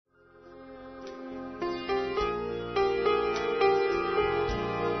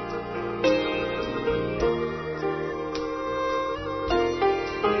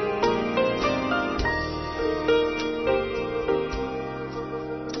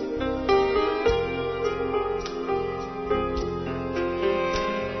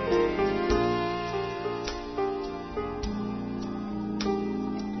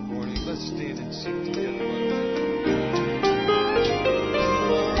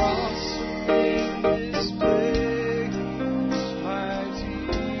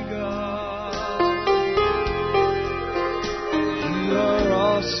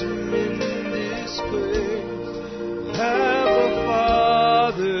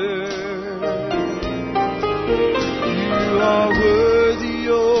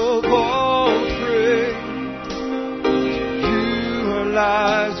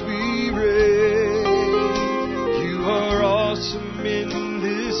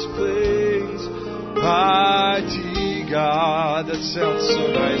God. That sounds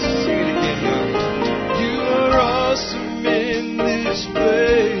so nice. Sing it again now. You are awesome in this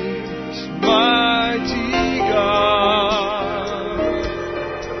place, mighty God.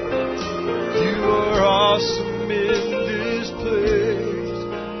 You are awesome in this place,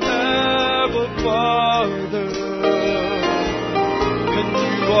 Abba Father. And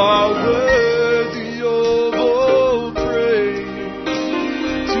you are worthy of all praise.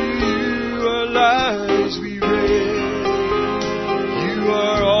 To you our lives we raise. You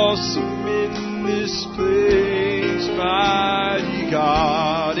are awesome in this place, mighty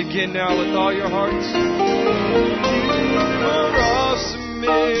God. Again now with all your hearts. You are awesome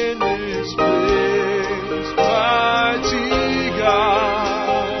in this place, mighty God.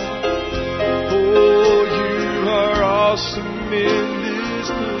 Oh, you are awesome in this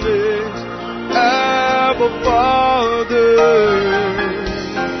place, Abba Father.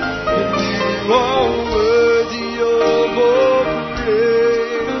 And you are worthy of all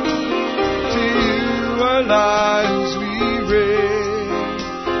praise. To you our lives we raise.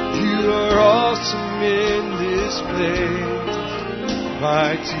 You are awesome in this place,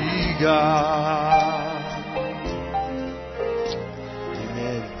 mighty God.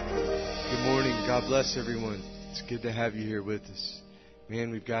 Amen. Good morning. God bless everyone. It's good to have you here with us.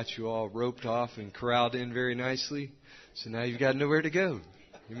 Man, we've got you all roped off and corralled in very nicely. So now you've got nowhere to go.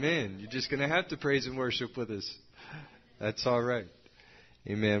 Amen. You're just going to have to praise and worship with us. That's all right.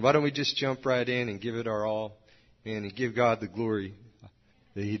 Amen. Why don't we just jump right in and give it our all, man, and give God the glory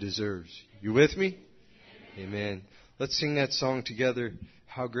that He deserves. You with me? Amen. Let's sing that song together.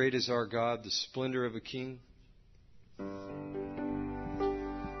 How great is our God, the splendor of a king.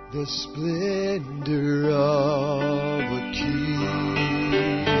 The splendor of a king,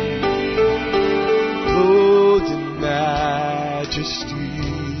 clothed in majesty,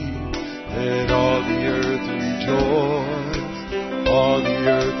 let all the earth rejoice, all the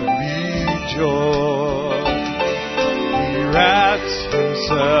earth rejoice. He wraps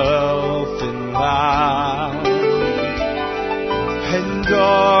Himself in light, and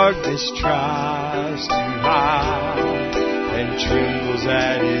darkness tries to hide, and trembles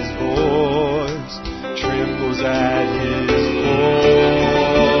at His voice, trembles at His voice.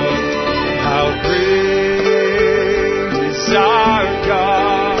 How great is our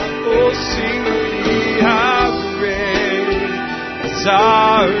God, oh sing with me, how great is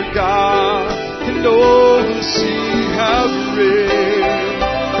our God, and oh see how great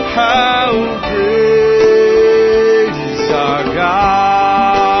is our God.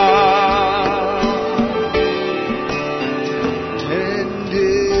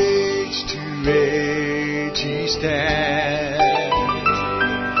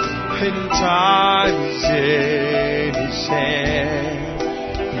 Time is in His hand,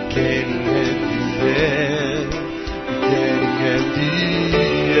 beginning and the end, beginning and the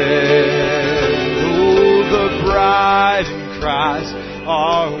end. Oh, the bride and Christ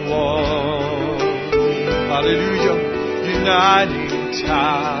are one. Hallelujah. Uniting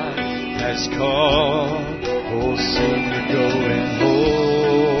time has come. Oh, soon we're going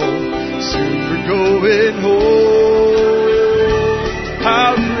home. Soon we're going home.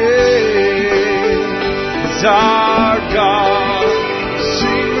 How great is our God.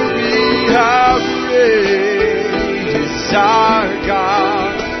 Sing with me, how great is our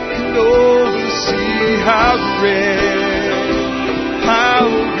God. And oh, we see how great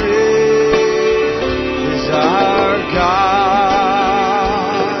is our God.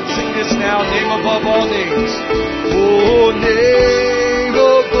 Sing this now, name above all names. Oh, name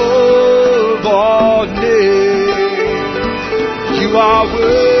above all names. You are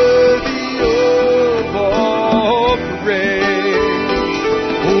worthy of all praise.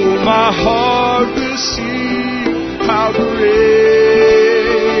 Oh, my heart will sing how great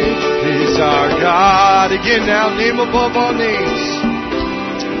is our God. Again now, name above all names.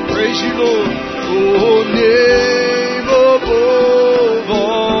 Praise you, Lord. Oh, name above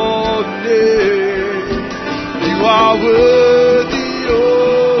all names. You are worthy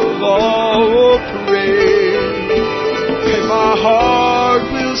of all praise. And my heart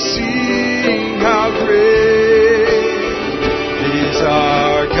will sing how great is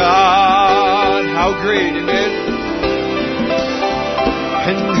our God. How great, amen.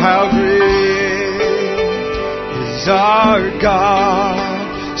 And how great is our God.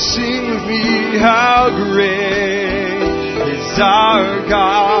 Sing with me, how great is our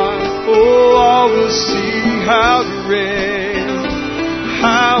God. Oh, all will see how great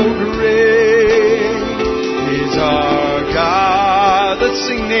is our God. Let's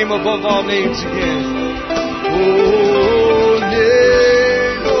sing name above all names again. Oh,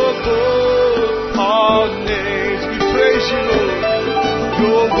 name above all names. We praise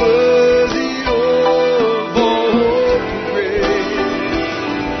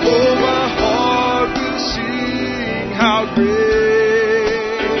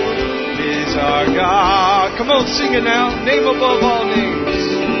Come on, sing it now. Name above all names.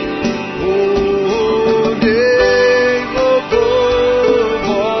 Oh, name above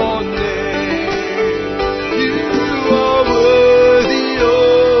all names. You are worthy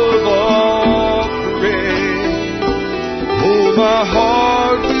of all praise. Oh, my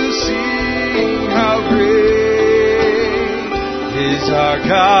heart will sing how great is our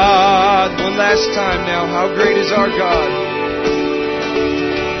God. One last time now. How great is our God?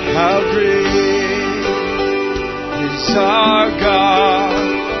 How great is our God?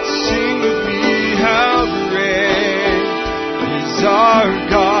 Sing with me, how great is our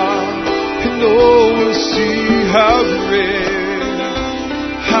God? And oh, we'll see how great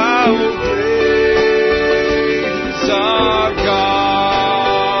is our God.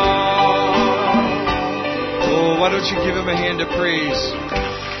 Oh, why don't you give Him a hand of praise?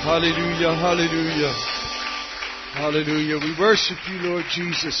 Hallelujah, hallelujah. Hallelujah. We worship you, Lord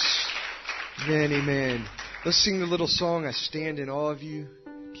Jesus. Amen, amen. Let's sing the little song, I Stand in Awe of You,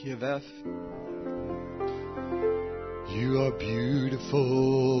 key of F. You are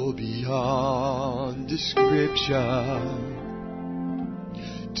beautiful beyond description,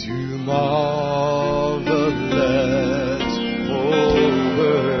 too marvelous for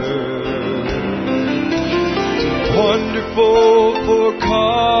words, too wonderful for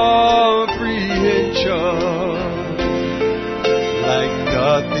comprehension. Like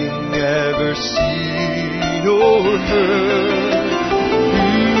nothing ever seen or heard.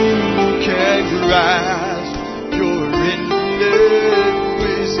 Who can grasp your infinite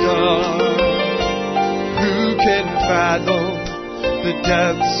wisdom? Who can fathom the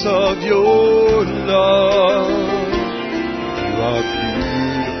depths of your love? You are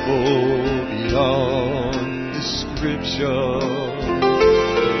beautiful beyond description.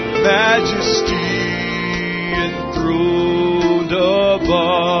 Majesty enthroned above.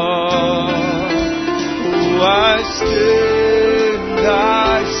 Oh, I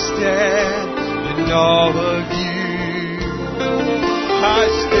stand in awe of you. I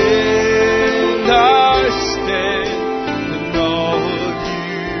stand in awe of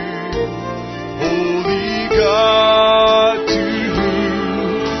you. Holy God, to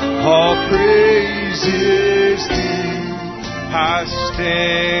whom all praise is due. I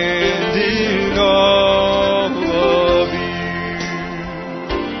stand in awe of you.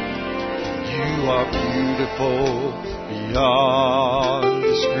 You are beautiful beyond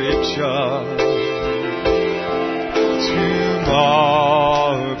description, too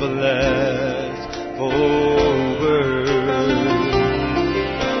marvelous for words,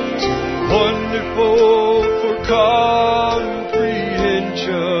 too wonderful for comprehension.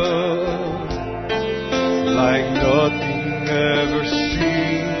 Like nothing ever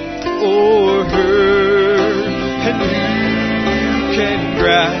seen or heard. And who can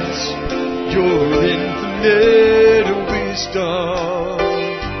grasp your infinite wisdom?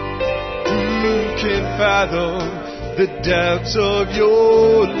 Who can fathom the depths of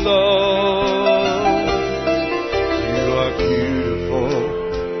your love? You are beautiful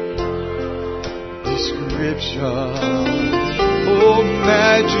description. Oh,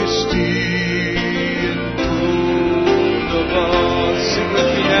 majesty enthroned above. Sing with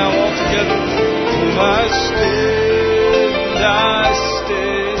me now all together. Oh, I stand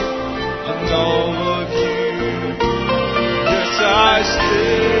in awe of you. Yes, I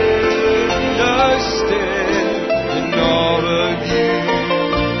stand in awe of you.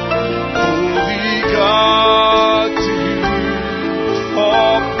 Holy God, to whom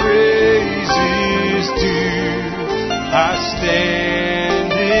all praise is due. I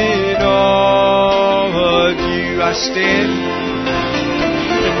stand in awe of you. I stand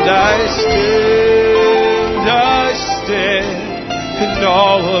in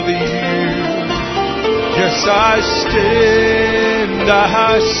awe of you. Yes, I stand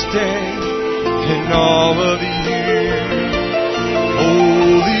in awe of you.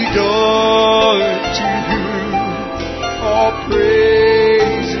 Holy God, to whom all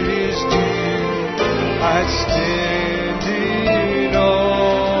praise is due. I stand in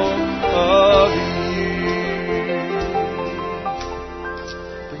awe of you.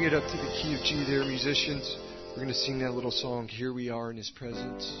 Bring it up to the key of G there, musicians. We're going to sing that little song, Here We Are in His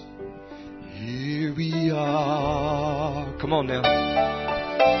Presence. Here we are. Come on now.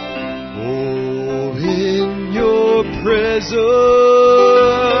 Oh, in your presence,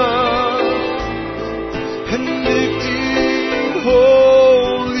 and lifting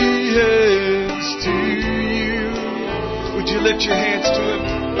holy hands to you. Would you lift your hands to Him?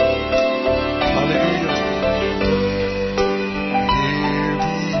 Hallelujah. Here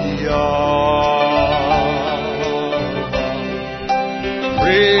we are,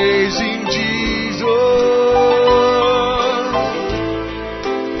 praising Jesus.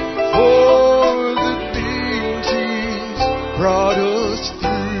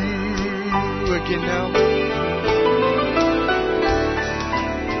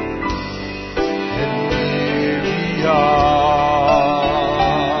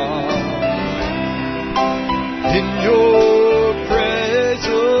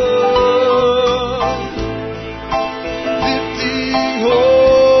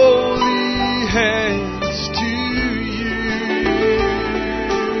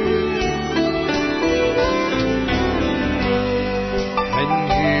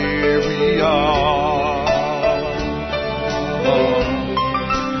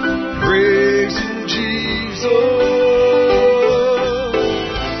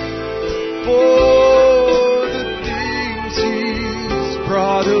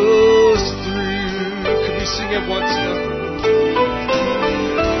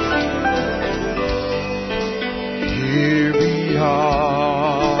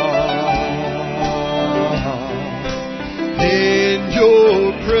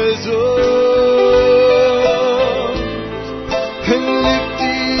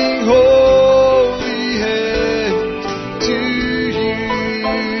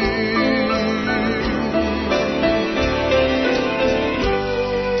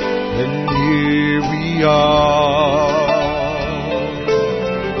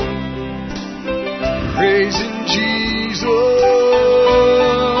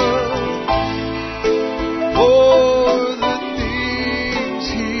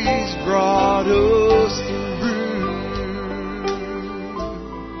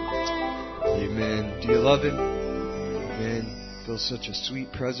 Amen. Do you love Him? Amen. Feel such a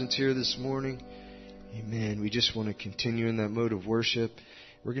sweet presence here this morning. Amen. We just want to continue in that mode of worship.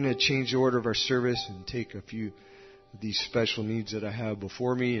 We're going to change the order of our service and take a few of these special needs that I have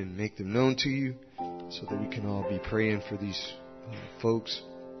before me and make them known to you so that we can all be praying for these folks.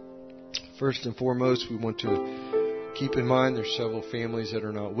 First and foremost, we want to keep in mind there's several families that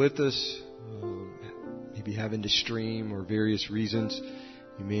are not with us, maybe having to stream or various reasons.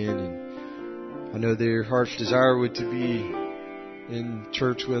 Amen. And I know their heart's desire would to be in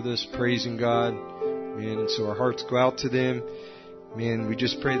church with us, praising God. Amen. And so our hearts go out to them. Man, we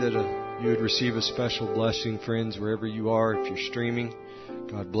just pray that you would receive a special blessing, friends, wherever you are. If you're streaming,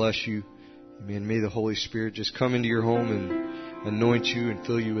 God bless you. Amen. May the Holy Spirit just come into your home and anoint you and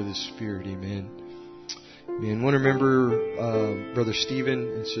fill you with His Spirit. Amen. Amen. I want to remember Brother Stephen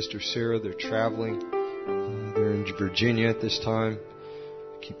and Sister Sarah. They're traveling. They're in Virginia at this time.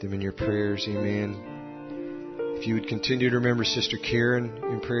 Keep them in your prayers. Amen. If you would continue to remember Sister Karen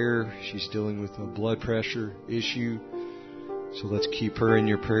in prayer. She's dealing with a blood pressure issue. So let's keep her in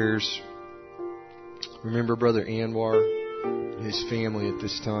your prayers. Remember Brother Anwar and his family at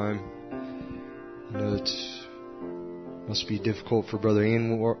this time. I know it must be difficult for Brother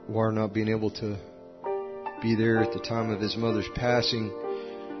Anwar not being able to be there at the time of his mother's passing.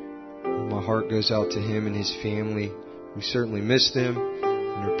 My heart goes out to him and his family. We certainly miss them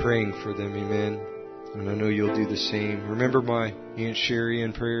and are praying for them. Amen. And I know you'll do the same. Remember my Aunt Sherry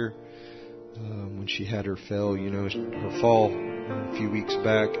in prayer. When she had her fall, her fall a few weeks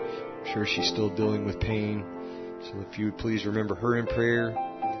back. I'm sure she's still dealing with pain. So if you would please remember her in prayer.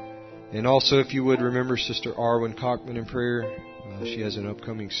 And also if you would remember Sister Arwen Cockman in prayer. She has an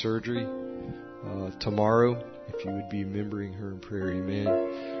upcoming surgery tomorrow. If you would be remembering her in prayer.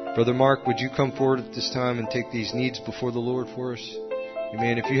 Amen. Brother Mark, would you come forward at this time and take these needs before the Lord for us?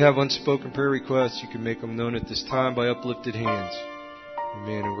 Amen. If you have unspoken prayer requests, you can make them known at this time by uplifted hands.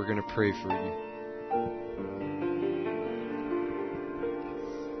 Amen. And we're going to pray for you.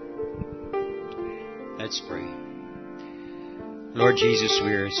 Let's pray. Lord Jesus,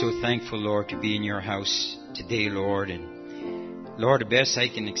 we are so thankful, Lord, to be in your house today, Lord. And Lord, the best I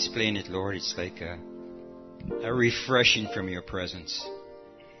can explain it, Lord, it's like a refreshing from your presence.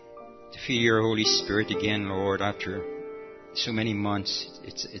 To feel your Holy Spirit again, Lord, after so many months,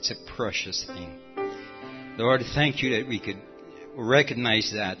 it's a precious thing. Lord, thank you that we could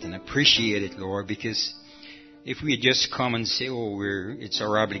recognize that and appreciate it, Lord, because if we just come and say, it's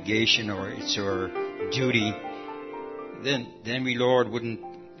our obligation or it's our duty, then we, Lord, wouldn't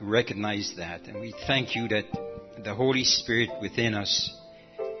recognize that. And we thank you that the Holy Spirit within us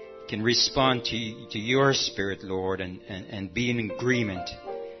can respond to your Spirit, Lord, and be in agreement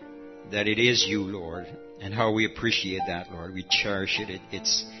that it is you, Lord, and how we appreciate that, Lord. We cherish it.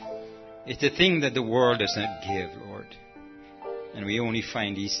 It's a thing that the world does not give, Lord. And we only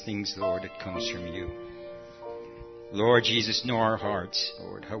find these things, Lord, that comes from you. Lord Jesus, know our hearts,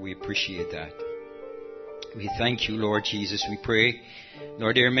 Lord, how we appreciate that. We thank you, Lord Jesus. We pray,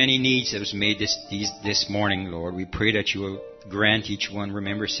 Lord, there are many needs that was made this morning, Lord. We pray that you will grant each one.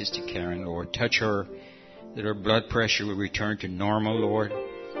 Remember Sister Karen, Lord. Touch her, that her blood pressure will return to normal, Lord.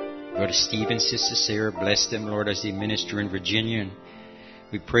 Brother Stephen, Sister Sarah, bless them, Lord, as they minister in Virginia. And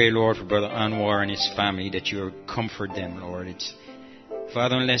we pray, Lord, for Brother Anwar and his family, that you will comfort them, Lord.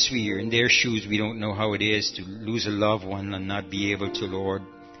 Father, unless we are in their shoes, we don't know how it is to lose a loved one and not be able to, Lord,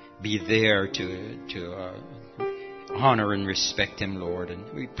 be there to honor and respect them, Lord.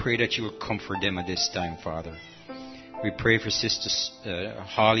 And we pray that you will comfort them at this time, Father. We pray for Sister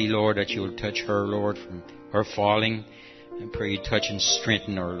Holly, Lord, that you will touch her, Lord, from her falling. And pray you touch and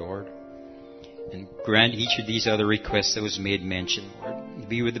strengthen her, Lord. And grant each of these other requests that was made mention, Lord.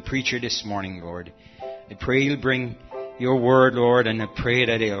 Be with the preacher this morning, Lord. I pray you'll bring your word, Lord, and I pray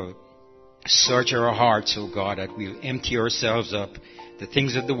that it'll search our hearts, oh God, that we'll empty ourselves up, the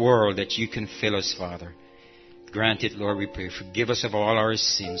things of the world, that you can fill us, Father. Grant it, Lord, we pray. Forgive us of all our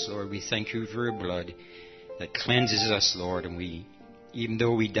sins, Lord. We thank you for your blood that cleanses us, Lord. And we, even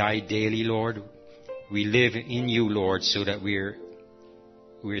though we die daily, Lord, we live in you, Lord, so that we're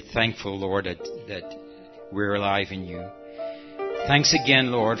thankful, Lord, that we're alive in you. Thanks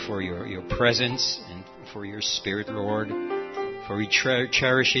again, Lord, for your presence and for your Spirit, Lord. For we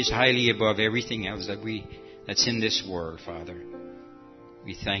cherish His highly above everything else that's in this world, Father.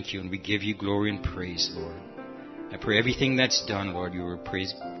 We thank you and we give you glory and praise, Lord. I pray everything that's done, Lord, you will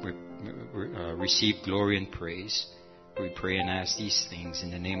receive glory and praise. We pray and ask these things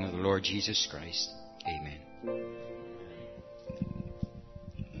in the name of the Lord Jesus Christ. Amen.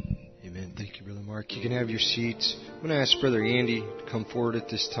 Amen. Thank you, Brother Mark. Mark, you can have your seats. I'm going to ask Brother Andy to come forward at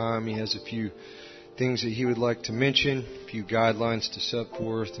this time. He has a few things that he would like to mention, a few guidelines to set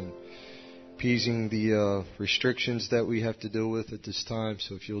forth, and appeasing the restrictions that we have to deal with at this time.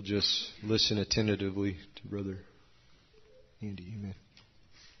 So if you'll just listen attentively to Brother Andy. Amen.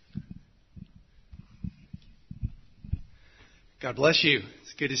 God bless you.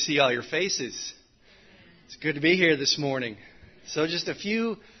 It's good to see all your faces. It's good to be here this morning. So just a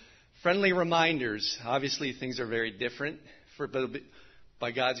few friendly reminders. Obviously, things are very different. But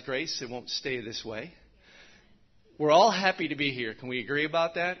by God's grace, it won't stay this way. We're all happy to be here. Can we agree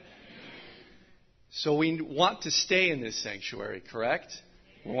about that? So we want to stay in this sanctuary, correct?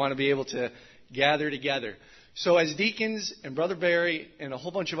 We want to be able to gather together. So as deacons and Brother Barry and a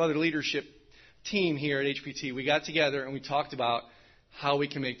whole bunch of other leadership team here at HPT, we got together and we talked about how we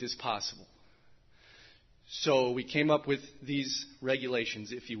can make this possible. So we came up with these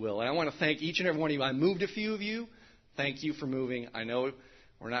regulations, if you will. And I want to thank each and every one of you. I moved a few of you. Thank you for moving. I know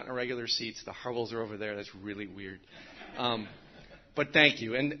we're not in regular seats. The Harwells are over there. That's really weird. But thank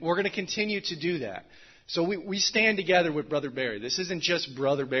you. And we're going to continue to do that. So we stand together with Brother Barry. This isn't just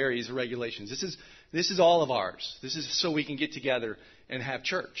Brother Barry's regulations. This is all of ours. This is so we can get together and have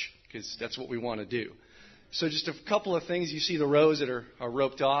church, because that's what we want to do. So just a couple of things. You see the rows that are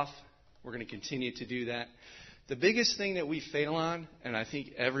roped off. We're going to continue to do that. The biggest thing that we fail on, and I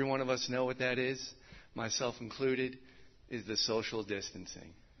think every one of us know what that is, myself included, is the social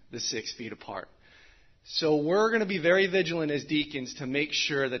distancing, the 6 feet apart. So we're going to be very vigilant as deacons to make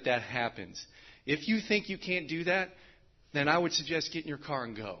sure that that happens. If you think you can't do that, then I would suggest get in your car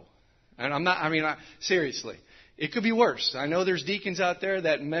and go. And seriously, it could be worse. I know there's deacons out there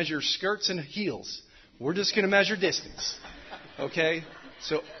that measure skirts and heels. We're just going to measure distance. Okay?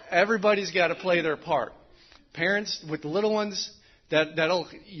 So everybody's got to play their part. Parents with the little ones,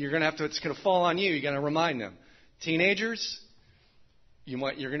 it's going to fall on you. You're going to remind them. Teenagers, you're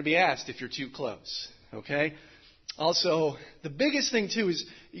going to be asked if you're too close. Okay? Also, the biggest thing too is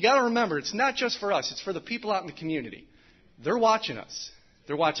you got to remember, it's not just for us. It's for the people out in the community. They're watching us.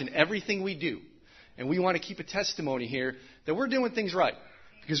 They're watching everything we do. And we want to keep a testimony here that we're doing things right,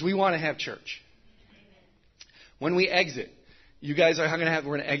 because we want to have church. When we exit, you guys we're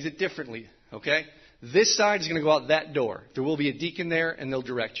going to exit differently. Okay? This side is going to go out that door. There will be a deacon there, and they'll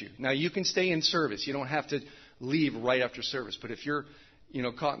direct you. Now, you can stay in service. You don't have to leave right after service. But if you're,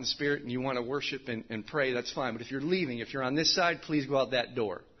 caught in the Spirit and you want to worship and pray, that's fine. But if you're leaving, if you're on this side, please go out that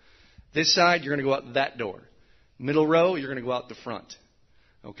door. This side, you're going to go out that door. Middle row, you're going to go out the front.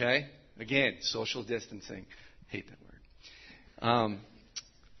 Okay? Again, social distancing. Hate that word.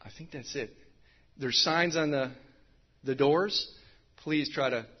 I think that's it. There's signs on the doors. Please try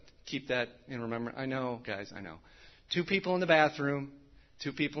to keep that and remember. I know, guys, I know. 2 people in the bathroom,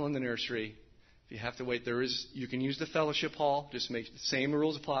 2 people in the nursery. If you have to wait, you can use the fellowship hall. Just make the same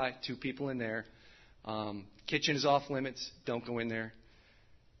rules apply. 2 people in there. Kitchen is off limits. Don't go in there.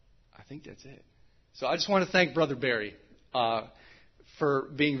 I think that's it. So I just want to thank Brother Barry for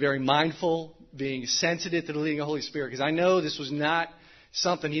being very mindful, being sensitive to the leading of the Holy Spirit, because I know this was not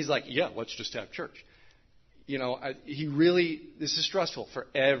something he's like, yeah, let's just have church. This is stressful for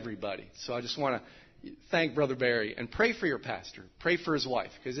everybody. So I just want to thank Brother Barry and pray for your pastor. Pray for his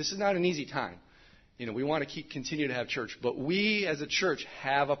wife, because this is not an easy time. We want to continue to have church, but we as a church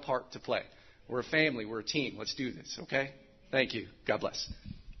have a part to play. We're a family. We're a team. Let's do this, okay? Thank you. God bless.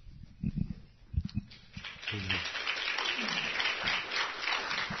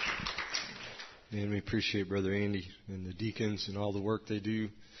 Man, we appreciate Brother Andy and the deacons and all the work they do.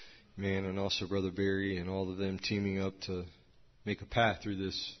 Man, and also Brother Barry and all of them teaming up to make a path through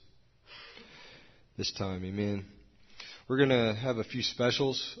this time. Amen. We're going to have a few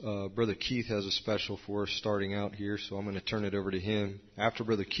specials. Brother Keith has a special for us starting out here, so I'm going to turn it over to him. After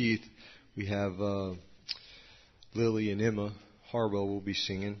Brother Keith, we have Lily and Emma Harwell will be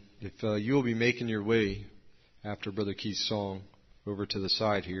singing. If you will be making your way after Brother Keith's song over to the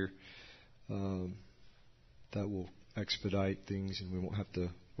side here, that will expedite things, and we won't have to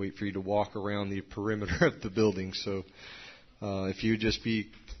wait for you to walk around the perimeter of the building. So if you just be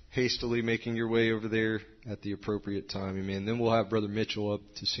hastily making your way over there at the appropriate time, amen. Then we'll have Brother Mitchell up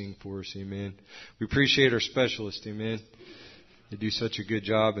to sing for us, amen. We appreciate our specialists, amen. They do such a good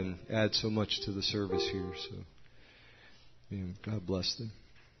job and add so much to the service here. So, amen. God bless them.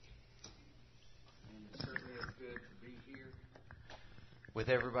 It certainly is good to be here with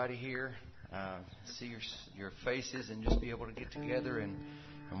everybody here. See your faces and just be able to get together and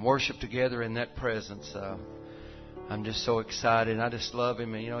worship together in that presence. I'm just so excited. I just love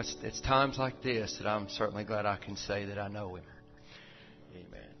Him. And, it's times like this that I'm certainly glad I can say that I know Him.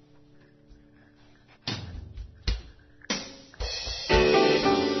 Amen.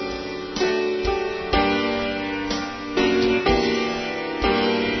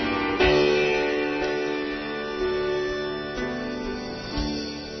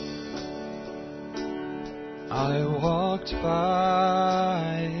 walked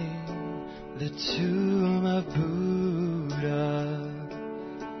by the tomb of Buddha,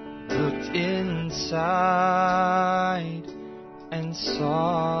 looked inside and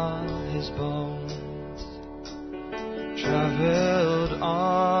saw his bones, traveled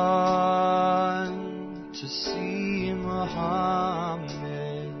on to see Muhammad.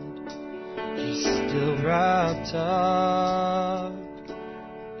 He's still wrapped up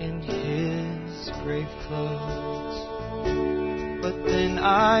in his grave clothes. But then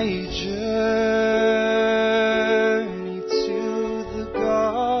I journeyed to the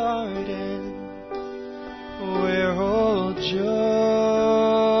garden where old Joseph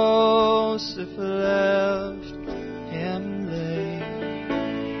left him lay,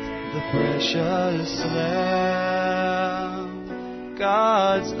 the precious Lamb,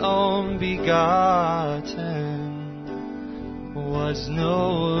 God's own begotten, was no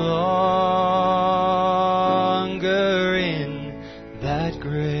longer in that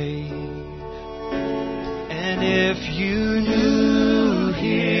grave. And if you knew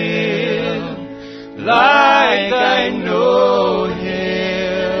him like I know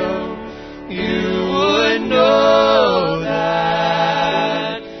him, you would know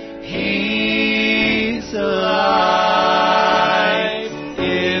that he's alive.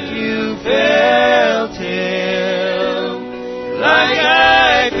 If you felt him like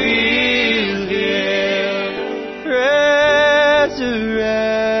I feel him, resurrection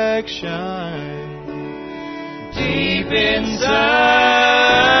deep inside,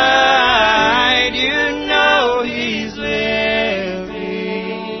 you know he's living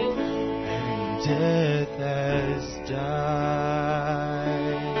and death has died.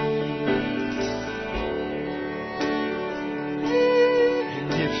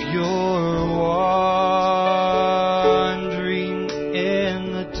 And if you're wandering in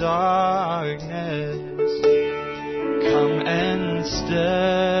the darkness, come and step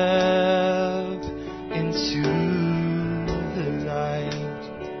into the light.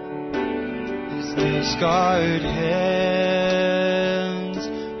 His nail-scarred hands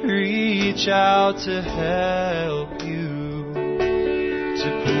reach out to help you, to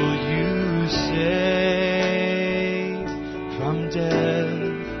pull you safe from death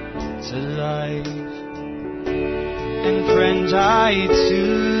to life. And friend, I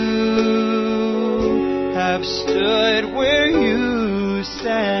too have stood where you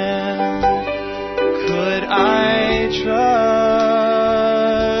stand. Could I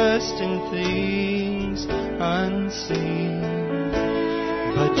trust in things unseen?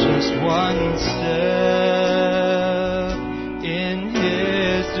 But just one step in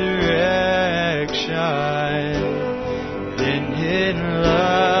his direction, then in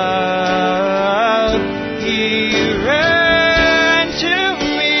love he ran to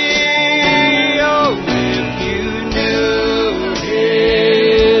me. Oh, if you knew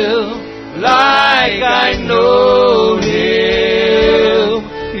him like I know him,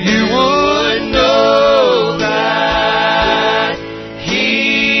 you would know that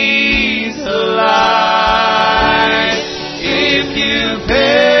he's alive. If you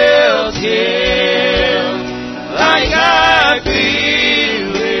felt him like I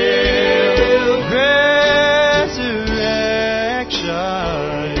feel him, resurrection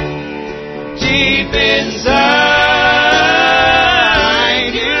deep inside,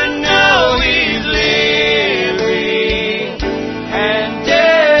 you know he's living and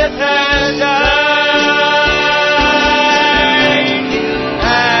death has died.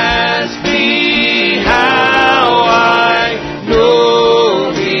 Ask me how I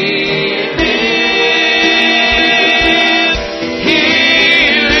know he lives. He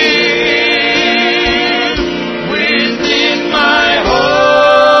lives within my heart.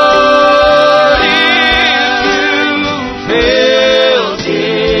 If you felt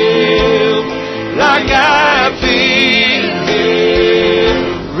him like I feel him,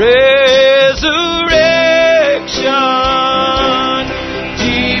 resurrection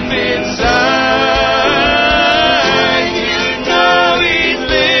deep inside, you know he's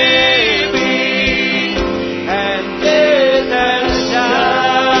living and death has died.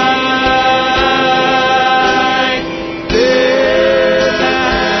 Death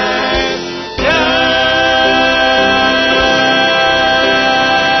has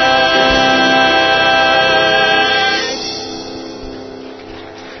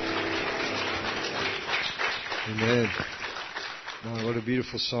Amen. Oh, what a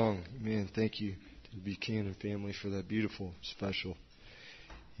beautiful song. Amen. Thank you to the Buchanan family for that beautiful special.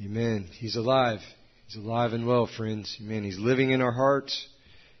 Amen. He's alive. He's alive and well, friends. Amen. He's living in our hearts.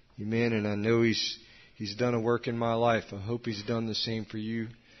 Amen. And I know He's done a work in my life. I hope He's done the same for you.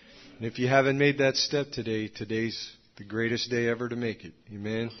 And if you haven't made that step today, today's the greatest day ever to make it.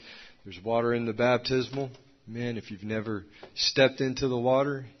 Amen. There's water in the baptismal. Amen. If you've never stepped into the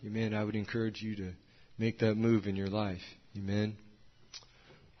water, amen, I would encourage you to make that move in your life. Amen.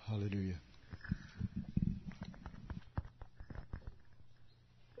 Hallelujah.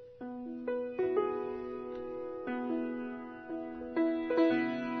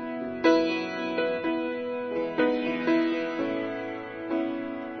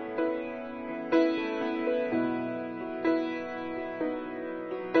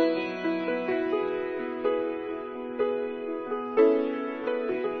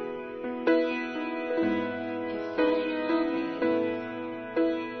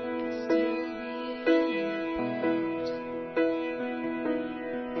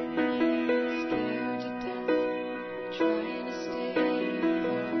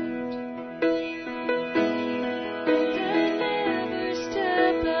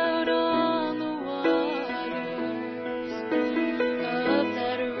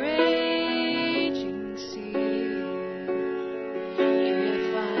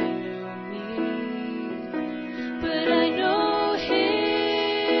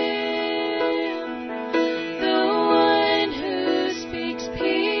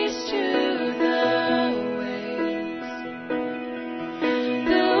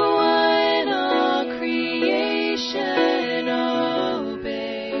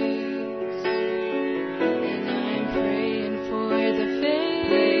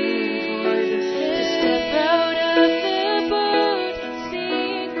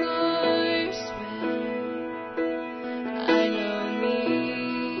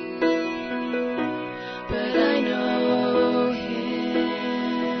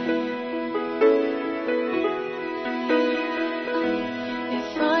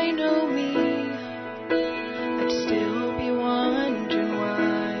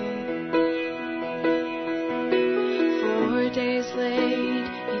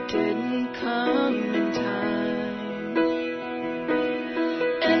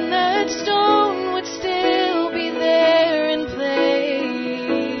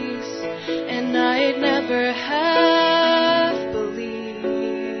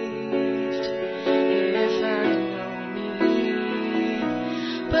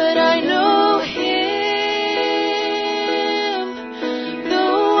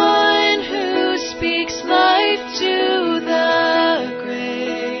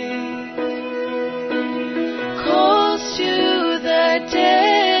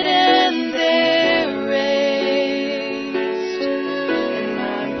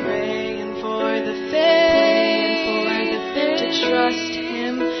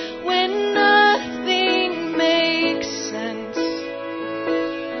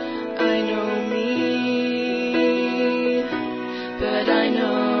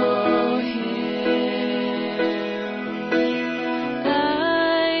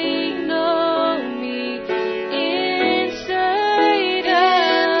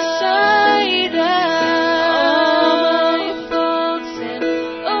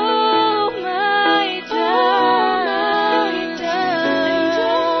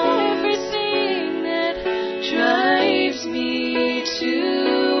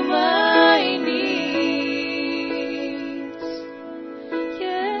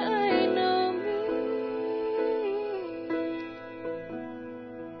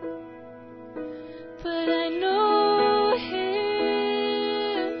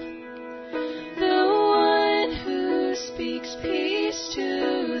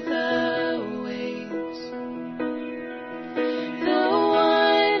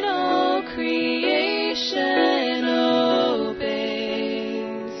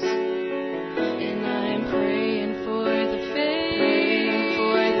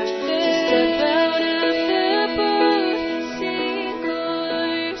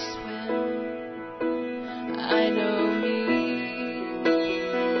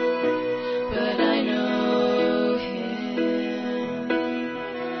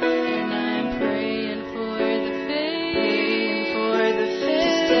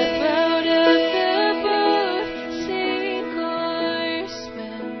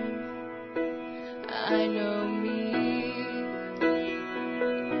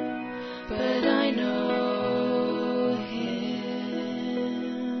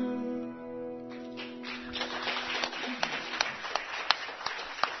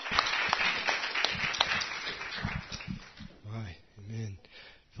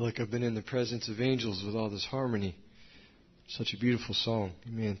 Like I've been in the presence of angels with all this harmony. Such a beautiful song.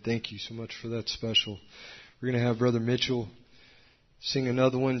 Amen. Thank you so much for that special. We're going to have Brother Mitchell sing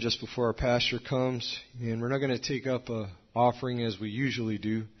another one just before our pastor comes. And we're not going to take up an offering as we usually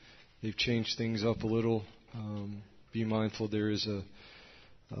do. They've changed things up a little. be mindful there is a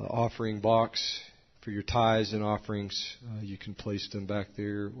offering box for your tithes and offerings. You can place them back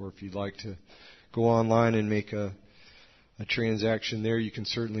there, or if you'd like to go online and make a transaction there, you can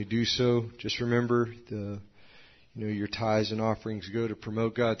certainly do so. Just remember, your tithes and offerings go to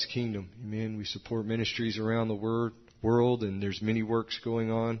promote God's kingdom. Amen. We support ministries around the world, and there's many works going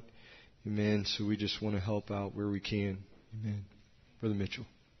on. Amen. So we just want to help out where we can. Amen. Brother Mitchell.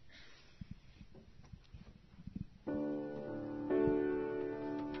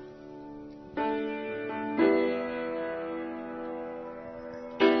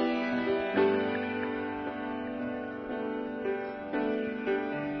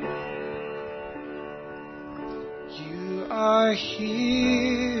 Are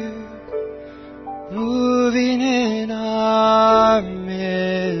here, moving in our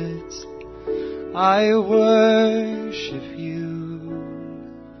midst. I worship you.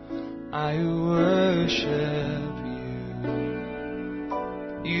 I worship you.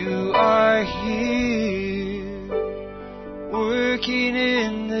 You are here, working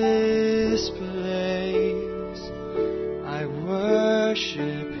in this place. I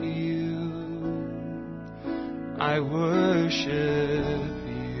worship you. I worship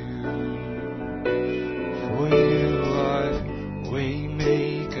you, for you are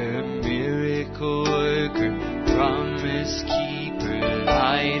waymaker, miracle worker, promise keeper,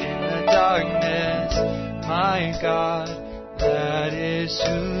 light in the darkness. My God, that is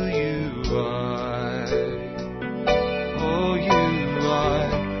who you are. Oh, you are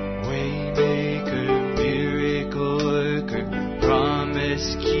waymaker, miracle worker,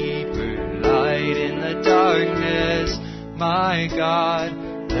 promise keeper, light in the darkness, my God,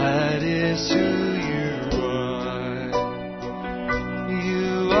 that is who you are.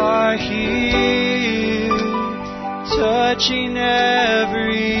 You are here, touching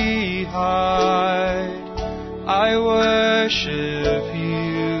every heart. I worship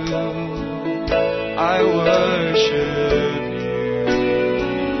you. I worship you.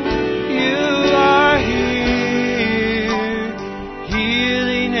 You are here,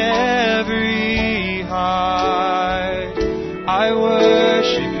 healing every heart. I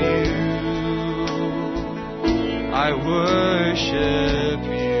worship you. I worship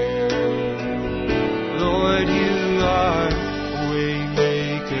you. Lord, you are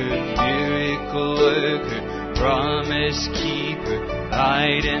waymaker, miracle worker, promise keeper,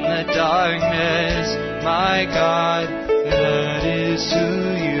 light in the darkness. My God, that is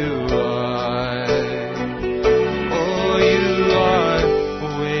who you are. Oh, you are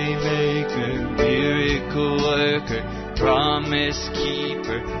waymaker, miracle worker, promise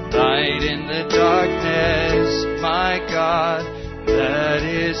keeper, light in the darkness. My God, that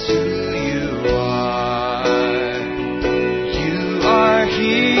is who you are. You are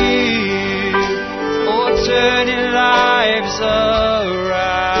here, oh, turning lives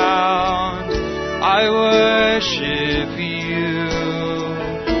around. I worship you.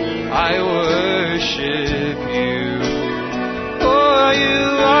 I worship you. Oh,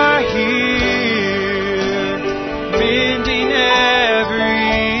 you are here, mending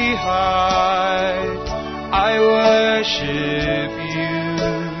every heart. I worship you.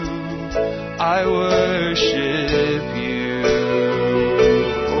 I worship you.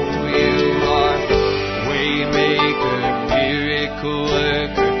 Oh, you are waymaker, miracle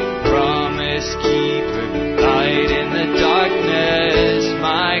worker, promise keeper, light in the darkness.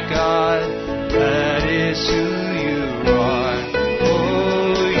 My God, that is who you are.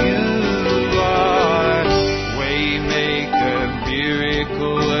 Oh, you are waymaker,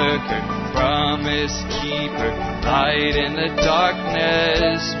 miracle worker, promise keeper, light in the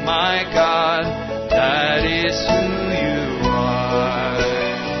darkness. My God, that is who you are.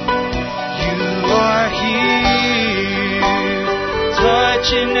 You are here,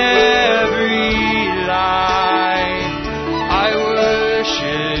 touching every life. I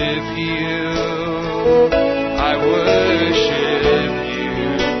worship you. I worship you.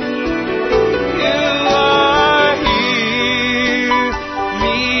 You are here,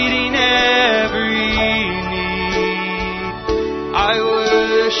 meeting every need. I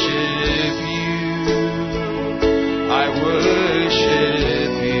worship you. I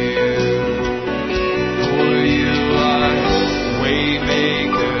worship you. For you are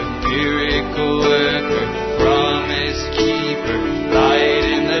waymaker, miracle worker, promise keeper, light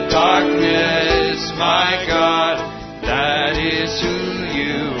in the darkness. My God, that is who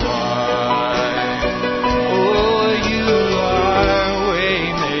you are. Oh, you are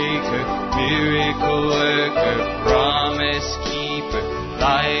waymaker, miracle worker, promise keeper,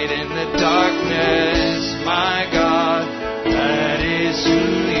 light in the darkness. My God, that is who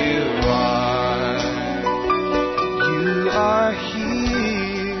you are.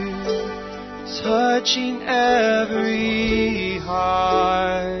 touching every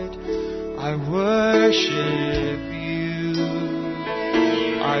heart. I worship you.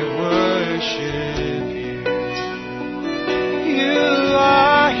 I worship you. You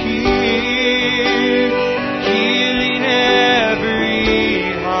are here, healing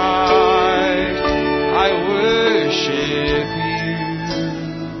every heart. I worship you.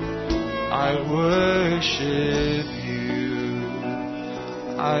 I worship you.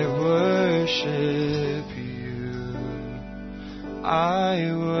 I worship you.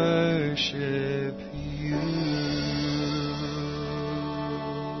 I worship you.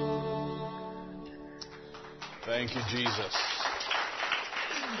 Thank you, Jesus.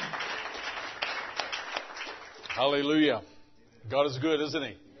 Hallelujah. God is good, isn't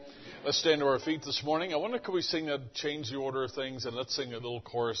He? Let's stand to our feet this morning. I wonder, could we sing that, change the order of things, and let's sing a little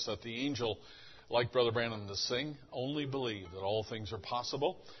chorus that the angel, like Brother Branham, to sing. Only believe that all things are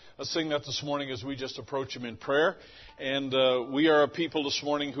possible. Let's sing that this morning as we just approach Him in prayer. And we are a people this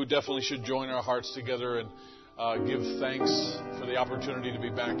morning who definitely should join our hearts together and give thanks for the opportunity to be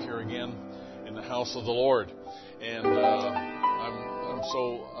back here again in the house of the Lord. And I'm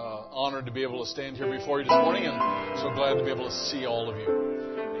so honored to be able to stand here before you this morning, and so glad to be able to see all of you.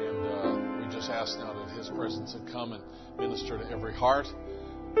 And we just ask now that His presence would come and minister to every heart.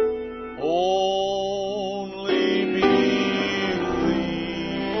 Only believe.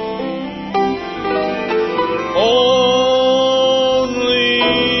 Only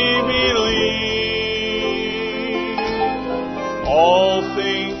believe. All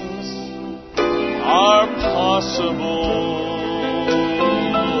things are possible.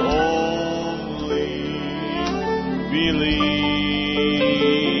 Believe.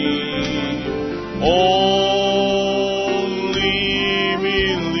 Only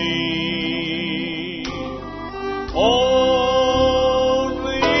believe.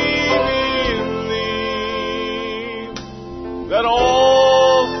 Only believe that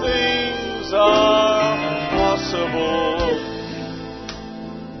all things are possible.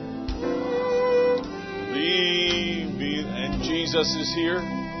 Believe. And Jesus is here.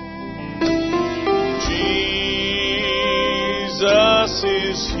 Jesus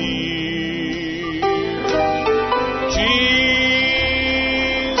is here.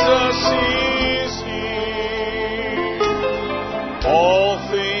 Jesus is here. All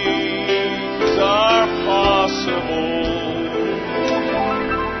things are possible.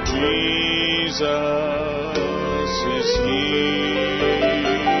 Jesus is here.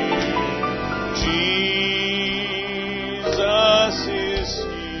 Jesus is here.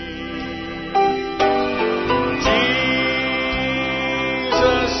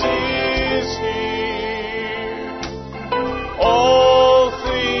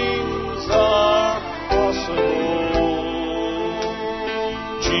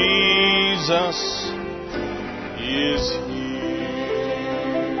 Jesus is here.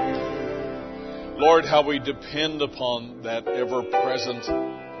 Lord, how we depend upon that ever-present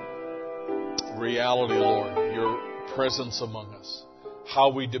reality, Lord, your presence among us. How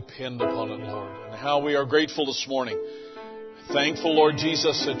we depend upon it, Lord, and how we are grateful this morning. Thankful, Lord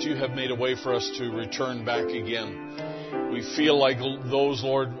Jesus, that you have made a way for us to return back again. We feel like those,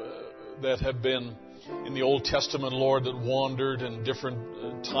 Lord, that have been in the Old Testament, Lord, that wandered in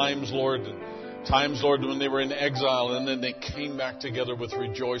different times, Lord, when they were in exile, and then they came back together with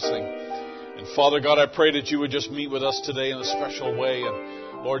rejoicing. And Father God, I pray that you would just meet with us today in a special way,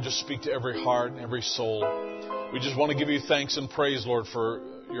 and Lord, just speak to every heart and every soul. We just want to give you thanks and praise, Lord, for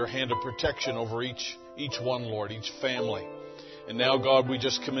your hand of protection over each one, Lord, each family. And now, God, we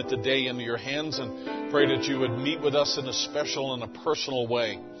just commit the day into your hands and pray that you would meet with us in a special and a personal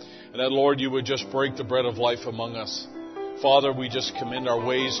way. And that, Lord, you would just break the bread of life among us. Father, we just commend our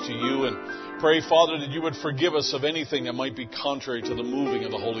ways to you and pray, Father, that you would forgive us of anything that might be contrary to the moving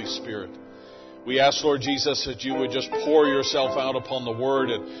of the Holy Spirit. We ask, Lord Jesus, that you would just pour yourself out upon the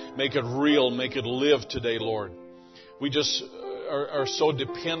Word and make it real, make it live today, Lord. We just are so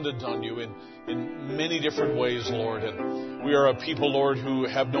dependent on you in many different ways, Lord. And we are a people, Lord, who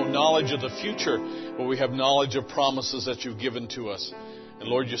have no knowledge of the future, but we have knowledge of promises that you've given to us. And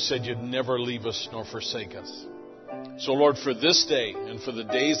Lord, you said you'd never leave us nor forsake us. So, Lord, for this day and for the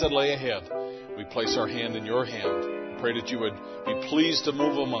days that lay ahead, we place our hand in your hand. We pray that you would be pleased to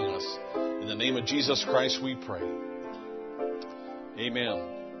move among us. In the name of Jesus Christ, we pray. Amen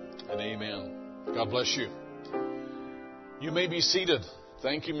and amen. God bless you. You may be seated.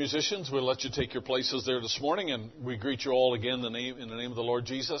 Thank you, musicians. We'll let you take your places there this morning, and we greet you all again in the name of the Lord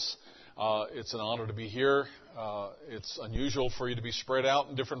Jesus. It's an honor to be here. It's unusual for you to be spread out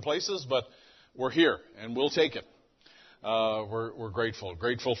in different places, but we're here, and we'll take it. we're grateful.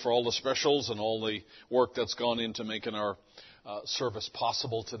 Grateful for all the specials and all the work that's gone into making our service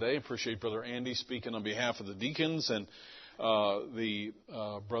possible today. Appreciate Brother Andy speaking on behalf of the deacons and the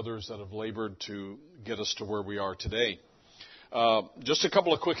brothers that have labored to get us to where we are today. Just a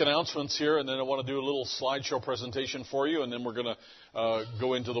couple of quick announcements here, and then I want to do a little slideshow presentation for you, and then we're going to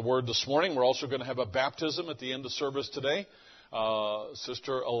go into the Word this morning. We're also going to have a baptism at the end of service today.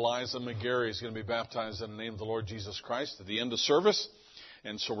 Sister Eliza McGarry is going to be baptized in the name of the Lord Jesus Christ at the end of service,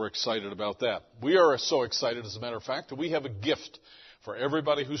 and so we're excited about that. We are so excited, as a matter of fact, that we have a gift for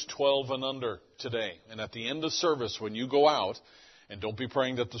everybody who's 12 and under today. And at the end of service, when you go out, and don't be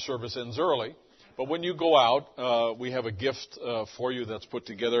praying that the service ends early, but when you go out, we have a gift for you that's put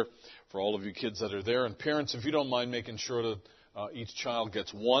together for all of you kids that are there. And parents, if you don't mind making sure that each child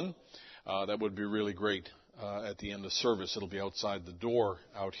gets one, that would be really great. At the end of service, it'll be outside the door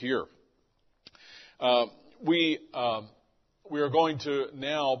out here. We are going to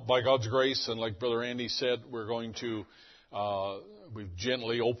now, by God's grace, and like Brother Andy said, we're going to we've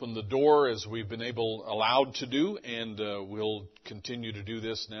gently opened the door as we've been allowed to do, and we'll continue to do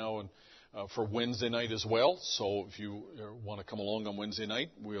this now and for Wednesday night as well. So if you want to come along on Wednesday night,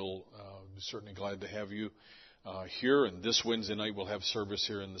 we'll be certainly glad to have you here. And this Wednesday night we'll have service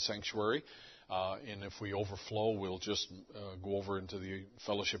here in the sanctuary. And if we overflow, we'll just go over into the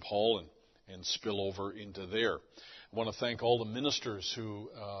fellowship hall and spill over into there. I want to thank all the ministers who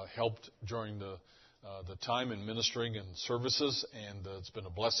helped during the time in ministering and services, and it's been a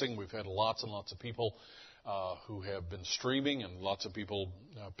blessing. We've had lots and lots of people who have been streaming, and lots of people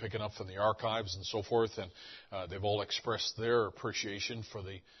picking up from the archives and so forth, and they've all expressed their appreciation for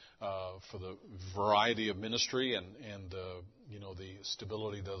the variety of ministry and the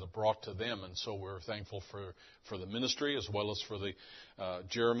stability that it brought to them. And so we're thankful for the ministry, as well as for the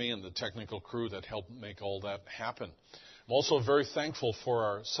Jeremy and the technical crew that helped make all that happen. I'm also very thankful for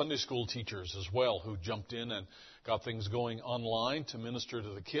our Sunday school teachers as well, who jumped in and got things going online to minister to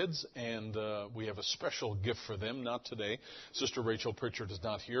the kids, and we have a special gift for them. Not today. Sister Rachel Pritchard is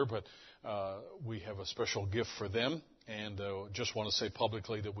not here, but we have a special gift for them, and just want to say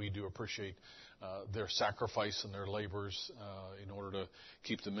publicly that we do appreciate their sacrifice and their labors in order to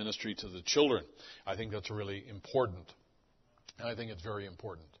keep the ministry to the children. I think that's really important. I think it's very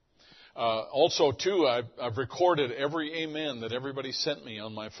important. Also, too, I've recorded every amen that everybody sent me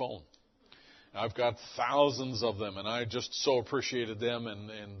on my phone. I've got thousands of them, and I just so appreciated them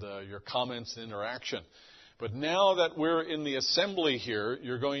and your comments and interaction. But now that we're in the assembly here,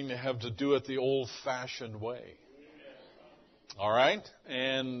 you're going to have to do it the old-fashioned way. All right?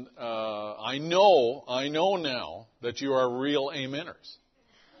 And I know now that you are real ameners.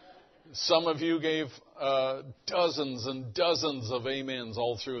 Some of you gave dozens and dozens of amens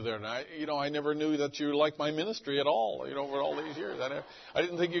all through there. And I never knew that you liked my ministry at all, over all these years. I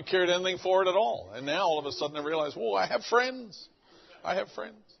didn't think you cared anything for it at all. And now all of a sudden I realize, whoa, I have friends.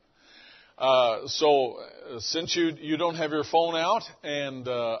 So since you don't have your phone out, and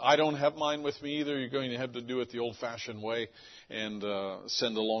I don't have mine with me either, you're going to have to do it the old-fashioned way and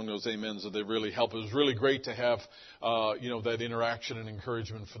send along those amens. That they really help. It was really great to have that interaction and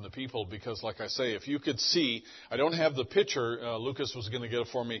encouragement from the people, because, like I say, if you could see, I don't have the picture. Lucas was going to get it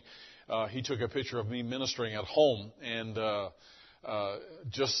for me. He took a picture of me ministering at home, and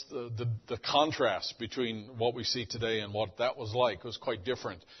just the contrast between what we see today and what that was like was quite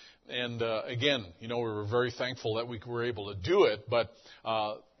different. And again, we were very thankful that we were able to do it, but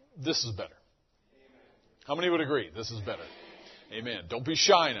this is better. How many would agree? This is better. Amen. Don't be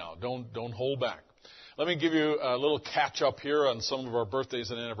shy now. Don't hold back. Let me give you a little catch up here on some of our birthdays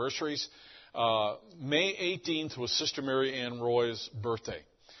and anniversaries. May 18th was Sister Mary Ann Roy's birthday.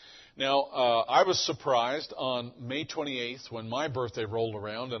 Now, I was surprised on May 28th when my birthday rolled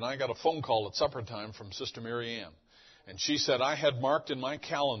around, and I got a phone call at supper time from Sister Mary Ann. And she said, I had marked in my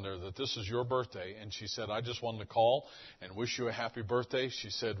calendar that this is your birthday. And she said, I just wanted to call and wish you a happy birthday.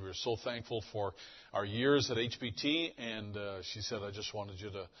 She said, we're so thankful for our years at HBT. And she said, I just wanted you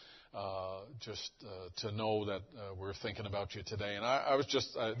to to know that we're thinking about you today. And I was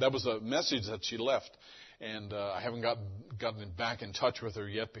just, that was a message that she left. And I haven't gotten back in touch with her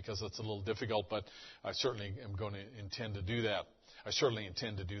yet because it's a little difficult. But I certainly am going to intend to do that.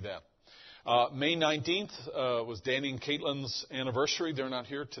 May 19th was Danny and Caitlin's anniversary. They're not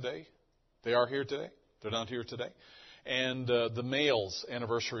here today. They are here today. They're not here today. And the male's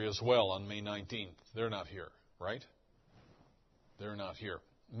anniversary as well on May 19th. They're not here, right? They're not here.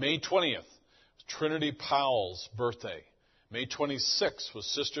 May 20th, Trinity Powell's birthday. May 26th was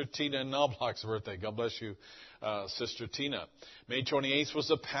Sister Tina Knobloch's birthday. God bless you, Sister Tina. May 28th was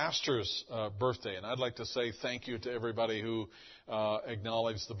the pastor's birthday. And I'd like to say thank you to everybody who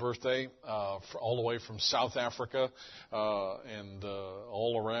acknowledged the birthday, all the way from South Africa and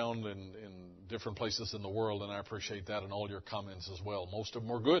all around in different places in the world. And I appreciate that and all your comments as well. Most of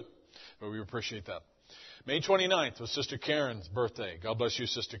them were good, but we appreciate that. May 29th was Sister Karen's birthday. God bless you,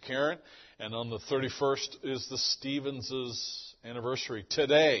 Sister Karen. And on the 31st is the Stevens' anniversary.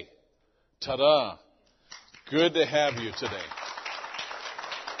 Today. Ta-da. Good to have you today.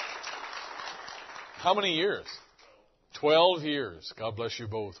 How many years? 12 years. God bless you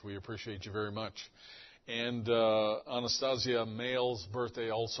both. We appreciate you very much. And Anastasia Male's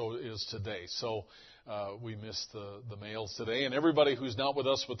birthday also is today. So we miss the males today. And everybody who's not with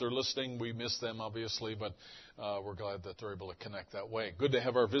us, but they're listening, we miss them, obviously. But we're glad that they're able to connect that way. Good to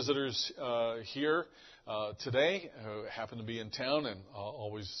have our visitors here today who happen to be in town. And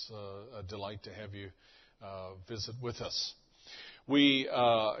always a delight to have you visit with us. We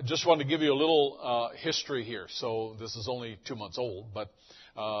just wanted to give you a little history here. So this is only 2 months old, but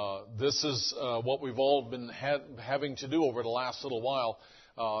this is what we've all been having to do over the last little while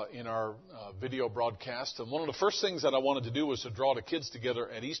in our video broadcast. And one of the first things that I wanted to do was to draw the kids together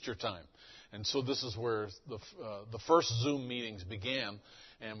at Easter time. And so this is where the first Zoom meetings began.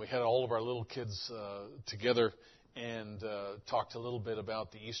 And we had all of our little kids together and talked a little bit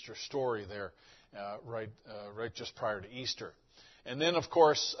about the Easter story there right just prior to Easter. And then, of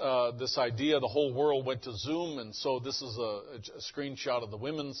course, this idea, the whole world went to Zoom, and so this is a screenshot of the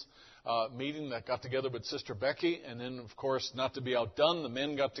women's meeting that got together with Sister Becky. And then, of course, not to be outdone, the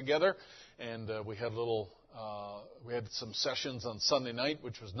men got together, and we had some sessions on Sunday night,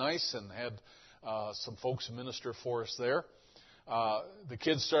 which was nice, and had some folks minister for us there. The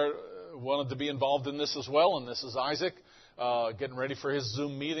kids wanted to be involved in this as well, and this is Isaac. Getting ready for his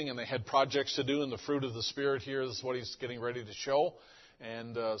Zoom meeting, and they had projects to do, and the fruit of the Spirit here is what he's getting ready to show.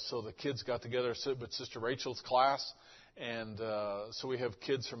 And so the kids got together with Sister Rachel's class, and so we have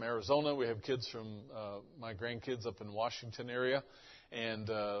kids from Arizona, we have kids from my grandkids up in Washington area, and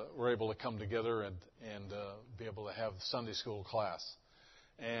we're able to come together and be able to have Sunday school class.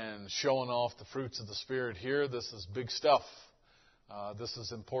 And showing off the fruits of the Spirit here, this is big stuff. This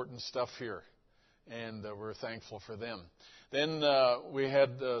is important stuff here. And we're thankful for them. Then we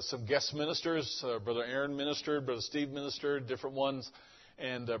had some guest ministers. Brother Aaron ministered, Brother Steve ministered, different ones,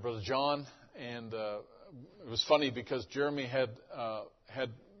 and Brother John. And it was funny because Jeremy had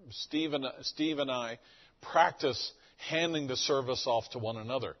Steve and I practice handing the service off to one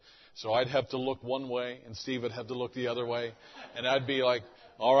another. So I'd have to look one way, and Steve would have to look the other way, and I'd be like,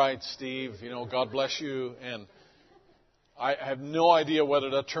 "All right, Steve, God bless you." And I have no idea whether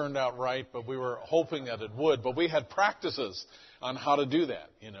that turned out right, but we were hoping that it would. But we had practices on how to do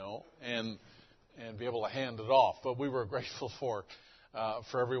that, and be able to hand it off. But we were grateful for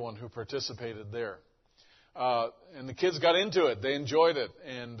everyone who participated there. And the kids got into it. They enjoyed it.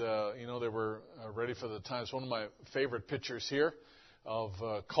 And, they were ready for the time. It's one of my favorite pictures here of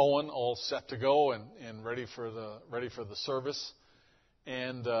Cohen all set to go and ready for the service.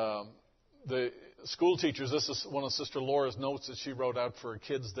 And the school teachers, this is one of Sister Laura's notes that she wrote out for her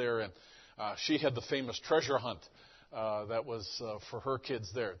kids there, and she had the famous treasure hunt that was for her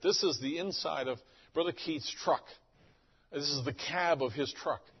kids there. This is the inside of Brother Keith's truck. This is the cab of his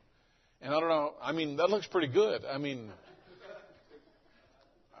truck. And I don't know, that looks pretty good.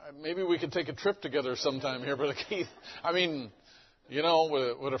 Maybe we could take a trip together sometime here, Brother Keith.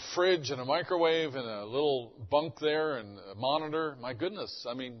 With a fridge and a microwave and a little bunk there and a monitor. My goodness,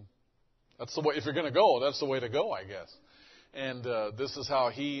 that's the way, if you're going to go, that's the way to go, I guess. And this is how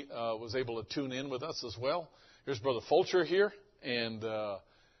he was able to tune in with us as well. Here's Brother Fulcher here, and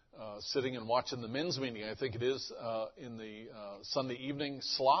sitting and watching the men's meeting, I think it is, in the Sunday evening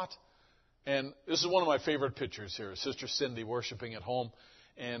slot. And this is one of my favorite pictures here, Sister Cindy worshiping at home.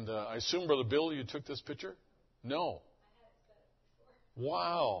 And I assume, Brother Bill, you took this picture? No.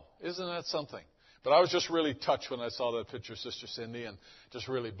 Wow. Isn't that something? But I was just really touched when I saw that picture, Sister Cindy, and just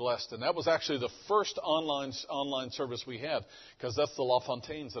really blessed. And that was actually the first online service we had, because that's the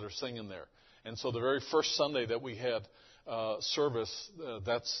LaFontaines that are singing there. And so the very first Sunday that we had service,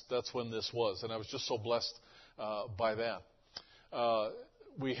 that's when this was. And I was just so blessed by that.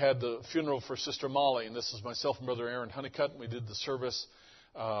 We had the funeral for Sister Molly, and this is myself and Brother Aaron Honeycutt. We did the service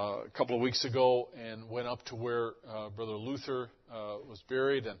a couple of weeks ago and went up to where Brother Luther was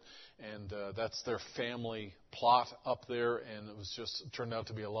buried, and that's their family plot up there, and it turned out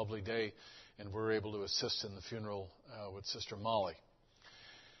to be a lovely day, and we were able to assist in the funeral with Sister Molly.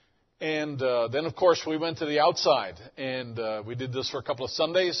 And then, of course, we went to the outside, and we did this for a couple of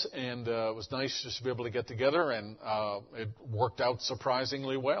Sundays, and it was nice just to be able to get together, and it worked out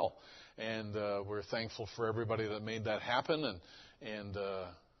surprisingly well. And we're thankful for everybody that made that happen, and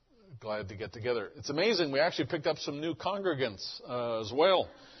glad to get together. It's amazing. We actually picked up some new congregants as well,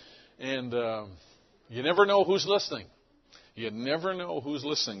 and you never know who's listening. You never know who's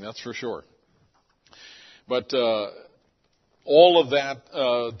listening, that's for sure. But all of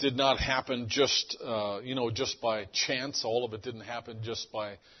that did not happen just by chance. All of it didn't happen just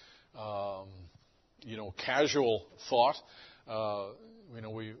by casual thought.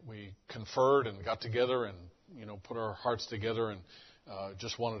 We conferred and got together and put our hearts together and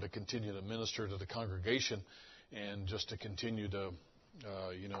just wanted to continue to minister to the congregation and just to continue to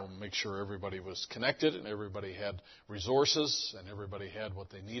make sure everybody was connected and everybody had resources and everybody had what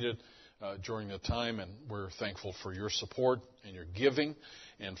they needed during the time. And we're thankful for your support and your giving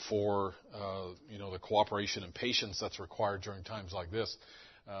and for the cooperation and patience that's required during times like this.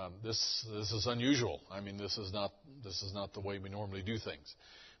 This is unusual. I mean, this is not the way we normally do things.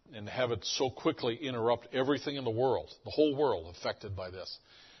 And to have it so quickly interrupt everything in the world, the whole world affected by this,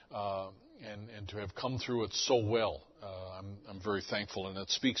 and to have come through it so well, I'm very thankful. And it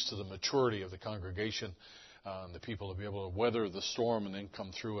speaks to the maturity of the congregation, and the people to be able to weather the storm and then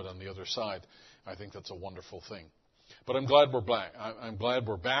come through it on the other side. I think that's a wonderful thing. But I'm glad we're back. I'm glad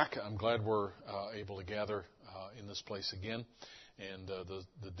we're back. I'm glad we're able to gather in this place again. And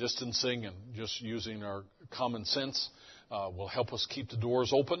the distancing and just using our common sense will help us keep the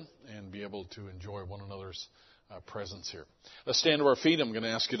doors open and be able to enjoy one another's presence here. Let's stand to our feet. I'm going to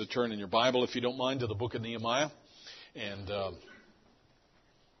ask you to turn in your Bible, if you don't mind, to the book of Nehemiah. And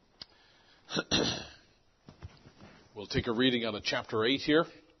we'll take a reading out of chapter 8 here.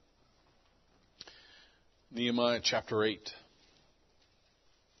 Nehemiah chapter 8.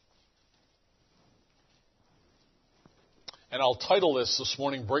 And I'll title this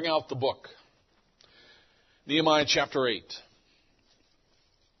morning, Bring Out the Book. Nehemiah chapter 8.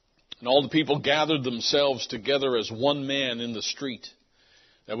 And all the people gathered themselves together as one man in the street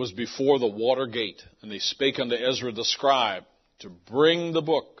that was before the water gate. And they spake unto Ezra the scribe to bring the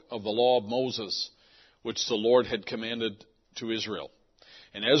book of the law of Moses, which the Lord had commanded to Israel.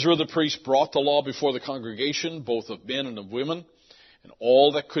 And Ezra the priest brought the law before the congregation, both of men and of women, and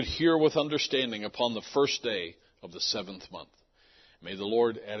all that could hear with understanding upon the first day of the 7th month. May the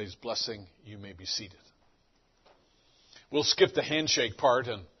Lord add his blessing. You may be seated. We'll skip the handshake part,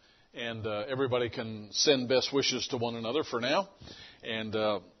 and everybody can send best wishes to one another for now. And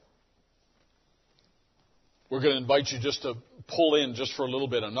we're going to invite you just to pull in just for a little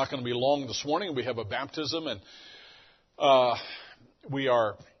bit. I'm not going to be long this morning. We have a baptism, and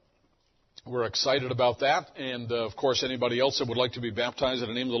we're excited about that. And of course, anybody else that would like to be baptized in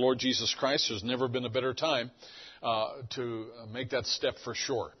the name of the Lord Jesus Christ, there's never been a better time to make that step for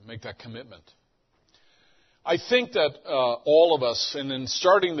sure, make that commitment. I think that all of us, and in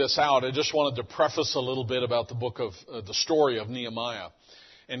starting this out, I just wanted to preface a little bit about the book of the story of Nehemiah,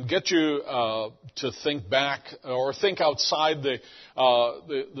 and get you to think back or think outside the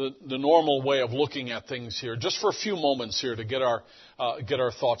normal way of looking at things here, just for a few moments here to get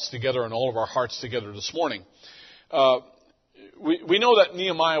our thoughts together and all of our hearts together this morning. We know that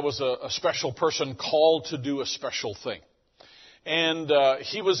Nehemiah was a special person called to do a special thing. And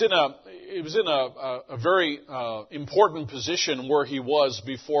he was in a very important position where he was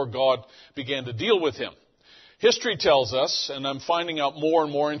before God began to deal with him. History tells us, and I'm finding out more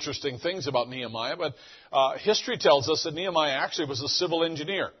and more interesting things about Nehemiah, but history tells us that Nehemiah actually was a civil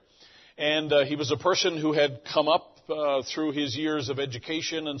engineer. And he was a person who had come up through his years of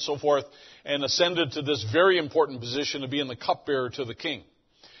education and so forth and ascended to this very important position of being the cupbearer to the king.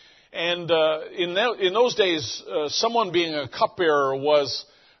 And in those days, someone being a cupbearer was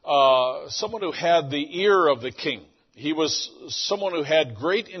someone who had the ear of the king. He was someone who had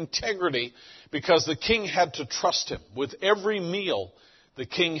great integrity because the king had to trust him. With every meal, the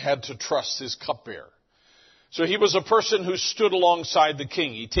king had to trust his cupbearer. So he was a person who stood alongside the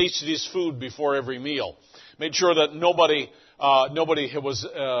king. He tasted his food before every meal. Made sure that nobody was,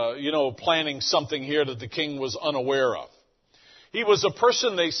 planning something here that the king was unaware of. He was a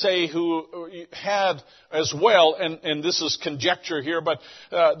person, they say, who had as well, and this is conjecture here, but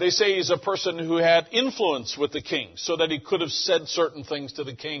they say he's a person who had influence with the king, so that he could have said certain things to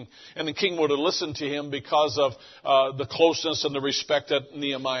the king, and the king would have listened to him because of the closeness and the respect that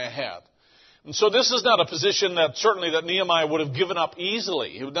Nehemiah had. And so this is not a position that certainly that Nehemiah would have given up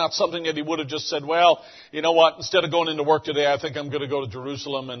easily. It was not something that he would have just said, well, you know what, instead of going into work today, I think I'm going to go to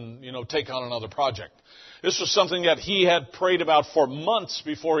Jerusalem and, take on another project. This was something that he had prayed about for months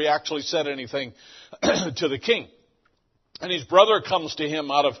before he actually said anything to the king. And his brother comes to him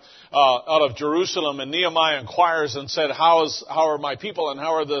out of Jerusalem, and Nehemiah inquires and said, How are my people, and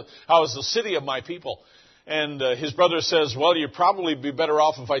how is the city of my people? And his brother says, well, you'd probably be better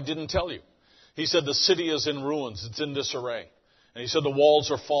off if I didn't tell you. He said, the city is in ruins. It's in disarray. And he said, the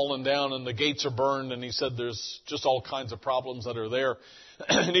walls are fallen down and the gates are burned. And he said, there's just all kinds of problems that are there.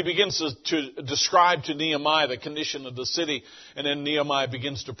 And he begins to describe to Nehemiah the condition of the city. And then Nehemiah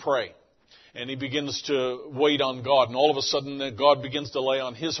begins to pray. And he begins to wait on God. And all of a sudden, God begins to lay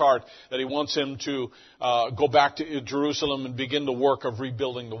on his heart that he wants him to go back to Jerusalem and begin the work of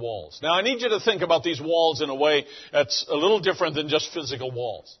rebuilding the walls. Now, I need you to think about these walls in a way that's a little different than just physical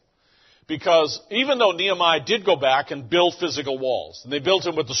walls. Because even though Nehemiah did go back and build physical walls, and they built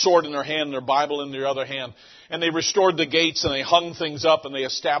them with the sword in their hand and their Bible in their other hand, and they restored the gates and they hung things up and they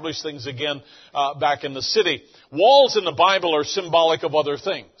established things again back in the city, walls in the Bible are symbolic of other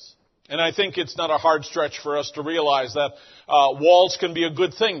things. And I think it's not a hard stretch for us to realize that walls can be a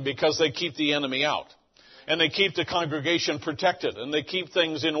good thing because they keep the enemy out. And they keep the congregation protected. And they keep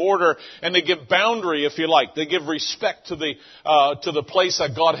things in order. And they give boundary, if you like. They give respect to the place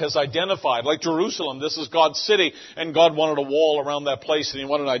that God has identified. Like Jerusalem, this is God's city. And God wanted a wall around that place. And He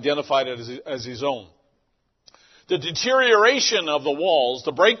wanted to identify it as His own. The deterioration of the walls,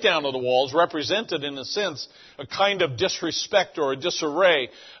 the breakdown of the walls, represented, in a sense, a kind of disrespect or a disarray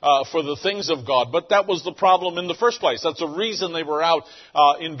for the things of God. But that was the problem in the first place. That's the reason they were out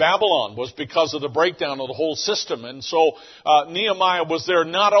in Babylon, was because of the breakdown of the whole system. And so Nehemiah was there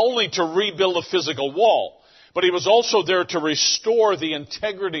not only to rebuild a physical wall, but he was also there to restore the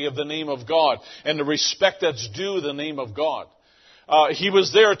integrity of the name of God and the respect that's due the name of God. He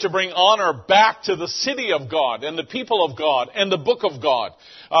was there to bring honor back to the city of God and the people of God and the book of God.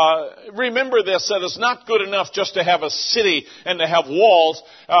 Remember this, that it's not good enough just to have a city and to have walls,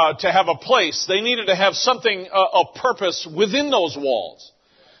 to have a place. They needed to have something of purpose within those walls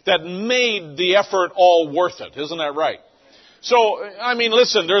that made the effort all worth it. Isn't that right? So, I mean,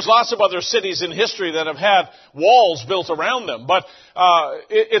 listen, there's lots of other cities in history that have had walls built around them, but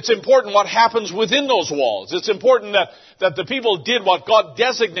it's important what happens within those walls. It's important that the people did what God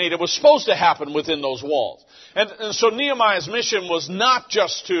designated was supposed to happen within those walls. And so Nehemiah's mission was not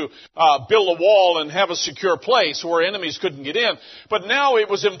just to build a wall and have a secure place where enemies couldn't get in, but now it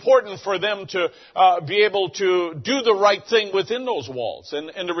was important for them to be able to do the right thing within those walls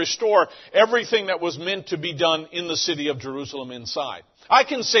and to restore everything that was meant to be done in the city of Jerusalem inside. I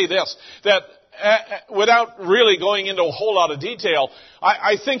can say this, that without really going into a whole lot of detail,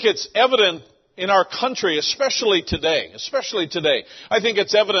 I think it's evident in our country, especially today, I think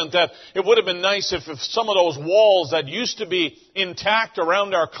it's evident that it would have been nice if some of those walls that used to be intact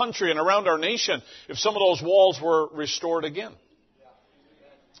around our country and around our nation, if some of those walls were restored again.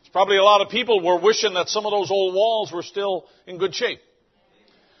 There's probably a lot of people were wishing that some of those old walls were still in good shape.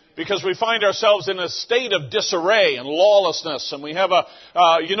 Because we find ourselves in a state of disarray and lawlessness, and we have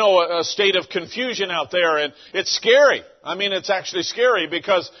a state of confusion out there, and it's scary. I mean, it's actually scary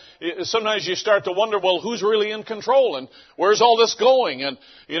because sometimes you start to wonder, well, who's really in control, and where's all this going, and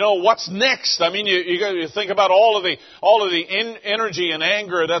what's next? I mean, you think about all of the energy and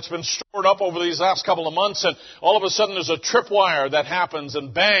anger that's been stored up over these last couple of months, and all of a sudden there's a tripwire that happens,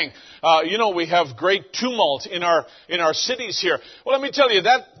 and bang, we have great tumult in our cities here. Well, let me tell you,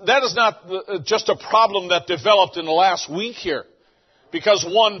 that is not just a problem that developed in the last week here, because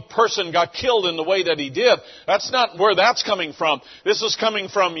one person got killed in the way that he did. That's not where that's coming from. This is coming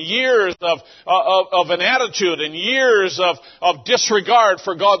from years of an attitude and years of disregard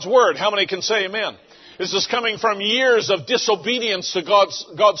for God's word. How many can say amen? This is coming from years of disobedience to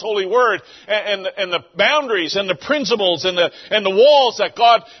God's holy word and the boundaries and the principles and the walls that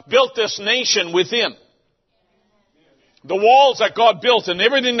God built this nation within. The walls that God built and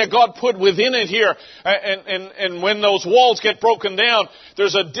everything that God put within it here. And when those walls get broken down,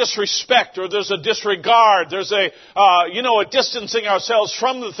 there's a disrespect or there's a disregard. There's a distancing ourselves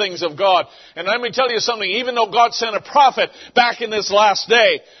from the things of God. And let me tell you something, even though God sent a prophet back in this last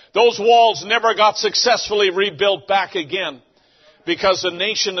day, those walls never got successfully rebuilt back again because the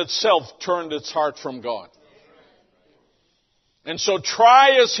nation itself turned its heart from God. And so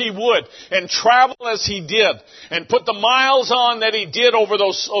try as he would and travel as he did and put the miles on that he did over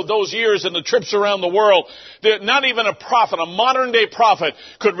those years and the trips around the world, that not even a prophet, a modern day prophet,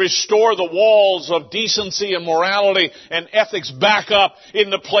 could restore the walls of decency and morality and ethics back up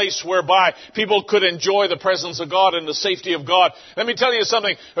in the place whereby people could enjoy the presence of God and the safety of God. Let me tell you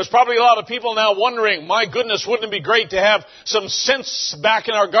something. There's probably a lot of people now wondering, my goodness, wouldn't it be great to have some sense back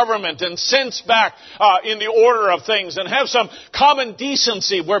in our government and sense back in the order of things and have some common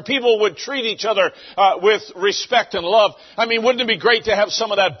decency where people would treat each other with respect and love. I mean, wouldn't it be great to have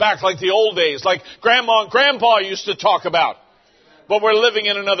some of that back like the old days, like Grandma and Grandpa used to talk about? But we're living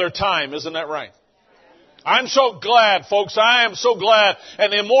in another time, isn't that right? I'm so glad, folks. I am so glad.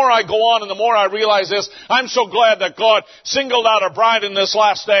 And the more I go on and the more I realize this, I'm so glad that God singled out a bride in this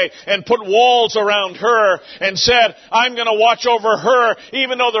last day and put walls around her and said, I'm going to watch over her,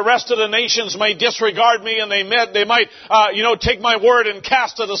 even though the rest of the nations may disregard me and they might take my word and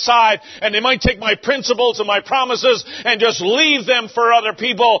cast it aside, and they might take my principles and my promises and just leave them for other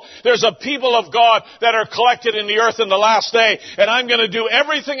people. There's a people of God that are collected in the earth in the last day, and I'm going to do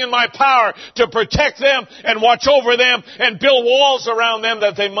everything in my power to protect them and watch over them and build walls around them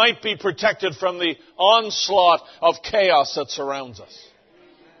that they might be protected from the onslaught of chaos that surrounds us.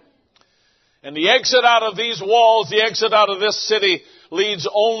 And the exit out of these walls, the exit out of this city, leads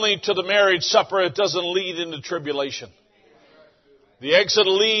only to the marriage supper. It doesn't lead into tribulation. The exit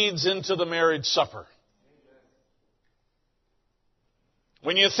leads into the marriage supper.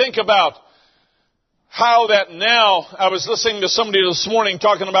 When you think about how that now, I was listening to somebody this morning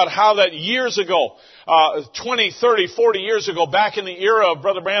talking about how that years ago, 20, 30, 40 years ago, back in the era of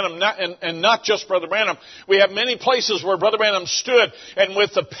Brother Branham, and not just Brother Branham, we have many places where Brother Branham stood, and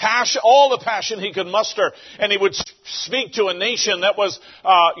with the passion, all the passion he could muster, and he would speak to a nation that was,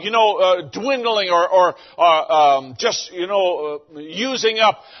 dwindling or using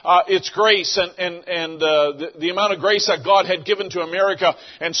up its grace and the amount of grace that God had given to America,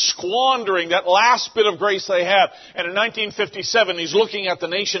 and squandering that last bit of grace they had. And in 1957, he's looking at the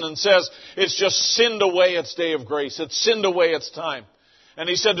nation and says, it's just sinned away its day of grace. It's sinned away its time. And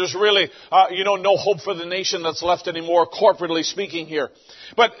he said there's really, no hope for the nation that's left anymore, corporately speaking here.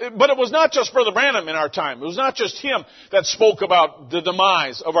 But it was not just Brother Branham in our time. It was not just him that spoke about the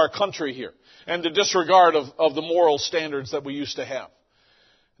demise of our country here and the disregard of the moral standards that we used to have.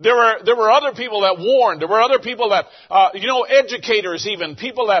 There were other people that warned. There were other people that, educators even,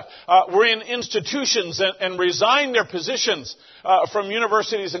 people that were in institutions and resigned their positions from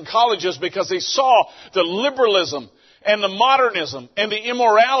universities and colleges because they saw the liberalism and the modernism and the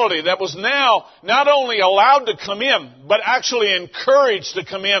immorality that was now not only allowed to come in, but actually encouraged to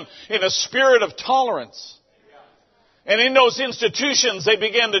come in a spirit of tolerance. And in those institutions, they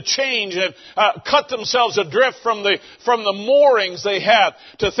began to change and cut themselves adrift from the moorings they had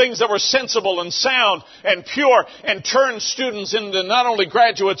to things that were sensible and sound and pure, and turned students into not only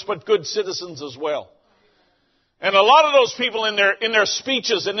graduates but good citizens as well. And a lot of those people in their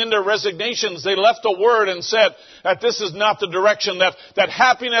speeches and in their resignations, they left a word and said that this is not the direction, that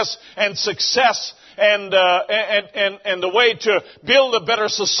happiness and success and the way to build a better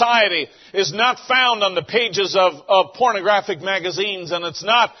society is not found on the pages of pornographic magazines, and it's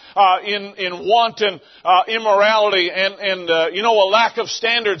not in wanton immorality and a lack of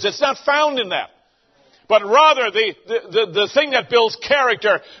standards. It's not found in that. But rather, the thing that builds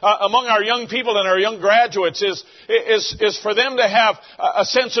character among our young people and our young graduates is for them to have a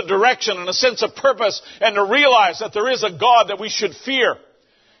sense of direction and a sense of purpose, and to realize that there is a God that we should fear,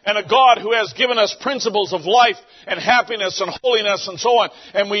 and a God who has given us principles of life and happiness and holiness and so on.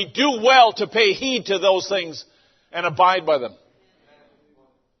 And we do well to pay heed to those things and abide by them.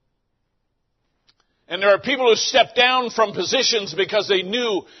 And there are people who stepped down from positions because they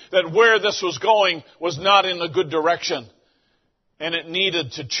knew that where this was going was not in a good direction, and it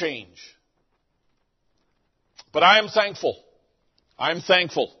needed to change. But I am thankful. I'm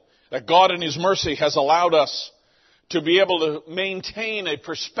thankful that God in His mercy has allowed us to be able to maintain a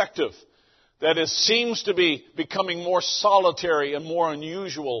perspective that seems to be becoming more solitary and more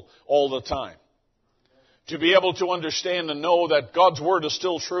unusual all the time. To be able to understand and know that God's Word is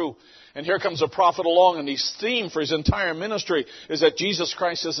still true. And here comes a prophet along, and his theme for his entire ministry is that Jesus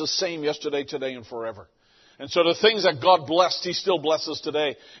Christ is the same yesterday, today, and forever. And so the things that God blessed, He still blesses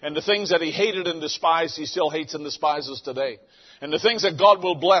today. And the things that He hated and despised, He still hates and despises today. And the things that God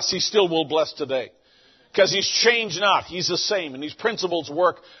will bless, He still will bless today. Because He's changed not. He's the same. And these principles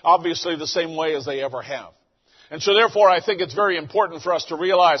work obviously the same way as they ever have. And so therefore I think it's very important for us to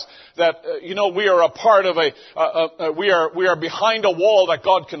realize that, we are a part of we are behind a wall that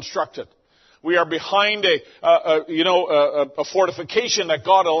God constructed. We are behind a fortification that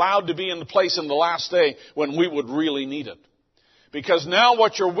God allowed to be in place in the last day when we would really need it. Because now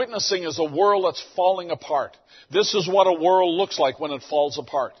what you're witnessing is a world that's falling apart. This is what a world looks like when it falls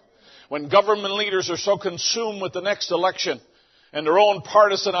apart. When government leaders are so consumed with the next election and their own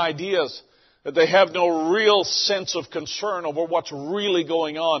partisan ideas that they have no real sense of concern over what's really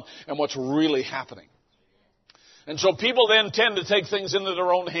going on and what's really happening. And so people then tend to take things into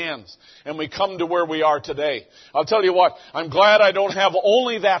their own hands, and we come to where we are today. I'll tell you what, I'm glad I don't have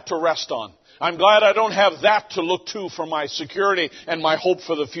only that to rest on. I'm glad I don't have that to look to for my security and my hope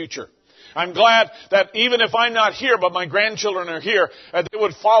for the future. I'm glad that even if I'm not here, but my grandchildren are here, that they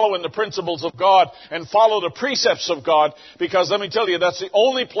would follow in the principles of God and follow the precepts of God, because let me tell you, that's the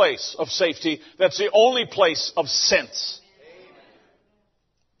only place of safety. That's the only place of sense.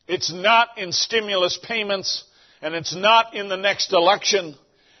 It's not in stimulus payments. And it's not in the next election,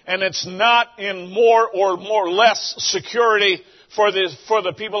 and it's not in more or less security for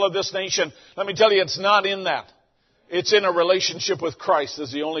the people of this nation. Let me tell you, it's not in that. It's in a relationship with Christ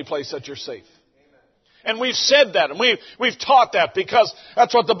is the only place that you're safe. And we've said that, and we've taught that, because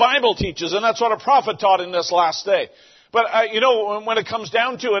that's what the Bible teaches, and that's what a prophet taught in this last day. But, when it comes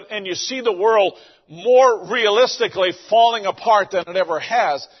down to it, and you see the world more realistically falling apart than it ever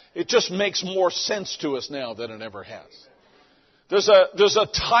has, it just makes more sense to us now than it ever has. There's a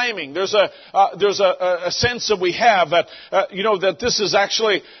timing. There's a sense that we have that, that this is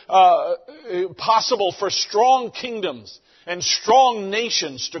actually, possible for strong kingdoms and strong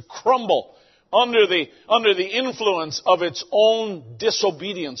nations to crumble under the influence of its own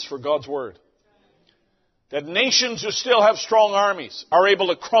disobedience for God's word. That nations who still have strong armies are able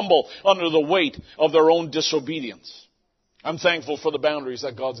to crumble under the weight of their own disobedience. I'm thankful for the boundaries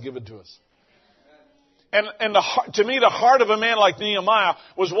that God's given to us. And to me, the heart of a man like Nehemiah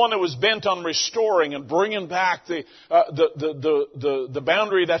was one that was bent on restoring and bringing back the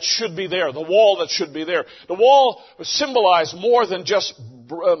boundary that should be there, the wall that should be there. The wall symbolized more than just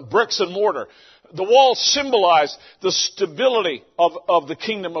bricks and mortar. The wall symbolized the stability of the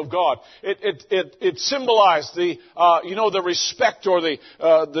kingdom of God. It symbolized the respect or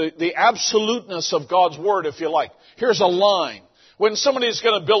the absoluteness of God's word, if you like. Here's a line. When somebody's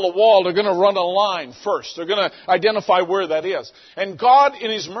going to build a wall, they're going to run a line first. They're going to identify where that is. And God, in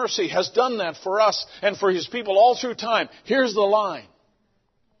His mercy, has done that for us and for His people all through time. Here's the line.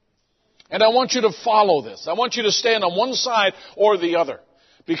 And I want you to follow this. I want you to stand on one side or the other.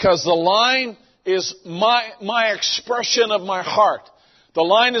 Because the line is my expression of my heart. The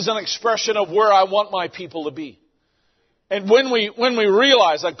line is an expression of where I want my people to be. And when we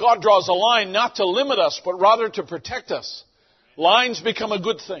realize that God draws a line not to limit us, but rather to protect us, lines become a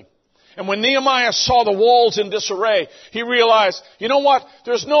good thing. And when Nehemiah saw the walls in disarray, he realized, you know what?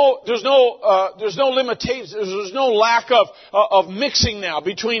 There's no limitations. There's no lack of mixing now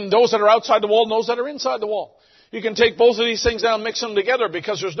between those that are outside the wall and those that are inside the wall. You can take both of these things down and mix them together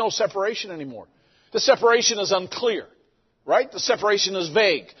because there's no separation anymore. The separation is unclear, right? The separation is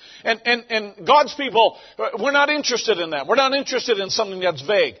vague. And God's people, we're not interested in that. We're not interested in something that's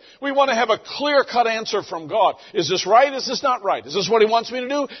vague. We want to have a clear-cut answer from God. Is this right? Is this not right? Is this what He wants me to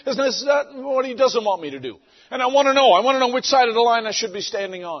do? Is this what He doesn't want me to do? And I want to know. I want to know which side of the line I should be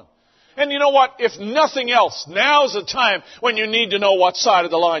standing on. And you know what? If nothing else, now's the time when you need to know what side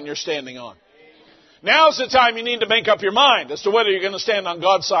of the line you're standing on. Now's the time you need to make up your mind as to whether you're going to stand on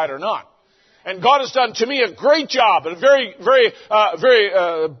God's side or not. And God has done, to me, a great job, a very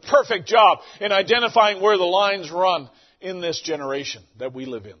perfect job in identifying where the lines run in this generation that we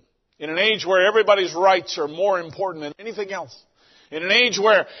live in. In an age where everybody's rights are more important than anything else. In an age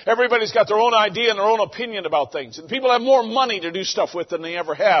where everybody's got their own idea and their own opinion about things. And people have more money to do stuff with than they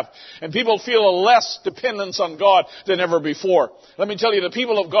ever have. And people feel a less dependence on God than ever before. Let me tell you, the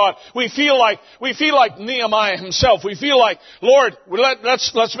people of God, we feel like Nehemiah himself. We feel like, Lord,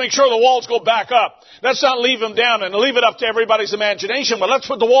 let's make sure the walls go back up. Let's not leave them down and leave it up to everybody's imagination, but let's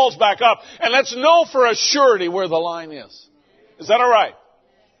put the walls back up and let's know for a surety where the line is. Is that all right?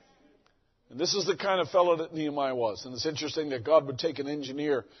 And this is the kind of fellow that Nehemiah was. And it's interesting that God would take an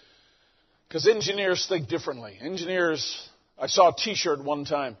engineer, because engineers think differently. I saw a T-shirt one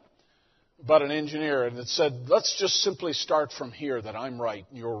time about an engineer, and it said, let's just simply start from here, that I'm right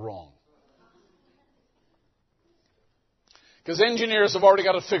and you're wrong. Because engineers have already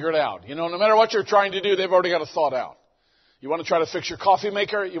got it figured out. You know, no matter what you're trying to do, they've already got it thought out. You want to try to fix your coffee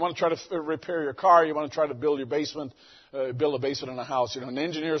maker? You want to try to repair your car? You want to try to build your basement? Build a basement in a house. You know, an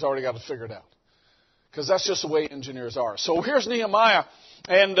engineer's already got it figured out. because that's just the way engineers are. So here's Nehemiah,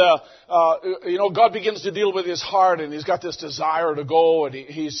 and God begins to deal with his heart, and he's got this desire to go, and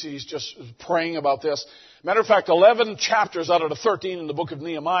he's just praying about this. Matter of fact, 11 chapters out of the 13 in the book of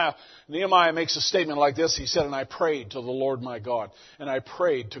Nehemiah, Nehemiah makes a statement like this. He said, "And I prayed to the Lord my God, and I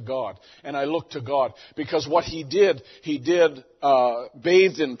prayed to God, and I looked to God." Because what he did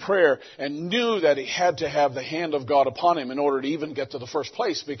bathed in prayer and knew that he had to have the hand of God upon him in order to even get to the first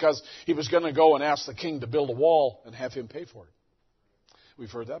place, because he was going to go and ask the king to build a wall and have him pay for it.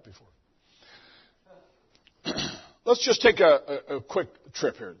 We've heard that before. Let's just take a quick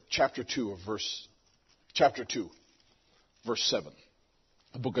trip here. Chapter 2, verse 7.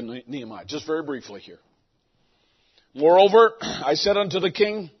 The book of Nehemiah. Just very briefly here. "Moreover, I said unto the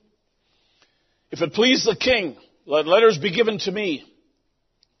king, if it please the king, let letters be given to me,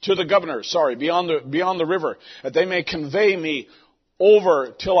 to the governor, beyond the river, that they may convey me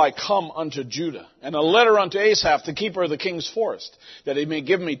over till I come unto Judah. And a letter unto Asaph, the keeper of the king's forest, that he may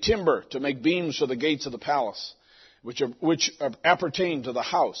give me timber to make beams for the gates of the palace, which appertain to the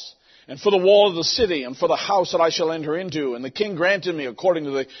house, and for the wall of the city, and for the house that I shall enter into. And the king granted me according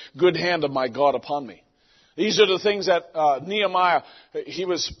to the good hand of my God upon me." These are the things that Nehemiah, he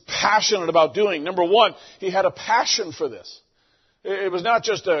was passionate about doing. Number one, he had a passion for this. It was not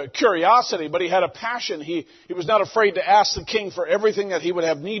just a curiosity, but he had a passion. He was not afraid to ask the king for everything that he would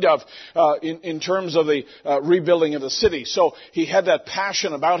have need of in terms of the rebuilding of the city. So he had that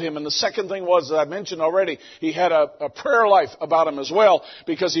passion about him. And the second thing was, as I mentioned already, he had a prayer life about him as well,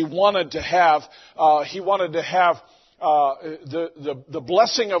 because he wanted to have the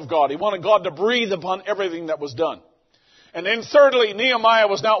blessing of God. He wanted God to breathe upon everything that was done. And then thirdly, Nehemiah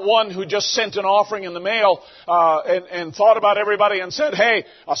was not one who just sent an offering in the mail and thought about everybody and said, "Hey,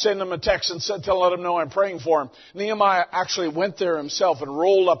 I'll send them a text and let them know I'm praying for them." Nehemiah actually went there himself and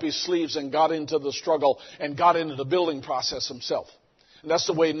rolled up his sleeves and got into the struggle and got into the building process himself. And that's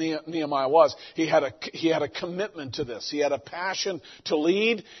the way Nehemiah was. He had a commitment to this. He had a passion to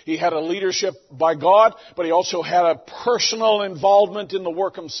lead. He had a leadership by God, but he also had a personal involvement in the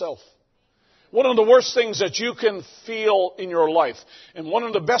work himself. One of the worst things that you can feel in your life, and one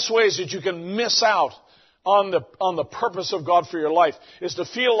of the best ways that you can miss out on the purpose of God for your life, is to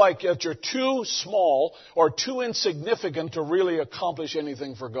feel like that you're too small or too insignificant to really accomplish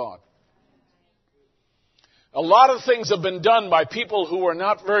anything for God. A lot of things have been done by people who are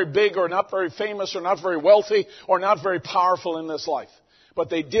not very big or not very famous or not very wealthy or not very powerful in this life. But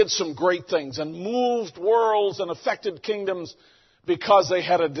they did some great things and moved worlds and affected kingdoms because they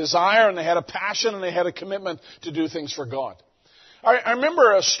had a desire and they had a passion and they had a commitment to do things for God. I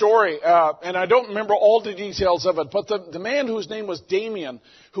remember a story, and I don't remember all the details of it, but the man whose name was Damien,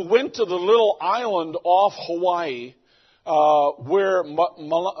 who went to the little island off Hawaii, where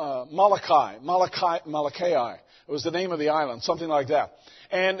Malakai was the name of the island, something like that.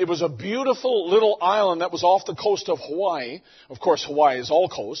 And it was a beautiful little island that was off the coast of Hawaii. Of course, Hawaii is all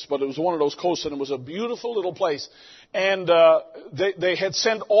coast, but it was one of those coasts, and it was a beautiful little place. And they had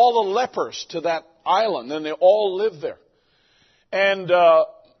sent all the lepers to that island, and they all lived there. And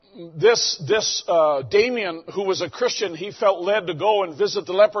this Damien, who was a Christian, he felt led to go and visit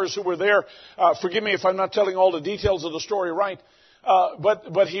the lepers who were there. Forgive me if I'm not telling all the details of the story right.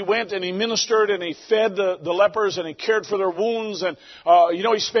 But he went and he ministered and he fed the lepers and he cared for their wounds, and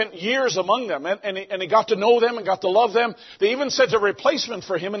he spent years among them, and he got to know them and got to love them. They even sent a replacement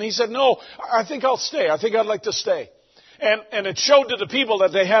for him, and he said, "No, I think I'll stay. I think I'd like to stay." And it showed to the people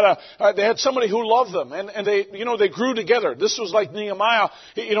that they had somebody who loved them, and they grew together. This was like Nehemiah.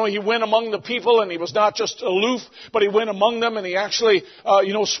 He went among the people, and he was not just aloof, but he went among them, and he actually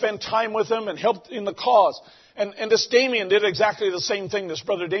spent time with them and helped in the cause. And this Damien did exactly the same thing, this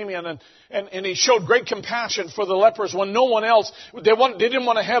brother Damien, and he showed great compassion for the lepers when no one else, they didn't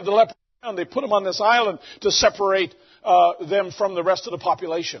want to have the lepers around. They put them on this island to separate them from the rest of the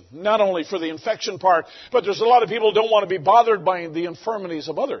population. Not only for the infection part, but there's a lot of people who don't want to be bothered by the infirmities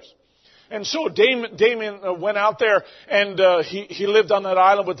of others. And so Damien went out there, and he lived on that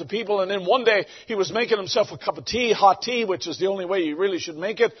island with the people. And then one day he was making himself a cup of tea, hot tea, which is the only way you really should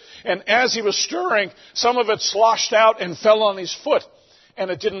make it. And as he was stirring, some of it sloshed out and fell on his foot, and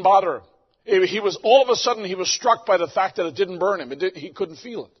it didn't bother him. All of a sudden he was struck by the fact that it didn't burn him. He couldn't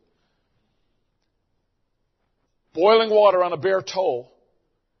feel it. Boiling water on a bare toe,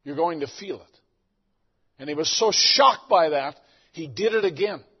 you're going to feel it. And he was so shocked by that, he did it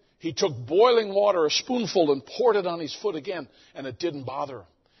again. He took boiling water, a spoonful, and poured it on his foot again, and it didn't bother him.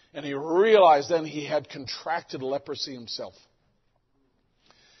 And he realized then he had contracted leprosy himself.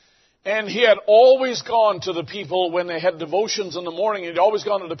 And he had always gone to the people when they had devotions in the morning. He'd always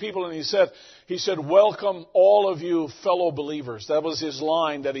gone to the people and he said, welcome all of you fellow believers. That was his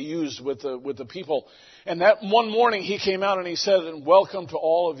line that he used with the people. And that one morning he came out and he said, and welcome to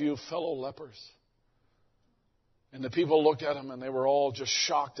all of you fellow lepers. And the people looked at him and they were all just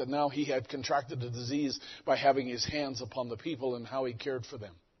shocked that now he had contracted the disease by having his hands upon the people and how he cared for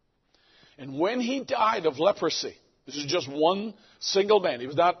them. And when he died of leprosy, this is just one single man. He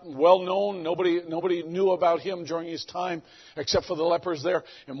was not well known. Nobody knew about him during his time except for the lepers there.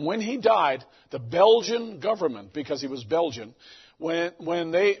 And when he died, the Belgian government, because he was Belgian,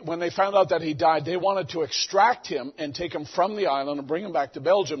 when they found out that he died, they wanted to extract him and take him from the island and bring him back to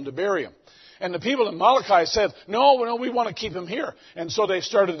Belgium to bury him. And the people in Malachi said, no, we want to keep him here. And so they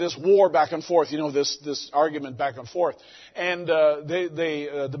started this war back and forth, this argument back and forth. And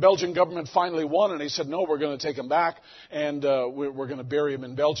the Belgian government finally won, and they said, no, we're going to take him back, and we're going to bury him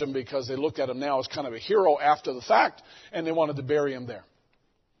in Belgium, because they looked at him now as kind of a hero after the fact, and they wanted to bury him there.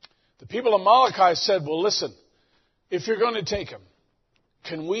 The people of Malachi said, well, listen, if you're going to take him,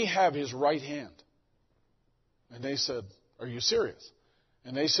 can we have his right hand? And they said, are you serious?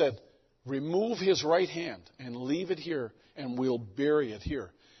 And they said, remove his right hand and leave it here, and we'll bury it here,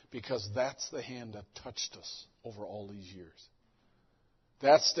 because that's the hand that touched us over all these years.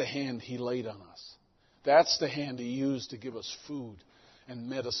 That's the hand he laid on us. That's the hand he used to give us food and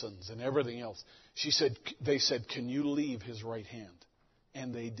medicines and everything else. They said, can you leave his right hand?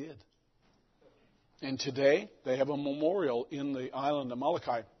 And they did. And today, they have a memorial in the island of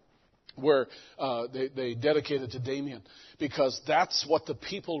Malachi where they dedicated to Damien, because that's what the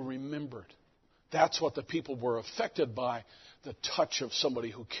people remembered. That's what the people were affected by, the touch of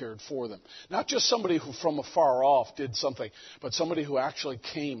somebody who cared for them. Not just somebody who from afar off did something, but somebody who actually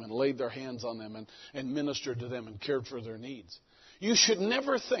came and laid their hands on them and ministered to them and cared for their needs. You should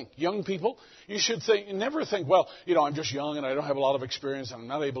never think, young people, never think, well, I'm just young and I don't have a lot of experience and I'm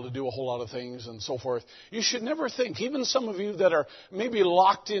not able to do a whole lot of things and so forth. You should never think, even some of you that are maybe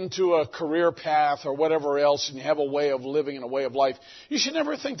locked into a career path or whatever else, and you have a way of living and a way of life, you should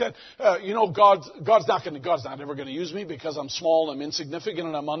never think that, God's not ever going to use me because I'm small and I'm insignificant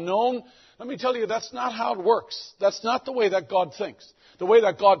and I'm unknown. Let me tell you, that's not how it works. That's not the way that God thinks. The way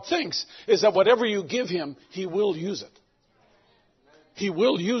that God thinks is that whatever you give Him, He will use it. He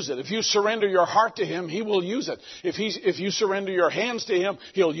will use it. If you surrender your heart to Him, He will use it. If you surrender your hands to Him,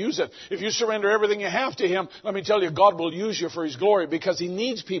 He'll use it. If you surrender everything you have to Him, let me tell you, God will use you for His glory, because He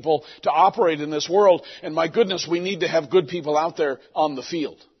needs people to operate in this world. And my goodness, we need to have good people out there on the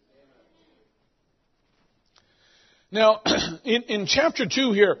field. Now, in chapter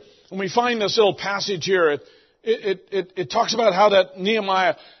 2 here, when we find this little passage here, it talks about how that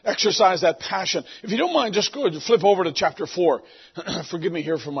Nehemiah exercised that passion. If you don't mind, just go and flip over to chapter 4. Forgive me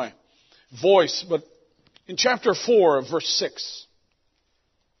here for my voice, but in chapter 4, verse 6,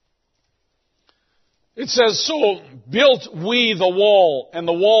 it says, so built we the wall, and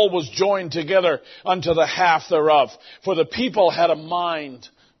the wall was joined together unto the half thereof, for the people had a mind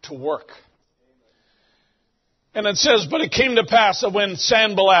to work. And it says, but it came to pass that when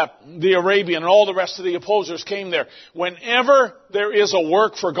Sanballat, the Arabian, and all the rest of the opposers came there, whenever there is a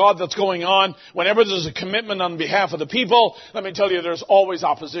work for God that's going on, whenever there's a commitment on behalf of the people, let me tell you, there's always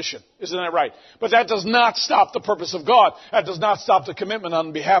opposition. Isn't that right? But that does not stop the purpose of God. That does not stop the commitment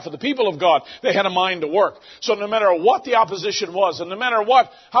on behalf of the people of God. They had a mind to work. So no matter what the opposition was, and no matter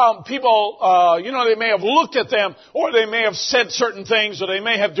how people, they may have looked at them, or they may have said certain things, or they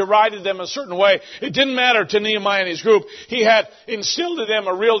may have derided them a certain way, it didn't matter to Nehemiah and his group. He had instilled in them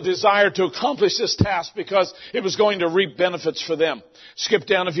a real desire to accomplish this task, because it was going to reap benefits for them. Skip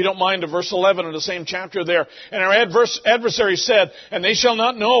down, if you don't mind, to verse 11 of the same chapter there. And our adversary said, and they shall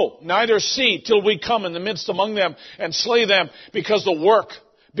not know, neither see, till we come in the midst among them and slay them, because the work,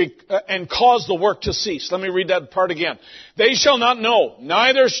 and cause the work to cease. Let me read that part again. They shall not know,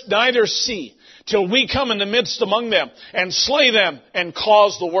 neither see, till we come in the midst among them and slay them and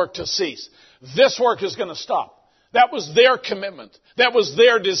cause the work to cease. This work is going to stop. That was their commitment. That was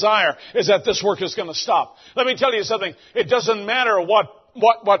their desire, is that this work is going to stop. Let me tell you something. It doesn't matter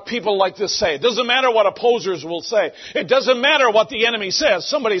what people like this say. It doesn't matter what opposers will say. It doesn't matter what the enemy says.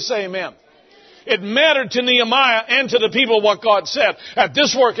 Somebody say amen. It mattered to Nehemiah and to the people what God said, that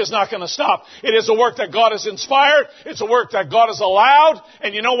this work is not going to stop. It is a work that God has inspired. It's a work that God has allowed.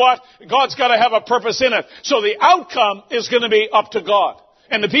 And you know what? God's got to have a purpose in it. So the outcome is going to be up to God.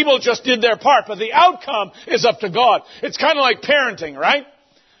 And the people just did their part, but the outcome is up to God. It's kind of like parenting, right?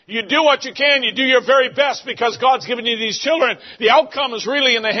 You do what you can. You do your very best because God's given you these children. The outcome is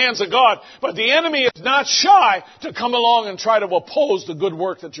really in the hands of God. But the enemy is not shy to come along and try to oppose the good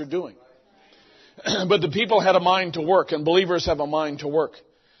work that you're doing. But the people had a mind to work, and believers have a mind to work.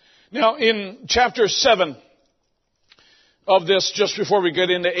 Now, in chapter 7 of this, just before we get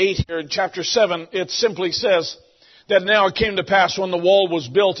into 8 here, in chapter 7, it simply says that now it came to pass when the wall was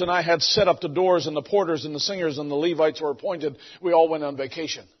built and I had set up the doors and the porters and the singers and the Levites were appointed, we all went on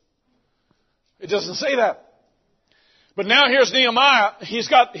vacation. It doesn't say that. But now here's Nehemiah. He's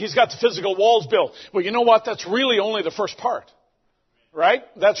got the physical walls built. Well, you know what? That's really only the first part. Right?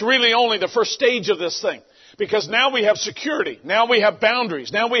 That's really only the first stage of this thing. Because now we have security. Now we have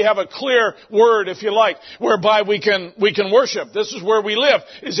boundaries. Now we have a clear word, if you like, whereby we can worship. This is where we live,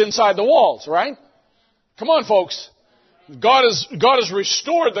 is inside the walls, right? Come on, folks. God has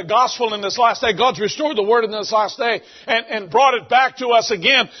restored the gospel in this last day. God's restored the word in this last day and brought it back to us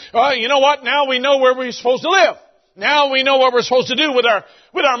again. You know what? Now we know where we're supposed to live. Now we know what we're supposed to do with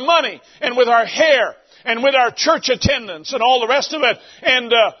our money and with our hair and with our church attendance and all the rest of it.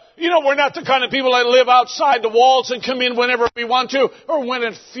 And, we're not the kind of people that live outside the walls and come in whenever we want to or when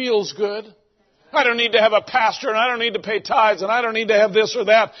it feels good. I don't need to have a pastor, and I don't need to pay tithes, and I don't need to have this or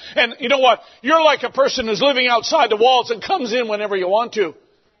that. And you know what? You're like a person who's living outside the walls and comes in whenever you want to.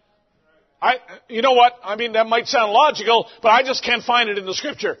 You know what? I mean, that might sound logical, but I just can't find it in the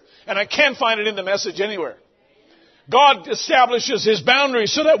Scripture. And I can't find it in the message anywhere. God establishes His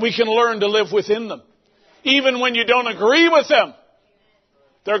boundaries so that we can learn to live within them. Even when you don't agree with them.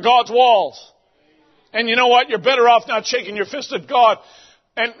 They're God's walls. And you know what? You're better off not shaking your fist at God.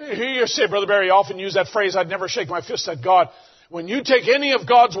 And here you say, Brother Barry, you often use that phrase, I'd never shake my fist at God. When you take any of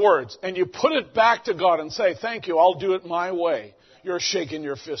God's words and you put it back to God and say, thank you, I'll do it my way, you're shaking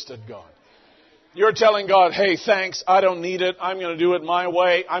your fist at God. You're telling God, hey, thanks, I don't need it, I'm going to do it my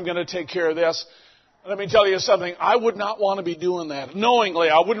way, I'm going to take care of this. Let me tell you something, I would not want to be doing that. Knowingly,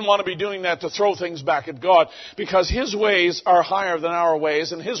 I wouldn't want to be doing that to throw things back at God because His ways are higher than our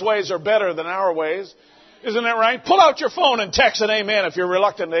ways and His ways are better than our ways. Isn't that right? Pull out your phone and text an amen if you're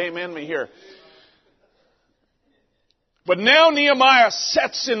reluctant to amen me here. But now Nehemiah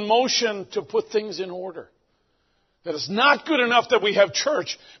sets in motion to put things in order. That it's not good enough that we have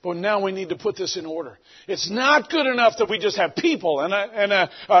church, but now we need to put this in order. It's not good enough that we just have people and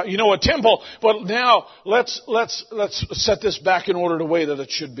a temple, but now let's set this back in order the way that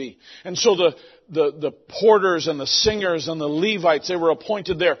it should be. And so the porters and the singers and the Levites, they were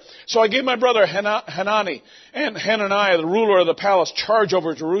appointed there. So I gave my brother Hanani and Hananiah, the ruler of the palace, charge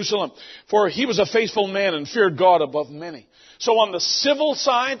over Jerusalem, for he was a faithful man and feared God above many. So on the civil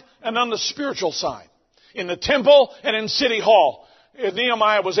side and on the spiritual side, in the temple and in City Hall,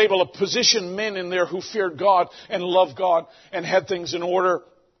 Nehemiah was able to position men in there who feared God and loved God and had things in order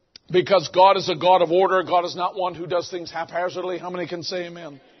because God is a God of order. God is not one who does things haphazardly. How many can say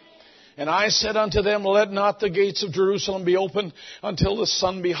amen? And I said unto them, let not the gates of Jerusalem be opened until the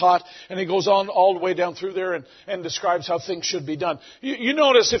sun be hot. And he goes on all the way down through there and describes how things should be done. You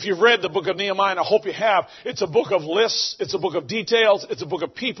notice if you've read the book of Nehemiah, and I hope you have, it's a book of lists, it's a book of details, it's a book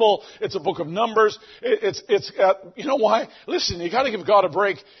of people, it's a book of numbers. You know why? Listen, you got to give God a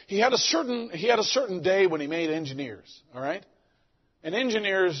break. He had a certain day when he made engineers, all right? And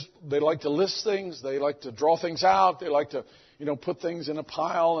engineers, they like to list things, they like to draw things out, they like to put things in a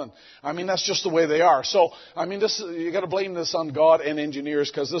pile, and I mean that's just the way they are. So I mean, you got to blame this on God and engineers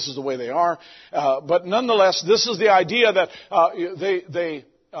because this is the way they are. But nonetheless, this is the idea that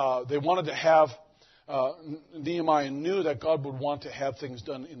they wanted to have. Nehemiah knew that God would want to have things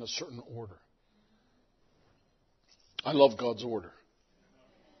done in a certain order. I love God's order.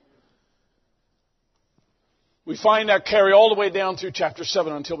 We find that carry all the way down through chapter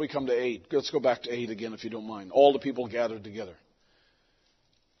 7 until we come to 8. Let's go back to 8 again if you don't mind. All the people gathered together.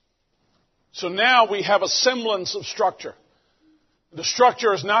 So now we have a semblance of structure. The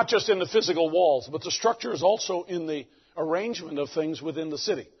structure is not just in the physical walls, but the structure is also in the arrangement of things within the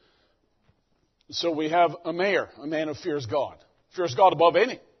city. So we have a mayor, a man who fears God. Fears God above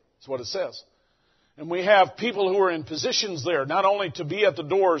any, that's what it says. And we have people who are in positions there, not only to be at the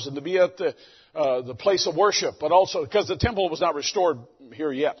doors and to be at the place of worship, but also because the temple was not restored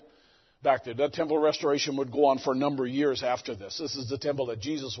here yet. Back there, that temple restoration would go on for a number of years after this. This is the temple that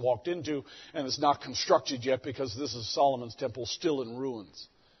Jesus walked into, and it's not constructed yet because this is Solomon's temple still in ruins.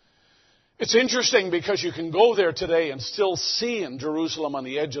 It's interesting because you can go there today and still see in Jerusalem on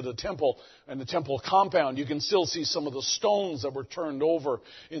the edge of the temple and the temple compound, you can still see some of the stones that were turned over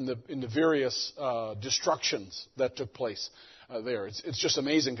in the various destructions that took place there. It's just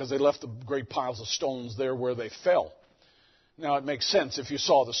amazing because they left the great piles of stones there where they fell. Now, it makes sense if you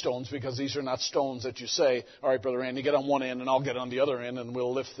saw the stones, because these are not stones that you say, all right, Brother Randy, get on one end and I'll get on the other end and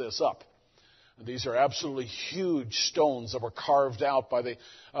we'll lift this up. And these are absolutely huge stones that were carved out by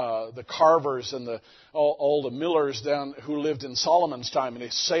the carvers and all the millers down who lived in Solomon's time. And they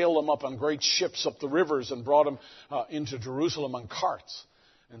sailed them up on great ships up the rivers and brought them into Jerusalem on carts.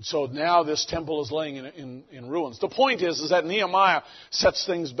 And so now this temple is laying in ruins. The point is that Nehemiah sets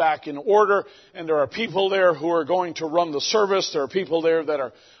things back in order, and there are people there who are going to run the service. There are people there that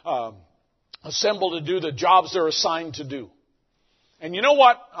are assembled to do the jobs they're assigned to do. And you know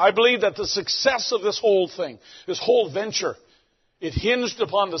what? I believe that the success of this whole thing, this whole venture, it hinged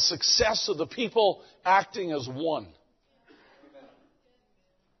upon the success of the people acting as one.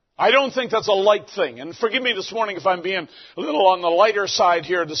 I don't think that's a light thing. And forgive me this morning if I'm being a little on the lighter side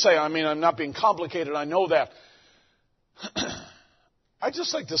here to say, I'm not being complicated. I know that. I'd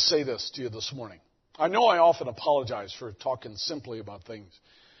just like to say this to you this morning. I know I often apologize for talking simply about things.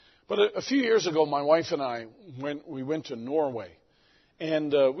 But a few years ago, my wife and I went to Norway.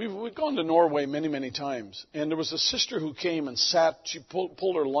 And we've gone to Norway many, many times. And there was a sister who came and sat. She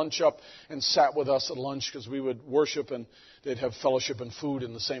pulled her lunch up and sat with us at lunch because we would worship and they'd have fellowship and food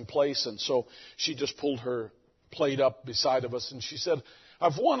in the same place. And so she just pulled her plate up beside of us. And she said,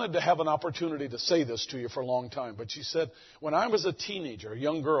 I've wanted to have an opportunity to say this to you for a long time. But she said, when I was a teenager, a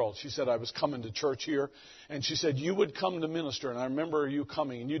young girl, she said, I was coming to church here. And she said, you would come to minister. And I remember you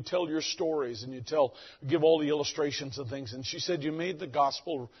coming. And you'd tell your stories. And you'd give all the illustrations and things. And she said, you made the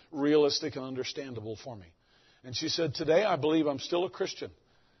gospel realistic and understandable for me. And she said, today I believe I'm still a Christian.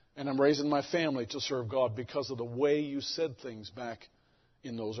 And I'm raising my family to serve God because of the way you said things back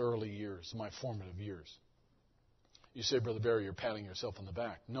in those early years, my formative years. You say, Brother Barry, you're patting yourself on the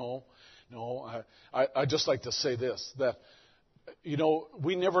back. No. I just like to say this, that,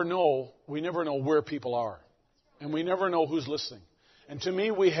 we never know where people are. And we never know who's listening. And to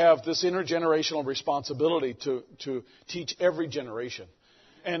me, we have this intergenerational responsibility to teach every generation.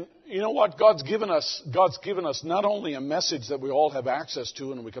 And you know what? God's given us not only a message that we all have access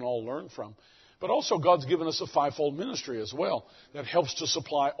to and we can all learn from, but also God's given us a fivefold ministry as well that helps to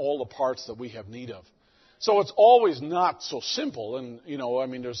supply all the parts that we have need of. So it's always not so simple. And,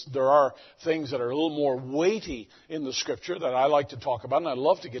 there are things that are a little more weighty in the Scripture that I like to talk about and I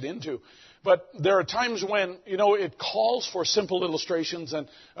love to get into. But there are times when, it calls for simple illustrations and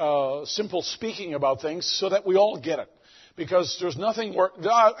simple speaking about things so that we all get it. Because there's nothing more.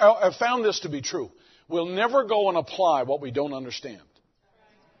 I've found this to be true. We'll never go and apply what we don't understand.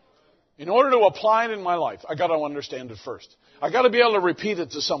 In order to apply it in my life, I got to understand it first. I got to be able to repeat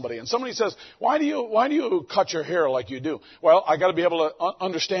it to somebody. And somebody says, why do you cut your hair like you do? Well, I got to be able to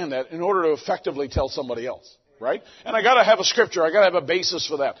understand that in order to effectively tell somebody else. Right? And I got to have a scripture. I got to have a basis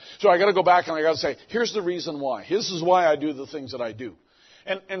for that. So I got to go back and I got to say, here's the reason why. This is why I do the things that I do.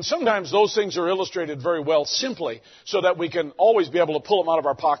 And sometimes those things are illustrated very well simply so that we can always be able to pull them out of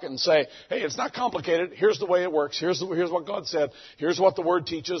our pocket and say, hey, it's not complicated. Here's the way it works. Here's what God said. Here's what the Word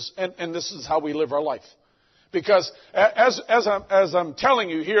teaches. And this is how we live our life. Because as I'm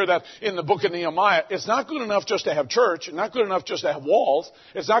telling you here that in the book of Nehemiah, it's not good enough just to have church. It's not good enough just to have walls.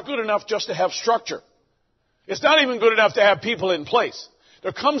 It's not good enough just to have structure. It's not even good enough to have people in place.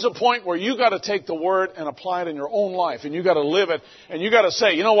 There comes a point where you got to take the Word and apply it in your own life, and you got to live it, and you got to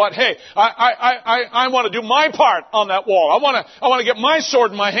say, you know what? Hey, I want to do my part on that wall. I want to get my sword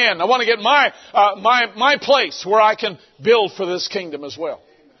in my hand. I want to get my place where I can build for this kingdom as well.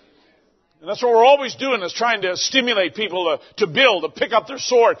 And that's what we're always doing, is trying to stimulate people to build, to pick up their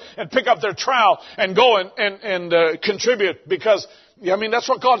sword and pick up their trowel and go and contribute, because that's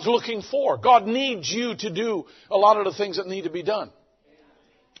what God's looking for. God needs you to do a lot of the things that need to be done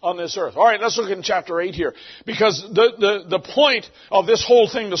on this earth. All right, let's look in chapter 8 here. Because the point of this whole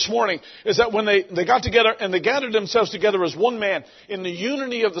thing this morning is that when they got together and they gathered themselves together as one man in the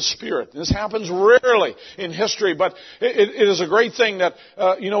unity of the Spirit. This happens rarely in history, but it is a great thing that,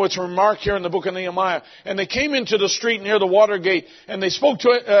 it's remarked here in the book of Nehemiah. And they came into the street near the water gate and they spoke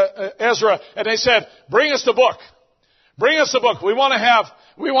to Ezra and they said, bring us the book. Bring us the book. We want to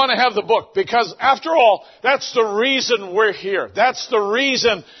have the book, because after all, that's the reason we're here. That's the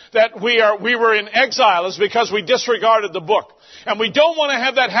reason that we were in exile, is because we disregarded the book. And we don't want to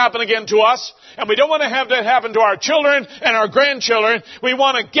have that happen again to us. And we don't want to have that happen to our children and our grandchildren. We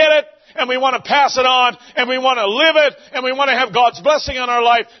want to get it, and we want to pass it on, and we want to live it, and we want to have God's blessing on our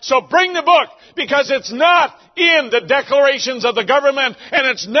life. So bring the book, because it's not in the declarations of the government, and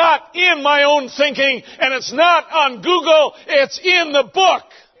it's not in my own thinking, and it's not on Google. It's in the book.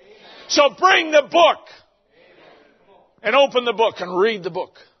 So bring the book and open the book and read the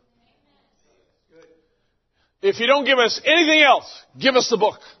book. If you don't give us anything else, give us the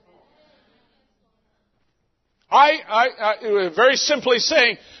book. I very simply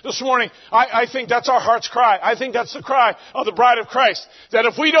saying this morning, I think that's our heart's cry. I think that's the cry of the bride of Christ. That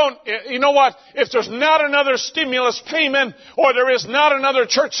if we don't, you know what? If there's not another stimulus payment or there is not another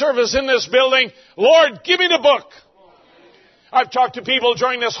church service in this building, Lord, give me the book. I've talked to people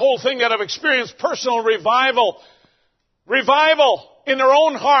during this whole thing that have experienced personal revival in their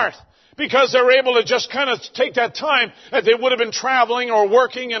own heart. Because they were able to just kind of take that time that they would have been traveling or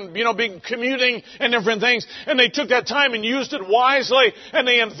working and, being commuting and different things. And they took that time and used it wisely. And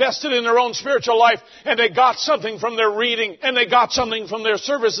they invested in their own spiritual life. And they got something from their reading. And they got something from their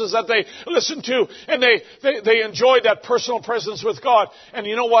services that they listened to. And they enjoyed that personal presence with God. And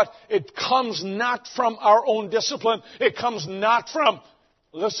you know what? It comes not from our own discipline. It comes not from...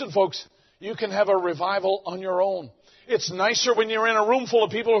 Listen, folks, you can have a revival on your own. It's nicer when you're in a room full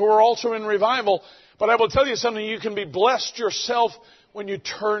of people who are also in revival. But I will tell you something, you can be blessed yourself when you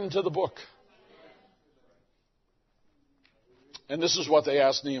turn to the book. And this is what they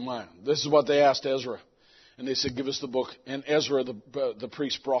asked Nehemiah. This is what they asked Ezra. And they said, give us the book. And Ezra, the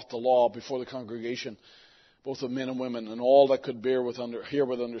priest, brought the law before the congregation, both of men and women, and all that could hear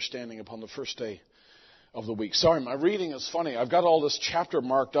with understanding upon the first day of the week. Sorry, my reading is funny. I've got all this chapter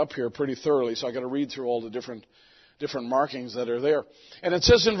marked up here pretty thoroughly, so I've got to read through all the different markings that are there. And it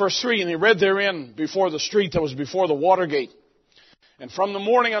says in verse 3, and he read therein before the street that was before the water gate. And from the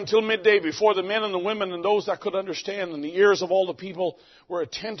morning until midday, before the men and the women and those that could understand, and the ears of all the people were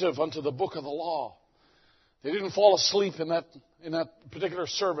attentive unto the book of the law. They didn't fall asleep in that particular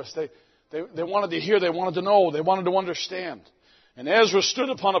service. They wanted to hear, they wanted to know, they wanted to understand. And Ezra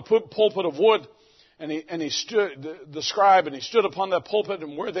stood upon a pulpit of wood, and he stood, the scribe, and he stood upon that pulpit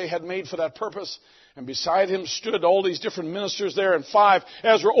and where they had made for that purpose. And beside him stood all these different ministers there. And 5,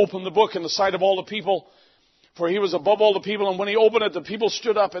 Ezra opened the book in the sight of all the people, for he was above all the people. And when he opened it, the people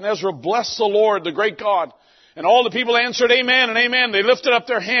stood up, and Ezra blessed the Lord, the great God. And all the people answered, Amen and Amen. They lifted up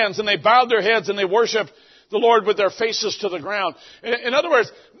their hands, and they bowed their heads, and they worshiped the Lord with their faces to the ground. In other words,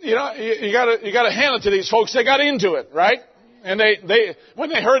 you gotta hand it to these folks. They got into it, right? And when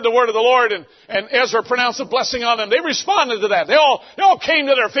they heard the word of the Lord and Ezra pronounced a blessing on them, they responded to that. They all came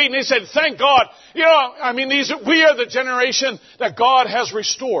to their feet and they said, thank God. We are the generation that God has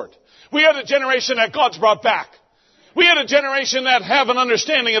restored. We are the generation that God's brought back. We are the generation that have an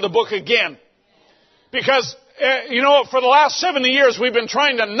understanding of the book again. Because, for the last 70 years we've been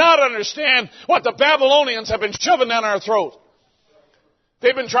trying to not understand what the Babylonians have been shoving down our throat.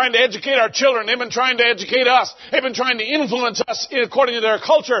 They've been trying to educate our children. They've been trying to educate us. They've been trying to influence us according to their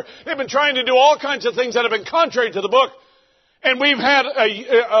culture. They've been trying to do all kinds of things that have been contrary to the book. And we've had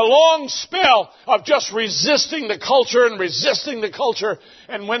a long spell of just resisting the culture and resisting the culture.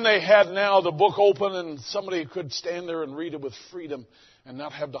 And when they had now the book open and somebody could stand there and read it with freedom and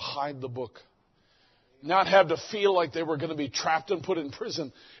not have to hide the book. Not have to feel like they were going to be trapped and put in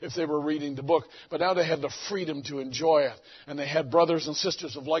prison if they were reading the book. But now they had the freedom to enjoy it. And they had brothers and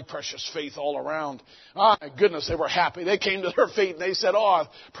sisters of like precious faith all around. Oh, my goodness, they were happy. They came to their feet and they said, oh,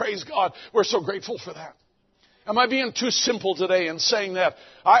 praise God. We're so grateful for that. Am I being too simple today in saying that?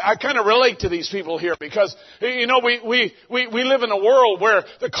 I kind of relate to these people here because, we live in a world where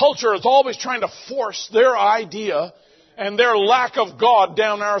the culture is always trying to force their idea and their lack of God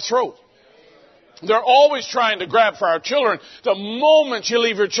down our throat. They're always trying to grab for our children. The moment you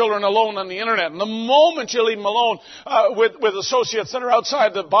leave your children alone on the internet, and the moment you leave them alone with associates that are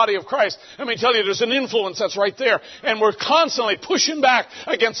outside the body of Christ, let me tell you, there's an influence that's right there. And we're constantly pushing back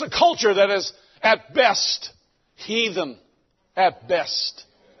against a culture that is, at best, heathen. At best.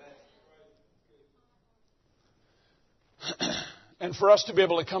 And for us to be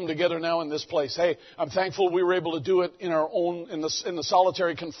able to come together now in this place, hey, I'm thankful we were able to do it in our own, in the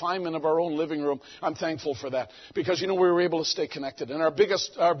solitary confinement of our own living room. I'm thankful for that because we were able to stay connected. And our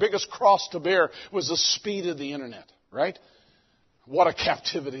biggest cross to bear was the speed of the internet, right? What a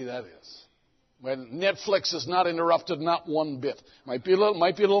captivity that is. When Netflix is not interrupted, not one bit. Might be a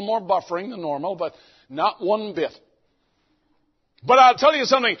little more buffering than normal, but not one bit. But I'll tell you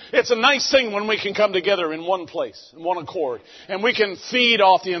something, it's a nice thing when we can come together in one place, in one accord. And we can feed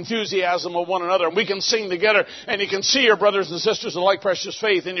off the enthusiasm of one another. And we can sing together. And you can see your brothers and sisters of like precious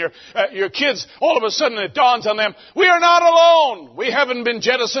faith. And your kids, all of a sudden it dawns on them, we are not alone. We haven't been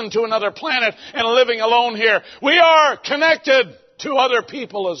jettisoned to another planet and living alone here. We are connected to other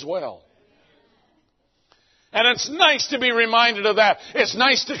people as well. And it's nice to be reminded of that. It's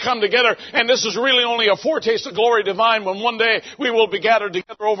nice to come together. And this is really only a foretaste of glory divine when one day we will be gathered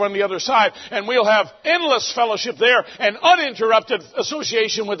together over on the other side. And we'll have endless fellowship there and uninterrupted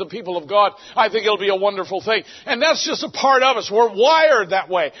association with the people of God. I think it'll be a wonderful thing. And that's just a part of us. We're wired that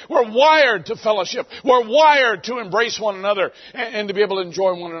way. We're wired to fellowship. We're wired to embrace one another and to be able to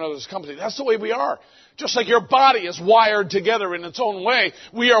enjoy one another's company. That's the way we are. Just like your body is wired together in its own way,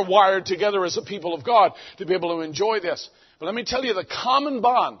 we are wired together as a people of God to be able to enjoy this. But let me tell you, the common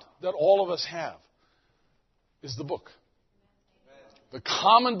bond that all of us have is the book. The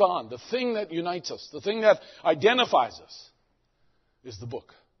common bond, the thing that unites us, the thing that identifies us, is the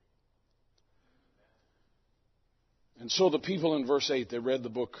book. And so the people in verse 8, they read the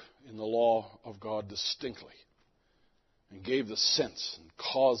book in the law of God distinctly and gave the sense and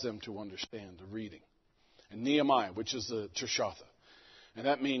caused them to understand the reading. And Nehemiah, which is the Tirshatha. And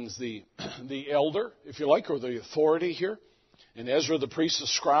that means the elder, if you like, or the authority here. And Ezra, the priest, the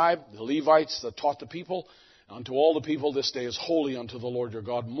scribe, the Levites that taught the people. Unto all the people this day is holy unto the Lord your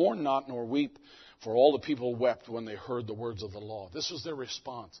God. Mourn not nor weep, for all the people wept when they heard the words of the law. This was their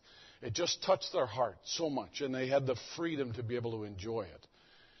response. It just touched their heart so much. And they had the freedom to be able to enjoy it.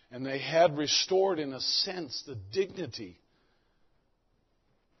 And they had restored, in a sense, the dignity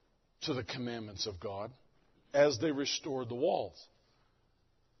to the commandments of God as they restored the walls.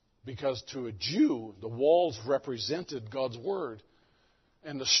 Because to a Jew, the walls represented God's word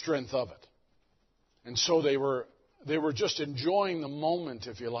and the strength of it. And so they were just enjoying the moment,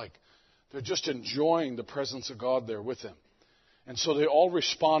 if you like. They're just enjoying the presence of God there with them. And so they all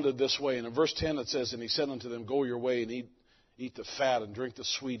responded this way. And in verse 10 it says, And he said unto them, Go your way and eat the fat and drink the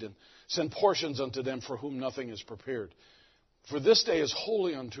sweet, and send portions unto them for whom nothing is prepared. For this day is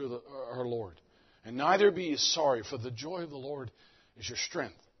holy unto our Lord. And neither be ye sorry, for the joy of the Lord is your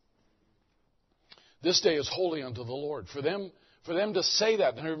strength. This day is holy unto the Lord. For them to say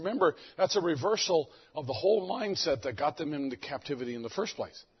that, and remember, that's a reversal of the whole mindset that got them into captivity in the first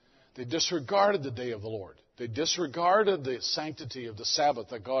place. They disregarded the day of the Lord. They disregarded the sanctity of the Sabbath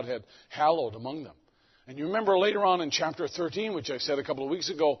that God had hallowed among them. And you remember later on in chapter 13, which I said a couple of weeks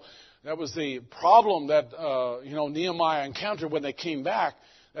ago, that was the problem that Nehemiah encountered when they came back,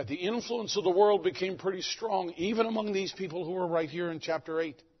 that the influence of the world became pretty strong, even among these people who are right here in chapter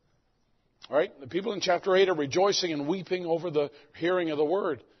 8. All right? The people in chapter 8 are rejoicing and weeping over the hearing of the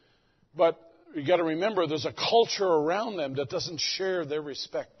word. But you've got to remember, there's a culture around them that doesn't share their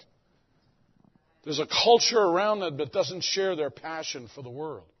respect. There's a culture around them that doesn't share their passion for the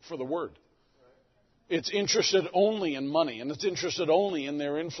word. It's interested only in money, and it's interested only in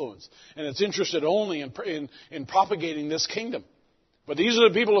their influence, and it's interested only in propagating this kingdom. But these are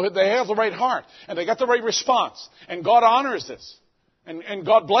the people who they have the right heart, and they got the right response, and God honors this, and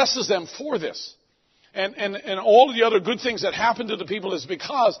God blesses them for this. And all of the other good things that happen to the people is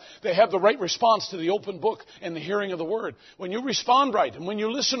because they have the right response to the open book and the hearing of the word. When you respond right, and when you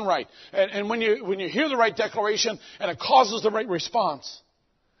listen right, and when you hear the right declaration, and it causes the right response,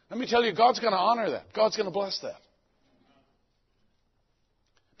 let me tell you, God's going to honor that. God's going to bless that.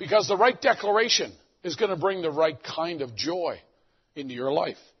 Because the right declaration is going to bring the right kind of joy into your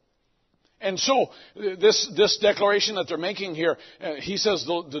life. And so this declaration that they're making here, he says,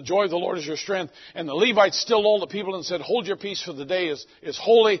 the joy of the Lord is your strength. And the Levites stilled all the people and said, Hold your peace, for the day is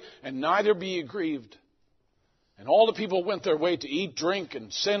holy, and neither be ye grieved. And all the people went their way to eat, drink,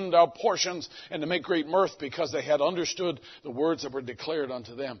 and send out portions, and to make great mirth, because they had understood the words that were declared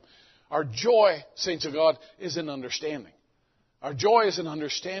unto them. Our joy, saints of God, is in understanding. Our joy is in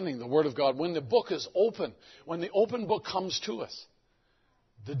understanding the Word of God. When the book is open, when the open book comes to us,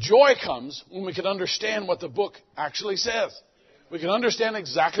 the joy comes when we can understand what the book actually says. We can understand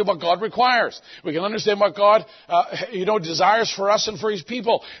exactly what God requires. We can understand what God, desires for us and for His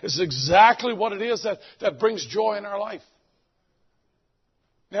people. It's exactly what it is that brings joy in our life.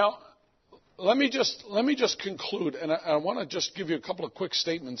 Now, let me just conclude, and I want to just give you a couple of quick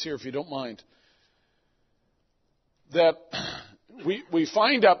statements here, if you don't mind. That we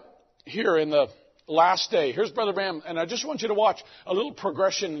find up here in the last day. Here's Brother Bram, and I just want you to watch a little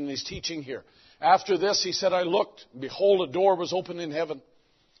progression in his teaching here. After this, he said, I looked, and behold, a door was opened in heaven.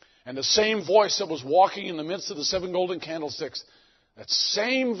 And the same voice that was walking in the midst of the 7 golden candlesticks, that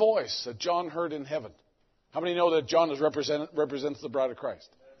same voice that John heard in heaven. How many know that John represents the bride of Christ?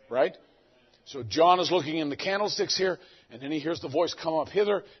 Right? So John is looking in the candlesticks here, and then he hears the voice come up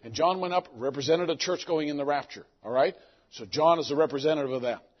hither, and John went up, represented a church going in the rapture. All right? So John is the representative of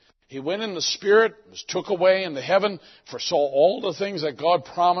that. He went in the Spirit, was took away into heaven, foresaw all the things that God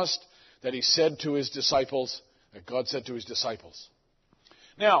promised, that He said to His disciples, that God said to His disciples.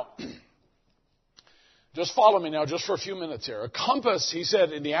 Now, Just follow me now, just for a few minutes here. A compass, he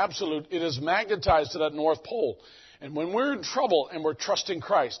said, in the absolute, it is magnetized to that North Pole. And when we're in trouble and we're trusting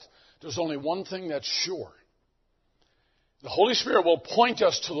Christ, there's only one thing that's sure. The Holy Spirit will point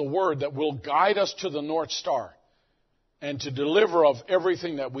us to the Word that will guide us to the North Star and to deliver of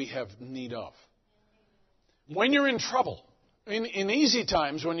everything that we have need of. When you're in trouble, in easy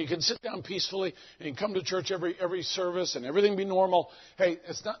times, when you can sit down peacefully and you come to church every service and everything be normal, hey,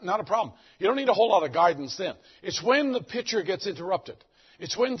 it's not a problem. You don't need a whole lot of guidance then. It's when the picture gets interrupted.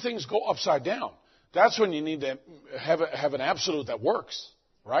 It's when things go upside down. That's when you need to have an absolute that works,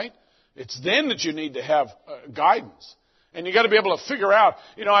 right? It's then that you need to have guidance. And you got to be able to figure out,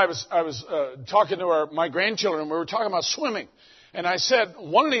 I was talking to my grandchildren, we were talking about swimming. And I said,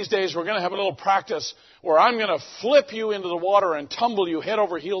 one of these days we're going to have a little practice where I'm going to flip you into the water and tumble you head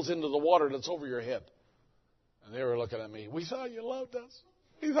over heels into the water that's over your head. And they were looking at me. We thought you loved us.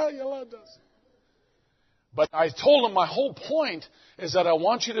 We thought you loved us. But I told them my whole point is that I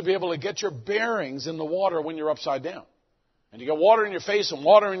want you to be able to get your bearings in the water when you're upside down. And you got water in your face and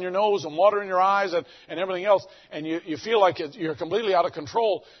water in your nose and water in your eyes and everything else, and you feel like you're completely out of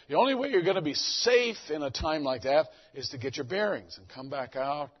control. The only way you're going to be safe in a time like that is to get your bearings and come back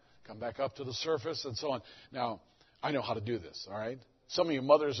out, come back up to the surface and so on. Now, I know how to do this, all right? Some of you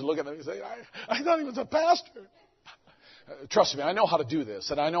mothers are looking at me and say, I thought he was a pastor. Trust me, I know how to do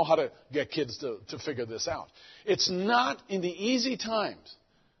this, and I know how to get kids to figure this out. It's not in the easy times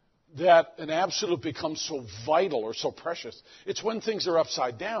that an absolute becomes so vital or so precious. It's when things are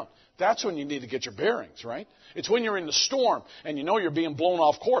upside down. That's when you need to get your bearings, right? It's when you're in the storm and you know you're being blown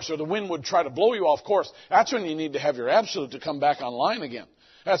off course or the wind would try to blow you off course. That's when you need to have your absolute to come back online again.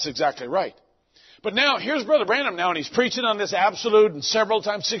 That's exactly right. But now, here's Brother Branham now, and he's preaching on this absolute and several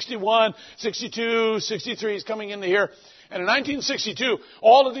times, 61, 62, 63, he's coming into here. And in 1962,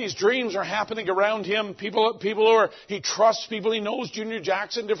 all of these dreams are happening around him. People he trusts, people he knows, Junior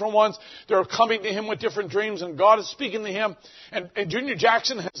Jackson, different ones. They're coming to him with different dreams, and God is speaking to him. And Junior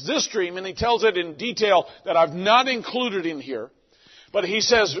Jackson has this dream, and he tells it in detail that I've not included in here. But he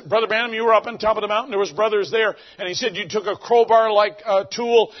says, Brother Branham, you were up on top of the mountain. There was brothers there. And he said you took a crowbar-like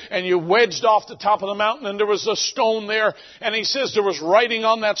tool and you wedged off the top of the mountain, and there was a stone there. And he says there was writing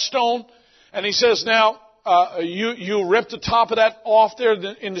on that stone. And he says, now, you ripped the top of that off there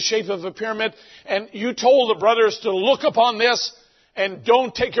in the shape of a pyramid. And you told the brothers to look upon this and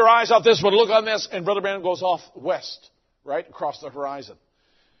don't take your eyes off this, but look on this. And Brother Branham goes off west, right across the horizon.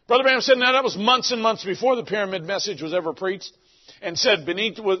 Brother Branham said, now that was months and months before the pyramid message was ever preached. And said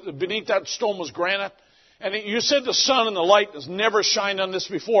beneath that stone was granite. And you said the sun and the light has never shined on this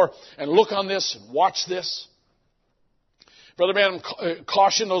before. And look on this and watch this. Brother Branham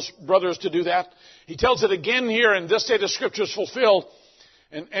cautioned those brothers to do that. He tells it again here, and this day the scripture is fulfilled.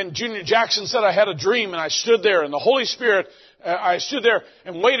 And Junior Jackson said, I had a dream, and I stood there, and the Holy Spirit, I stood there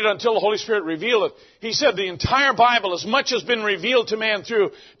and waited until the Holy Spirit revealed it. He said the entire Bible, as much has been revealed to man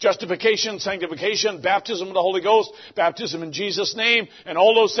through justification, sanctification, baptism of the Holy Ghost, baptism in Jesus' name, and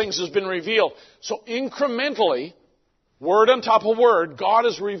all those things has been revealed. So incrementally, word on top of word, God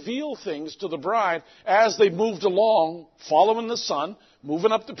has revealed things to the bride as they moved along, following the sun,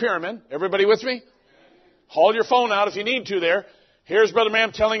 moving up the pyramid. Everybody with me? Haul your phone out if you need to there. Here's Brother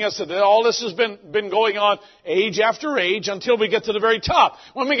Branham telling us that all this has been going on age after age until we get to the very top.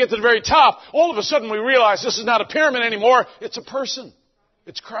 When we get to the very top, all of a sudden we realize this is not a pyramid anymore. It's a person.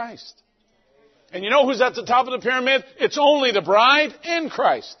 It's Christ. And you know who's at the top of the pyramid? It's only the bride and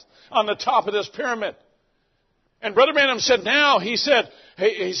Christ on the top of this pyramid. And Brother Branham said now,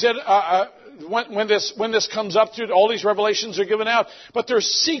 when this comes up through, all these revelations are given out, but there's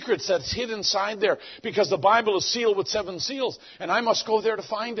secrets that's hid inside there because the Bible is sealed with 7 seals, and I must go there to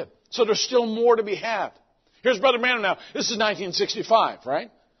find it. So there's still more to be had. Here's Brother Branham now. This is 1965,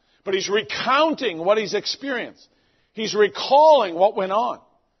 right? But he's recounting what he's experienced. He's recalling what went on.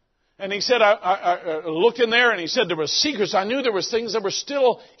 And he said, I looked in there, and he said there were secrets. I knew there were things that were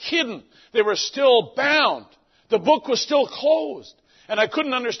still hidden. They were still bound. The book was still closed. And I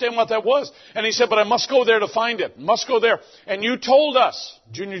couldn't understand what that was. And he said, but I must go there to find it. Must go there. And you told us,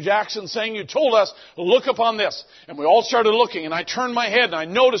 Junior Jackson saying, you told us, look upon this. And we all started looking. And I turned my head and I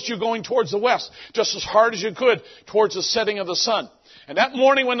noticed you going towards the west, just as hard as you could, towards the setting of the sun. And that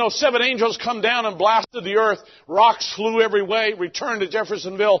morning when those 7 angels come down and blasted the earth, rocks flew every way, returned to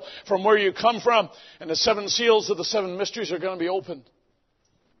Jeffersonville from where you come from. And the 7 seals of the 7 mysteries are going to be opened.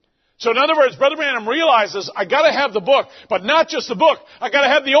 So in other words, Brother Branham realizes, I got to have the book, but not just the book. I got to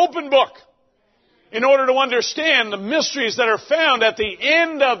have the open book. in order to understand the mysteries that are found at the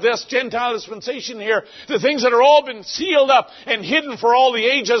end of this Gentile dispensation here, the things that are all been sealed up and hidden for all the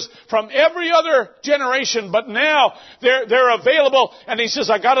ages from every other generation, but now they're available, and he says,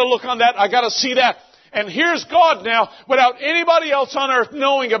 I gotta look on that, I gotta see that. And here's God now, without anybody else on earth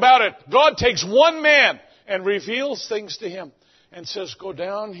knowing about it. God takes one man and reveals things to him and says, go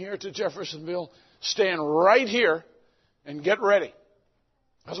down here to Jeffersonville, stand right here, and get ready.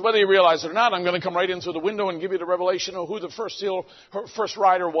 Because whether you realize it or not, I'm going to come right in through the window and give you the revelation of who the first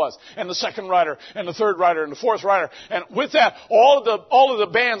rider was, and the second rider, and the third rider, and the fourth rider. And with that, all of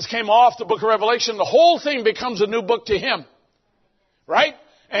the bands came off the book of Revelation. The whole thing becomes a new book to him. Right?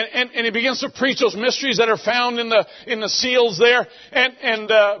 And he begins to preach those mysteries that are found in the seals there. And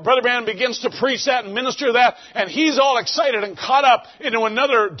Brother Branham begins to preach that and minister that. And he's all excited and caught up into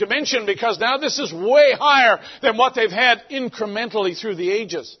another dimension, because now this is way higher than what they've had incrementally through the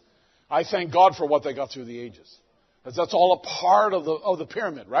ages. I thank God for what they got through the ages. That's all a part of the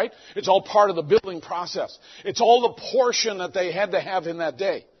pyramid, right? It's all part of the building process. It's all the portion that they had to have in that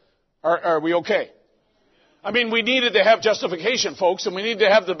day. Are we okay? I mean, we needed to have justification, folks, and we needed to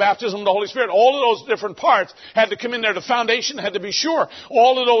have the baptism of the Holy Spirit. All of those different parts had to come in there. The foundation had to be sure.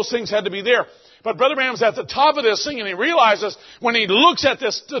 All of those things had to be there. But Brother Branham's at the top of this thing, and he realizes when he looks at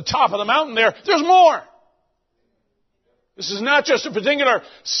the top of the mountain there's more. This is not just a particular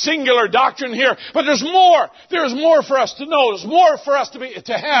singular doctrine here, but there's more. There's more for us to know. There's more for us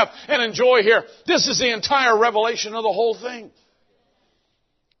to have and enjoy here. This is the entire revelation of the whole thing.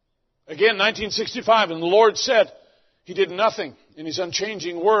 Again, 1965, and the Lord said he did nothing in his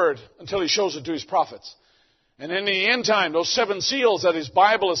unchanging word until he shows it to his prophets. And in the end time, those 7 seals that his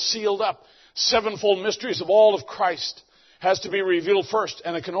Bible is sealed up, 7-fold mysteries of all of Christ has to be revealed first,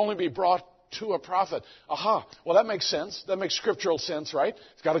 and it can only be brought to a prophet. Aha, well that makes sense. That makes scriptural sense, right?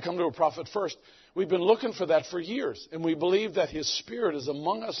 It's got to come to a prophet first. We've been looking for that for years, and we believe that his Spirit is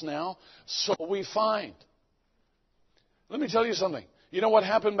among us now, so we find. Let me tell you something. You know what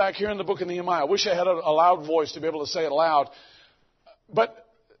happened back here in the book of Nehemiah? I wish I had a loud voice to be able to say it aloud. But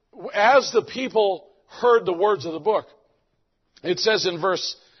as the people heard the words of the book, it says in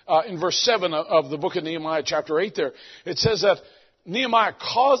verse 7 of the book of Nehemiah, chapter 8 there, it says that Nehemiah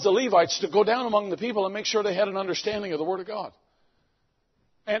caused the Levites to go down among the people and make sure they had an understanding of the Word of God.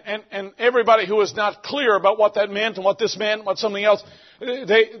 And everybody who was not clear about what that meant and what this meant, what something else,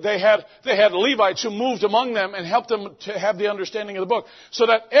 they had Levites who moved among them and helped them to have the understanding of the book. So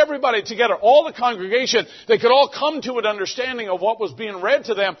that everybody together, all the congregation, they could all come to an understanding of what was being read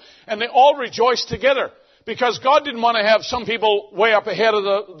to them, and they all rejoiced together. Because God didn't want to have some people way up ahead of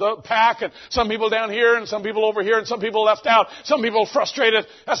the pack, and some people down here, and some people over here, and some people left out, some people frustrated.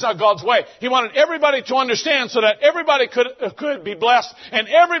 That's not God's way. He wanted everybody to understand so that everybody could be blessed, and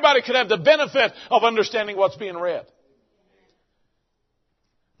everybody could have the benefit of understanding what's being read.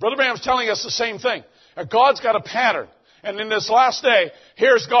 Brother Branham's telling us the same thing. God's got a pattern. And in this last day,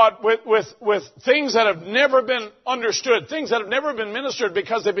 here's God with things that have never been understood, things that have never been ministered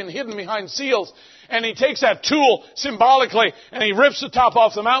because they've been hidden behind seals. And he takes that tool symbolically and he rips the top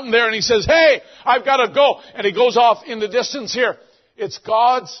off the mountain there and he says, hey, I've got to go. And he goes off in the distance here. It's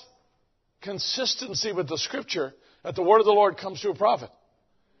God's consistency with the Scripture that the word of the Lord comes to a prophet.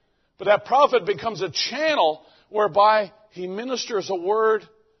 But that prophet becomes a channel whereby he ministers a word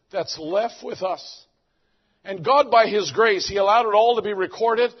that's left with us. And God, by His grace, He allowed it all to be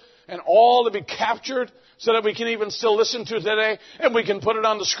recorded and all to be captured so that we can even still listen to it today, and we can put it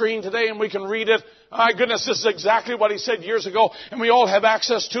on the screen today and we can read it. My goodness, this is exactly what He said years ago, and we all have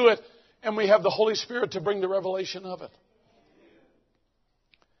access to it, and we have the Holy Spirit to bring the revelation of it.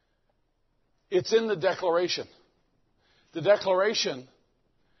 It's in the declaration. The declaration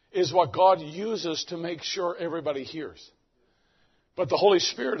is what God uses to make sure everybody hears. But the Holy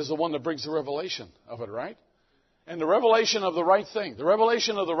Spirit is the one that brings the revelation of it, right? And the revelation of the right thing, the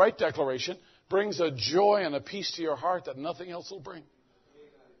revelation of the right declaration brings a joy and a peace to your heart that nothing else will bring.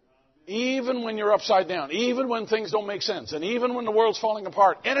 Even when you're upside down, even when things don't make sense, and even when the world's falling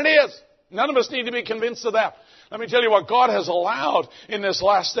apart. And it is. None of us need to be convinced of that. Let me tell you what God has allowed in this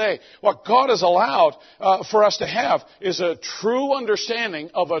last day. What God has allowed for us to have is a true understanding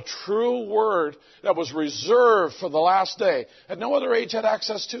of a true word that was reserved for the last day that no other age had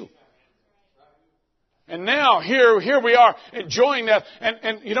access to. And now, here we are enjoying that.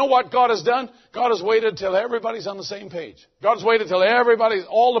 And you know what God has done? God has waited till everybody's on the same page. God has waited till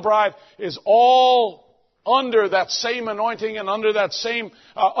all the bride is all under that same anointing and under that same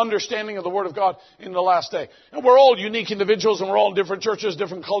understanding of the Word of God in the last day. And we're all unique individuals and we're all in different churches,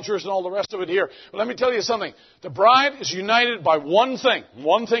 different cultures and all the rest of it here. But let me tell you something. The bride is united by one thing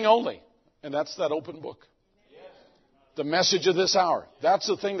only. And that's that open book. The message of this hour. That's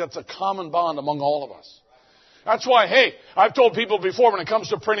the thing that's a common bond among all of us. That's why, hey, I've told people before when it comes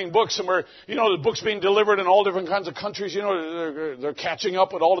to printing books and where, the books being delivered in all different kinds of countries, they're catching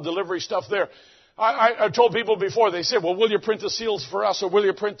up with all the delivery stuff there. I've told people before, they say, well, will you print the seals for us or will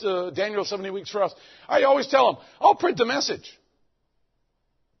you print Daniel 70 weeks for us? I always tell them, I'll print the message.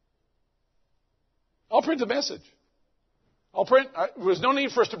 I'll print the message. There's no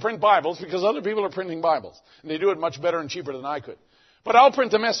need for us to print Bibles because other people are printing Bibles. And they do it much better and cheaper than I could. But I'll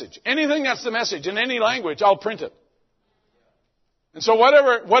print the message. Anything that's the message in any language, I'll print it. And so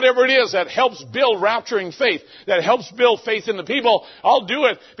whatever it is that helps build rapturing faith, that helps build faith in the people, I'll do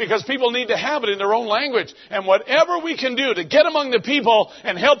it because people need to have it in their own language. And whatever we can do to get among the people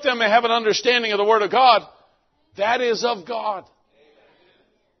and help them have an understanding of the Word of God, that is of God.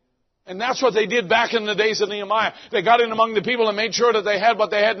 And that's what they did back in the days of Nehemiah. They got in among the people and made sure that they had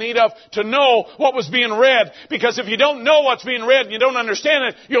what they had need of to know what was being read. Because if you don't know what's being read and you don't understand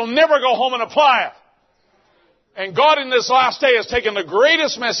it, you'll never go home and apply it. And God in this last day has taken the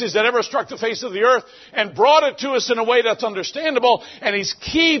greatest message that ever struck the face of the earth and brought it to us in a way that's understandable. And He's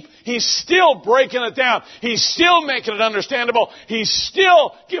still breaking it down. He's still making it understandable. He's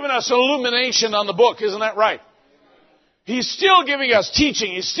still giving us illumination on the book. Isn't that right? He's still giving us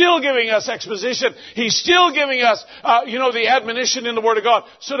teaching. He's still giving us exposition. He's still giving us, the admonition in the Word of God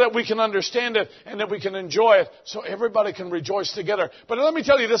so that we can understand it and that we can enjoy it so everybody can rejoice together. But let me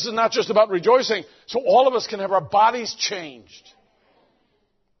tell you, this is not just about rejoicing. So all of us can have our bodies changed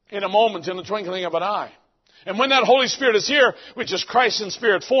in a moment, in the twinkling of an eye. And when that Holy Spirit is here, which is Christ in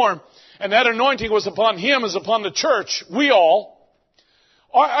spirit form, and that anointing was upon Him as upon the church,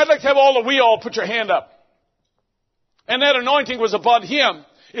 I'd like to have all the we all put your hand up. And that anointing was upon Him,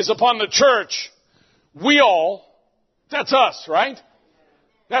 is upon the church. That's us, right?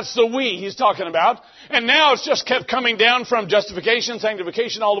 That's the we He's talking about. And now it's just kept coming down from justification,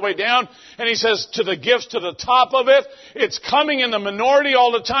 sanctification, all the way down. And He says to the gifts, to the top of it. It's coming in the minority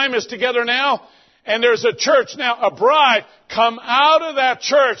all the time. It's together now. And there's a church now, a bride. Come out of that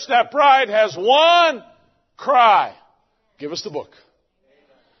church. That bride has one cry. Give us the book.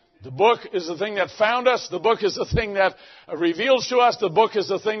 The book is the thing that found us. The book is the thing that reveals to us. The book is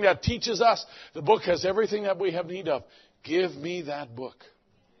the thing that teaches us. The book has everything that we have need of. Give me that book.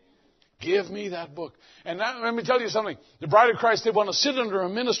 Give me that book. And let me tell you something. The bride of Christ, they want to sit under a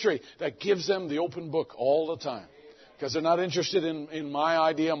ministry that gives them the open book all the time. Because they're not interested in my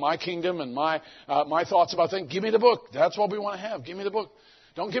idea, my kingdom, and my thoughts about things. Give me the book. That's what we want to have. Give me the book.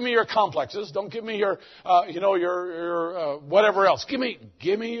 Don't give me your complexes. Don't give me your whatever else. Give me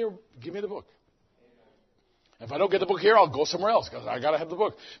the book. If I don't get the book here, I'll go somewhere else because I got to have the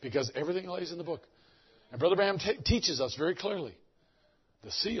book because everything lays in the book. And Brother Branham teaches us very clearly,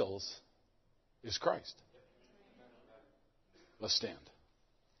 the seals is Christ. Let's stand.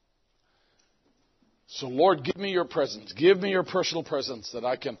 So Lord, give me your presence. Give me your personal presence that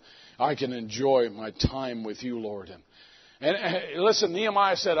I can enjoy my time with you, Lord. And listen,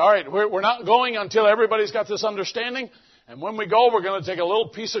 Nehemiah said, all right, we're not going until everybody's got this understanding. And when we go, we're going to take a little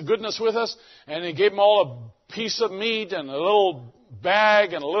piece of goodness with us. And he gave them all a piece of meat and a little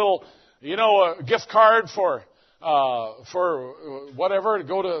bag and a little, a gift card for whatever, to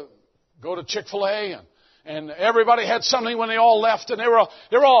go to Chick-fil-A. And everybody had something when they all left. And they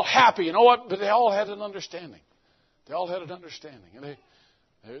were all happy. You know what? But they all had an understanding. They all had an understanding. And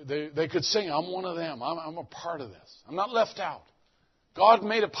they could sing, I'm one of them. I'm a part of this. I'm not left out. God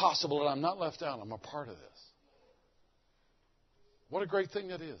made it possible that I'm not left out. I'm a part of this. What a great thing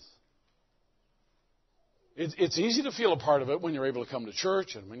that is. It's easy to feel a part of it when you're able to come to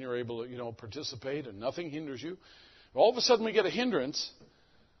church and when you're able to, participate and nothing hinders you. All of a sudden we get a hindrance.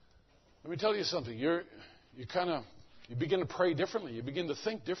 Let me tell you something. You begin to pray differently. You begin to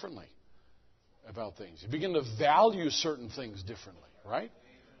think differently about things. You begin to value certain things differently, right?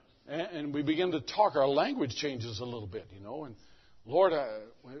 And we begin to talk. Our language changes a little bit, And Lord,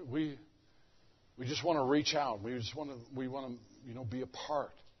 we just want to reach out. We want to, be a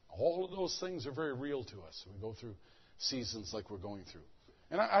part. All of those things are very real to us. We go through seasons like we're going through.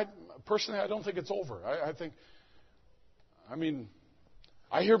 And I personally, I don't think it's over.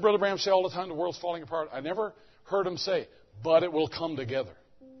 I hear Brother Branham say all the time, the world's falling apart. I never heard him say, but it will come together.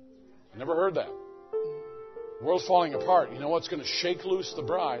 I never heard that. The world's falling apart. You know what's going to shake loose the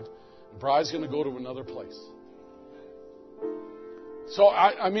bride? The bride's going to go to another place. So,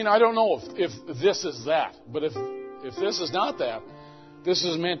 I don't know if this is that. But if this is not that, this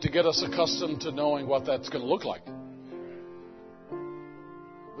is meant to get us accustomed to knowing what that's going to look like.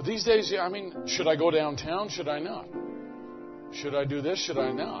 But these days, should I go downtown? Should I not? Should I do this? Should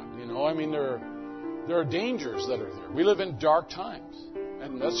I not? I mean, there are dangers that are there. We live in dark times,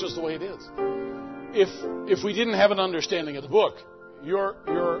 and that's just the way it is. If we didn't have an understanding of the book, your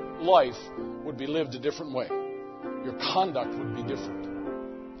life would be lived a different way. Your conduct would be different.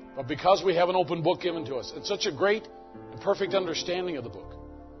 But because we have an open book given to us, and such a great and perfect understanding of the book,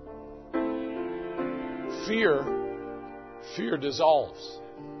 fear dissolves.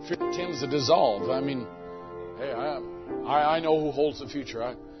 Fear tends to dissolve. I mean, hey, I know who holds the future.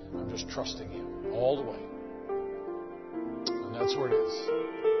 I'm just trusting Him all the way. And that's where it is.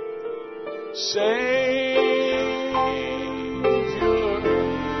 Savior,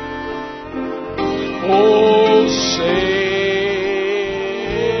 oh Savior,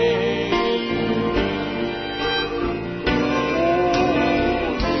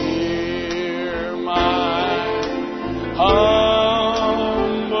 oh hear my humble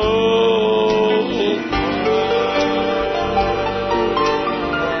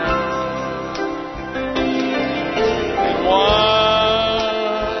cry,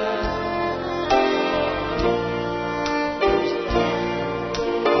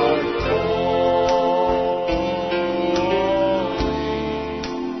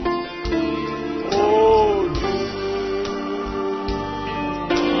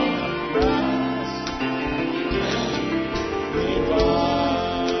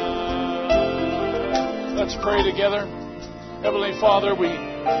 and pray together. Heavenly Father, we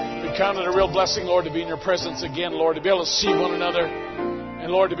count it a real blessing, Lord, to be in your presence again, Lord, to be able to see one another,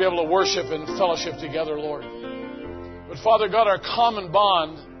 and Lord, to be able to worship and fellowship together, Lord. But Father God, our common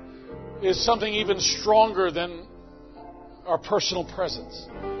bond is something even stronger than our personal presence.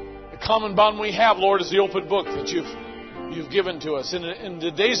 The common bond we have, Lord, is the open book that you've given to us. In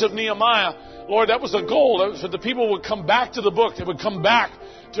the days of Nehemiah, Lord, that was the goal. That was that the people would come back to the book. They would come back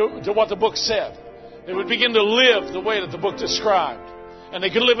to what the book said. They would begin to live the way that the book described. And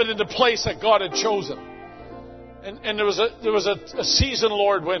they could live it in the place that God had chosen. And there was a season,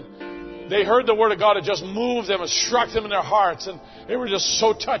 Lord, when they heard the Word of God had just moved them and struck them in their hearts. And they were just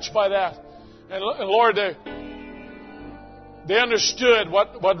so touched by that. And Lord, they understood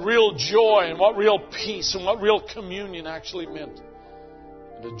what real joy and what real peace and what real communion actually meant.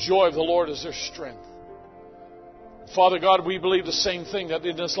 And the joy of the Lord is their strength. Father God, we believe the same thing, that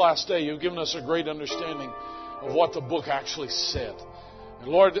in this last day you've given us a great understanding of what the book actually said. And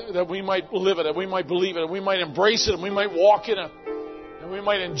Lord, that we might live it, that we might believe it, and we might embrace it, and we might walk in it, and we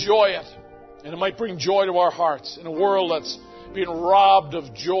might enjoy it, and it might bring joy to our hearts in a world that's being robbed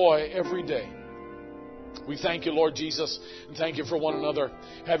of joy every day. We thank you, Lord Jesus, and thank you for one another.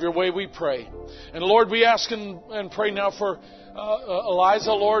 Have your way, we pray. And Lord, we ask and pray now for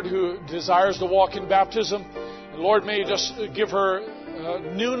Eliza, Lord, who desires to walk in baptism. And Lord, may you just give her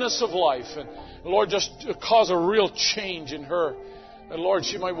newness of life. And Lord, just cause a real change in her. And Lord,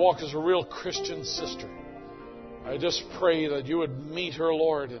 she might walk as a real Christian sister. I just pray that you would meet her,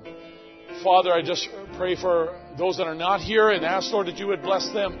 Lord. And Father, I just pray for those that are not here and ask, Lord, that you would bless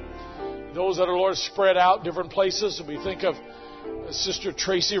them. Those that are, Lord, spread out different places. And we think of Sister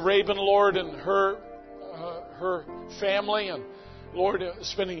Tracy Rabin, Lord, and her family. And Lord,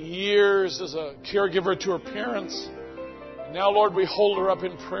 spending years as a caregiver to her parents. And now, Lord, we hold her up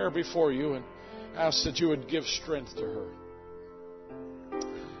in prayer before you and ask that you would give strength to her.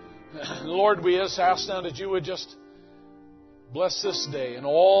 Lord, we just ask now that you would just bless this day and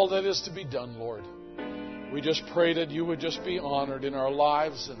all that is to be done, Lord. We just pray that you would just be honored in our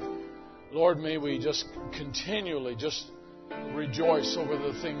lives. And Lord, may we just continually just rejoice over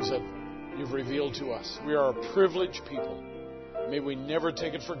the things that you've revealed to us. We are a privileged people. May we never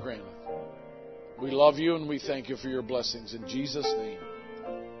take it for granted. We love you and we thank you for your blessings. In Jesus' name,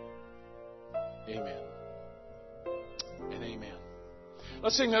 amen and amen.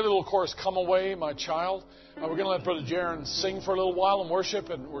 Let's sing that little chorus, Come Away, My Child. We're going to let Brother Jaron sing for a little while and worship,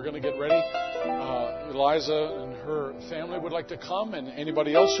 and we're going to get ready. Eliza and her family would like to come, and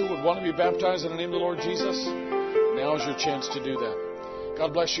anybody else who would want to be baptized in the name of the Lord Jesus, now is your chance to do that.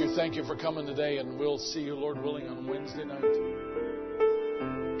 God bless you. Thank you for coming today, and we'll see you, Lord willing, on Wednesday night.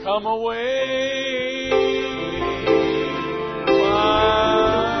 Come away,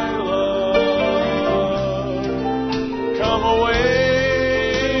 my love. Come away,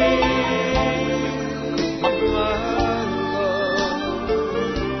 my love.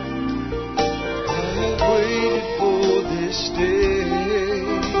 I have waited for this day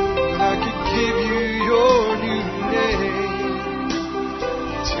when I could give you your new name.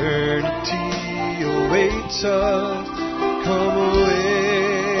 Eternity awaits us. Come away.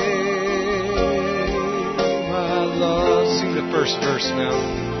 Sing the first verse now.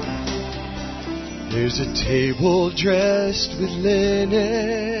 There's a table dressed with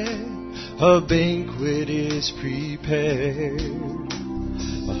linen, a banquet is prepared.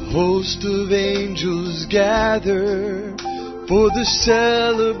 A host of angels gather for the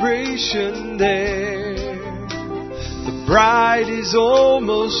celebration there. The bride is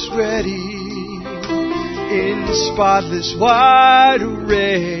almost ready, in spotless white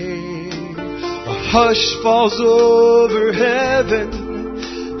array. A hush falls over heaven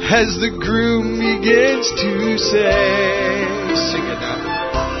as the groom begins to say, sing it now.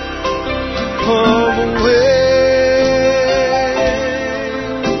 Come away,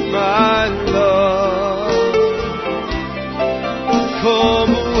 my love.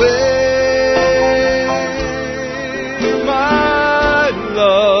 Come away, my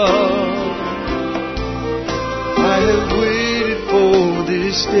love. I have waited for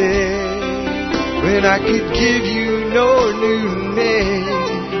this day when I could give you no new name.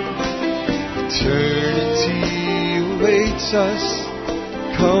 Eternity awaits us.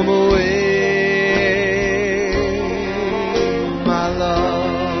 Come away, my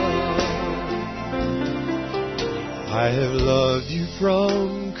love. I have loved you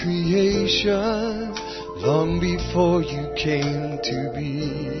from creation, long before you came to be.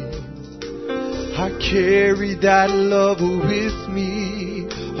 I carried that love with me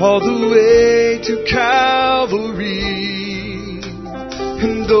all the way to Calvary.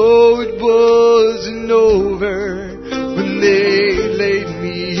 And though it wasn't over when they laid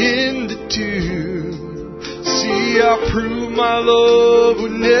me in the tomb, see, I proved my love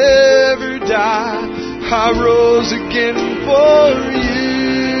would never die. I rose again for you.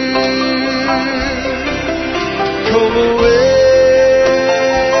 Come away,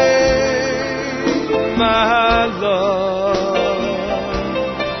 my love.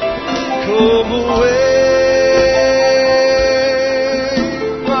 Come away.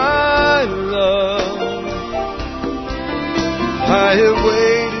 I have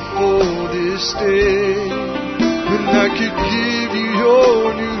waited for this day when I could give you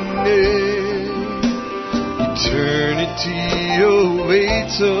your new name. Eternity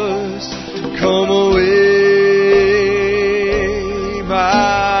awaits us. Come away,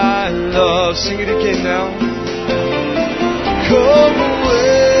 my love. Sing it again now. Come away.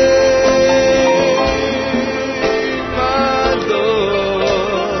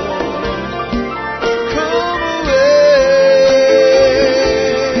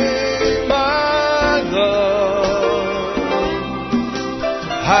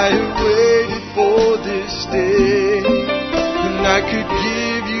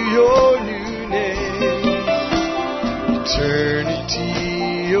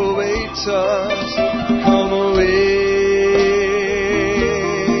 Eternity awaits us. Come away,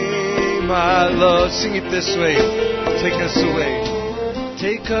 my love. Sing it this way. Take us away.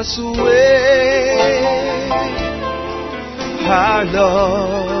 Take us away, our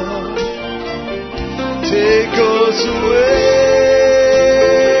love. Take us away,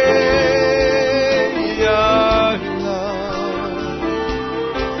 our love.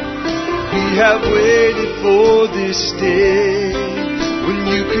 We have waited for this day when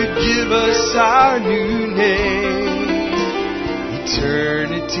you could give us our new name.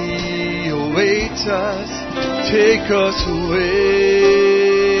 Eternity awaits us. Take us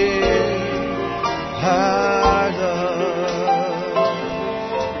away, our love.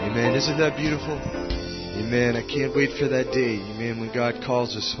 Amen. Isn't that beautiful? Amen. I can't wait for that day. Amen. When God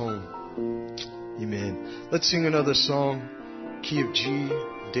calls us home. Amen. Let's sing another song. Key of G,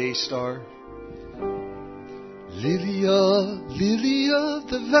 Daystar. Lily of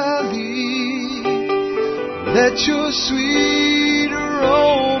the valley, let your sweet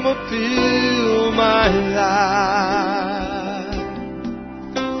aroma fill my life.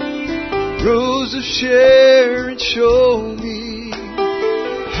 Rose of Sharon, show me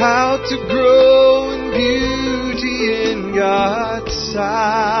how to grow in beauty in God's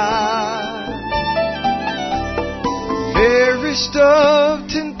sight. Fairest of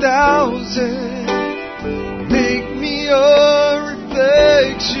 10,000, make me a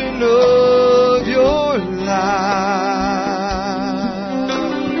reflection of your light.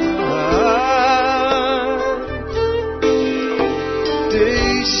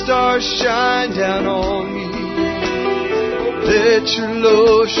 Day stars shine down on me. Let your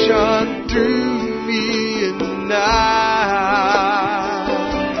love shine through me at night.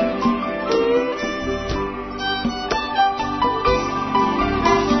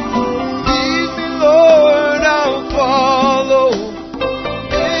 Lead me, Lord, I'll follow.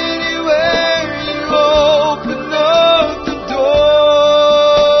 Anywhere you open up the door.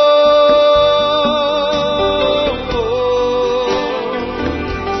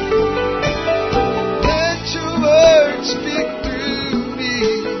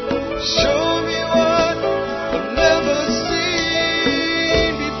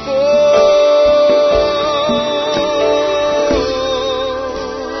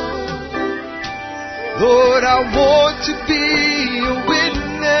 to be a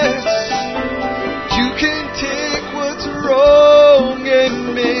witness. You can take what's wrong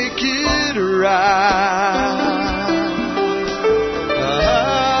and make it right.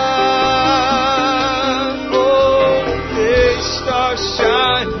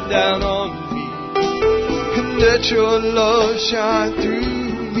 Shine down on me, and let your love shine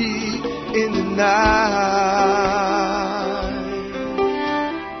through me in the night.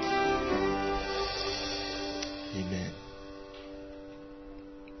 Amen.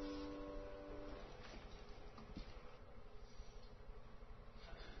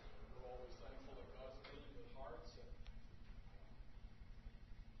 We're always thankful that God's dealing with hearts and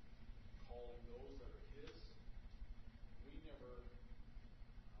calling those that are His. We could never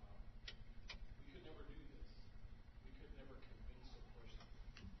do this. We could never convince a person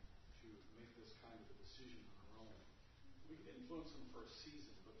to make this kind of a decision on their own. We can influence them for a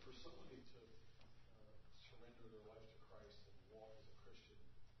season, but for somebody to surrender their life to Christ and walk as a Christian,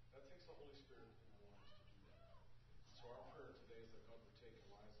 that takes the Holy Spirit in their lives to do that. So our prayer today is that God would take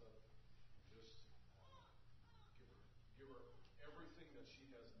Eliza and just give her everything that she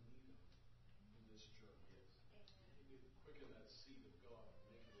has need of in this journey. Quicken that seed of God and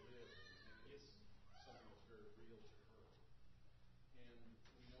make it live and make it something that's very real to her. And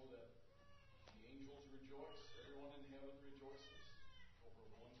we know that the angels rejoice. Everyone in heaven rejoices over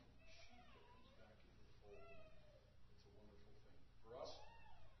one sheep that comes back into the fold. It's a wonderful thing. For us,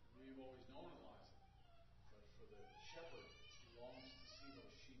 we've always known Eliza. But for the shepherd, he longs to see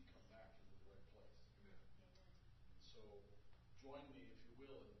those sheep come back into the right place. Amen. So join me, if you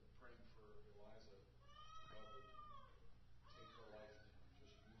will, in praying for Eliza. God would take her life and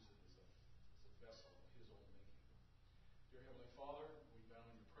just use it as a vessel of His own making. Dear Heavenly Father, we bow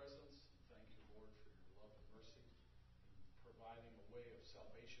in your presence and thank you, Lord, for your love and mercy in providing a way of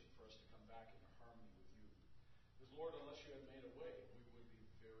salvation for us to come back into harmony with you. Because, Lord, unless you had made a way, we would be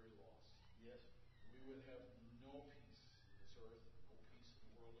very lost. Yes. We would have no peace in this earth and no peace in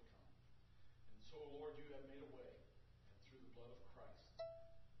the world to come. And so, Lord, you have made a way, and through the blood of Christ,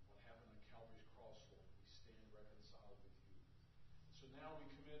 what happened on Calvary's cross, Lord, we stand reconciled with you. So now we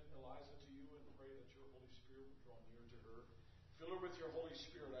commit Eliza to you and pray that your Holy Spirit would draw near to her. Fill her with your Holy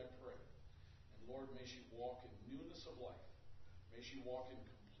Spirit, I pray. And Lord, may she walk in newness of life. May she walk in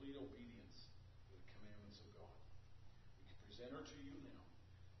complete obedience to the commandments of God. We present her to you now.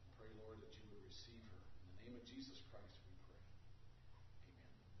 And pray, Lord, that you would receive her. In the name of Jesus Christ, we pray.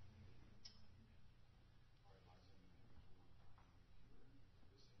 Amen.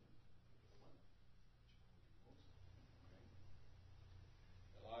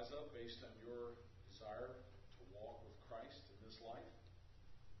 All right, Eliza, based on your desire to walk with Christ in this life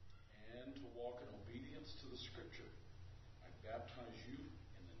and to walk in obedience to the Scripture, I baptize you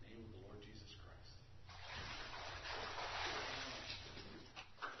in the name of the Lord Jesus Christ.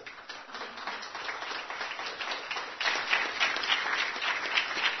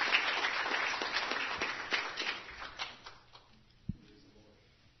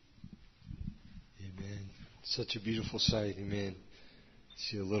 Amen. Such a beautiful sight. Amen.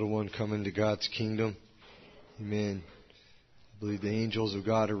 See a little one come into God's kingdom. Amen. I believe the angels of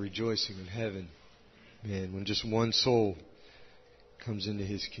God are rejoicing in heaven. Man, when just one soul comes into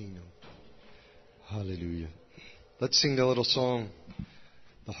His kingdom. Hallelujah. Let's sing the little song,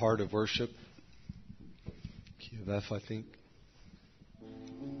 The Heart of Worship. Key of F, I think.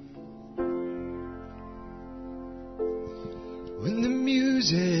 When the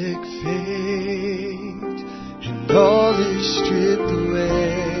music fades and all is stripped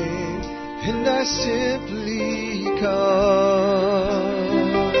away, and I simply come,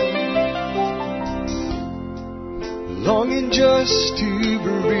 longing just to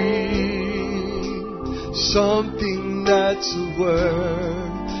bring something that's a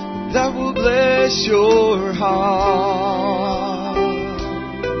word that will bless your heart.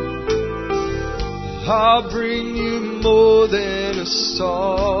 I'll bring you more than a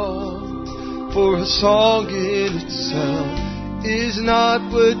song, for a song in itself is not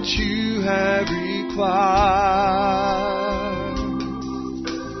what you have required.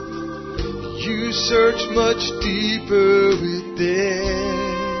 You search much deeper within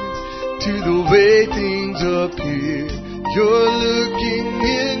to the way things appear. You're looking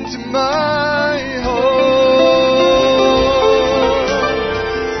into my heart.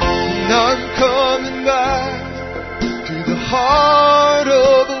 Now I'm coming back to the heart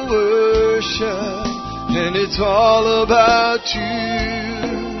of worship, and it's all about you.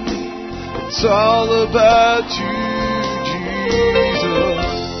 It's all about you, Jesus.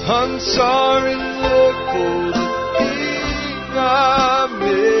 I'm sorry, Lord, for the thing I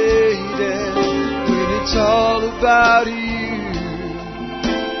made, and when it's it's all about you.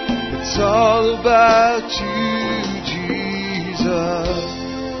 It's all about you, Jesus.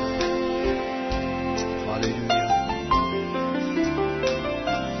 Hallelujah.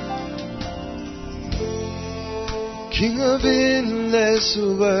 King of endless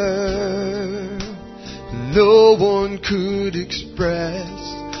world, no one could express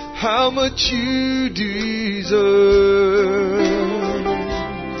how much you deserve.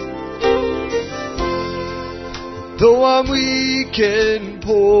 Though I'm weak and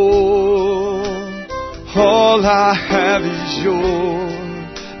poor, all I have is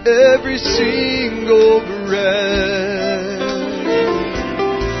yours, every single breath.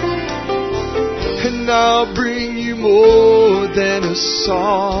 And I'll bring you more than a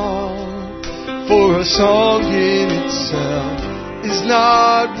song, for a song in itself is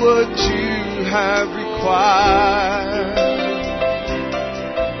not what you have required.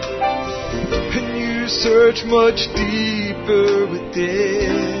 And you search much deeper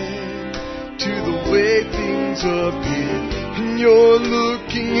within to the way things appear, and you're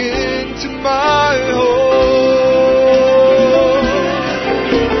looking into my heart.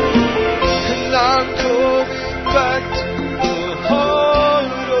 And I'm coming back to the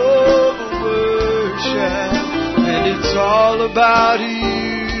heart of worship, and it's all about you.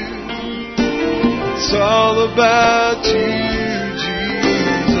 It's all about you,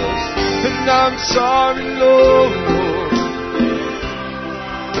 Jesus. And I'm sorry, Lord.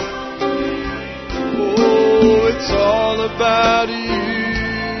 Oh, it's all about you.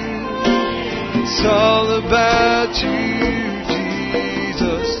 It's all about you,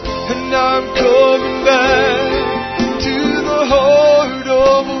 Jesus. And I'm coming back to the heart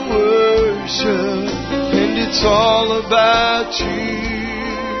of worship, and it's all about you.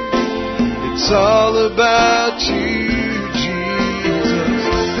 It's all about you, Jesus.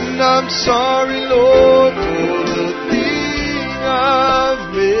 And I'm sorry, Lord, for the thing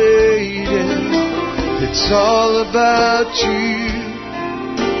I've made it. It's all about you.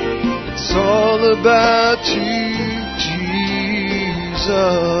 It's all about you, Jesus.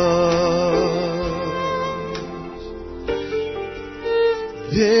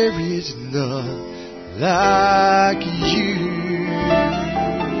 There is none like you.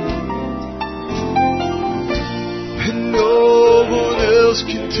 And no one else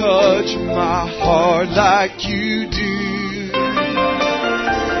can touch my heart like you do.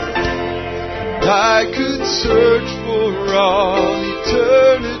 I could search for all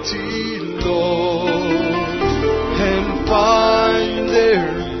eternity, Lord, and find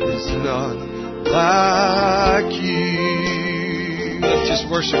there is none like you. Let's just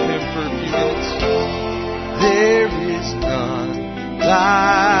worship Him for a few minutes. There is none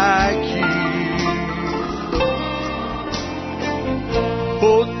like you.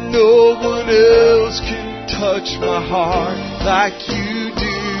 Oh, no one else can touch my heart like you do.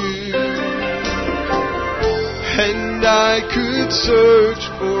 And I could search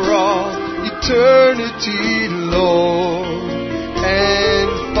for all eternity, Lord,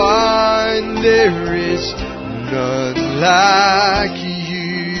 and find there is none like you.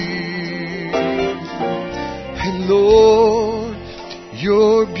 And Lord,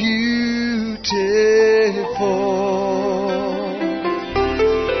 you're beautiful.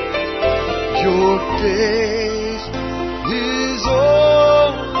 Your face is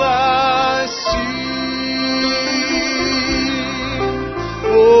all I see.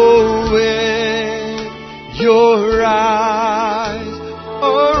 Oh, when your eyes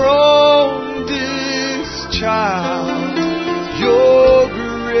are on this child, your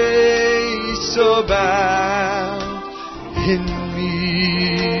grace abounds in me.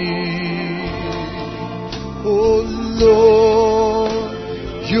 Oh, Lord,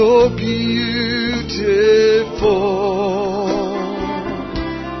 you're beautiful,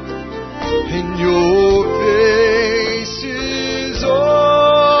 and your face is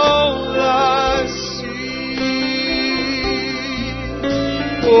all I see.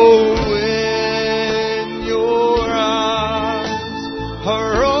 Oh, when your eyes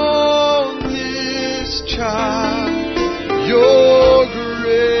are on this child, your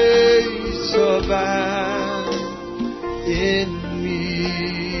grace abounds in me.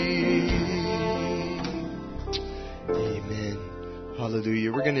 Amen. Hallelujah.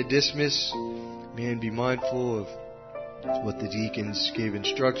 We're going to dismiss. Man, be mindful of what the deacons gave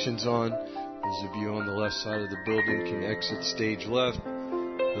instructions on. Those of you on the left side of the building can exit stage left.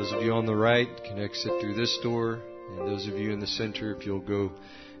 Those of you on the right can exit through this door. And those of you in the center, if you'll go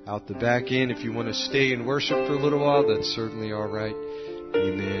out the back end. If you want to stay and worship for a little while, that's certainly all right.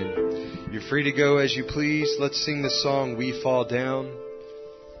 Amen. You're free to go as you please. Let's sing the song, We Fall Down,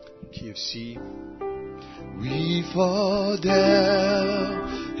 key of C. We fall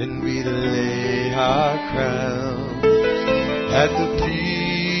down and we lay our crowns at the feet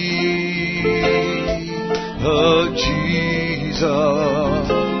of Jesus.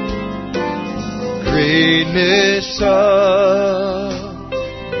 Greatness of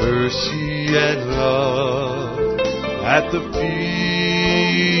mercy and love at the feet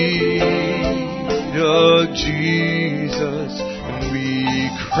of Jesus, and we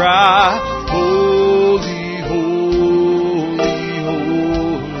cry, holy, holy,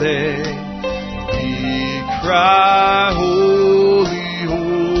 holy. We cry, holy,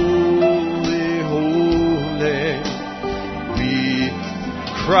 holy, holy. We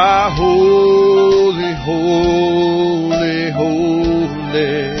cry, holy, holy,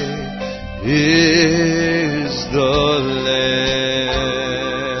 holy is the Lamb.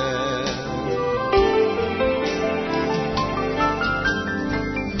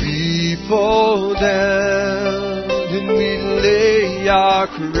 We fall down and we lay our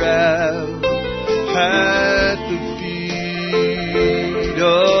crown at the feet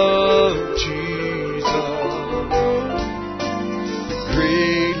of Jesus. The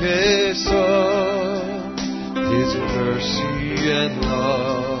greatness of His mercy and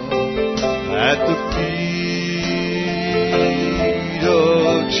love at the feet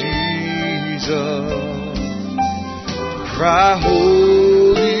of Jesus. Cry,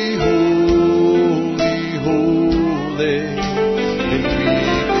 holy, holy, holy, and we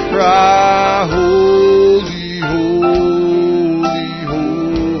cry, holy, holy,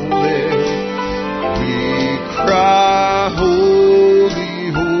 holy. We cry, holy,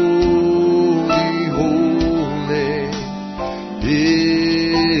 holy, holy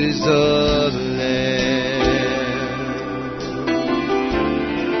is the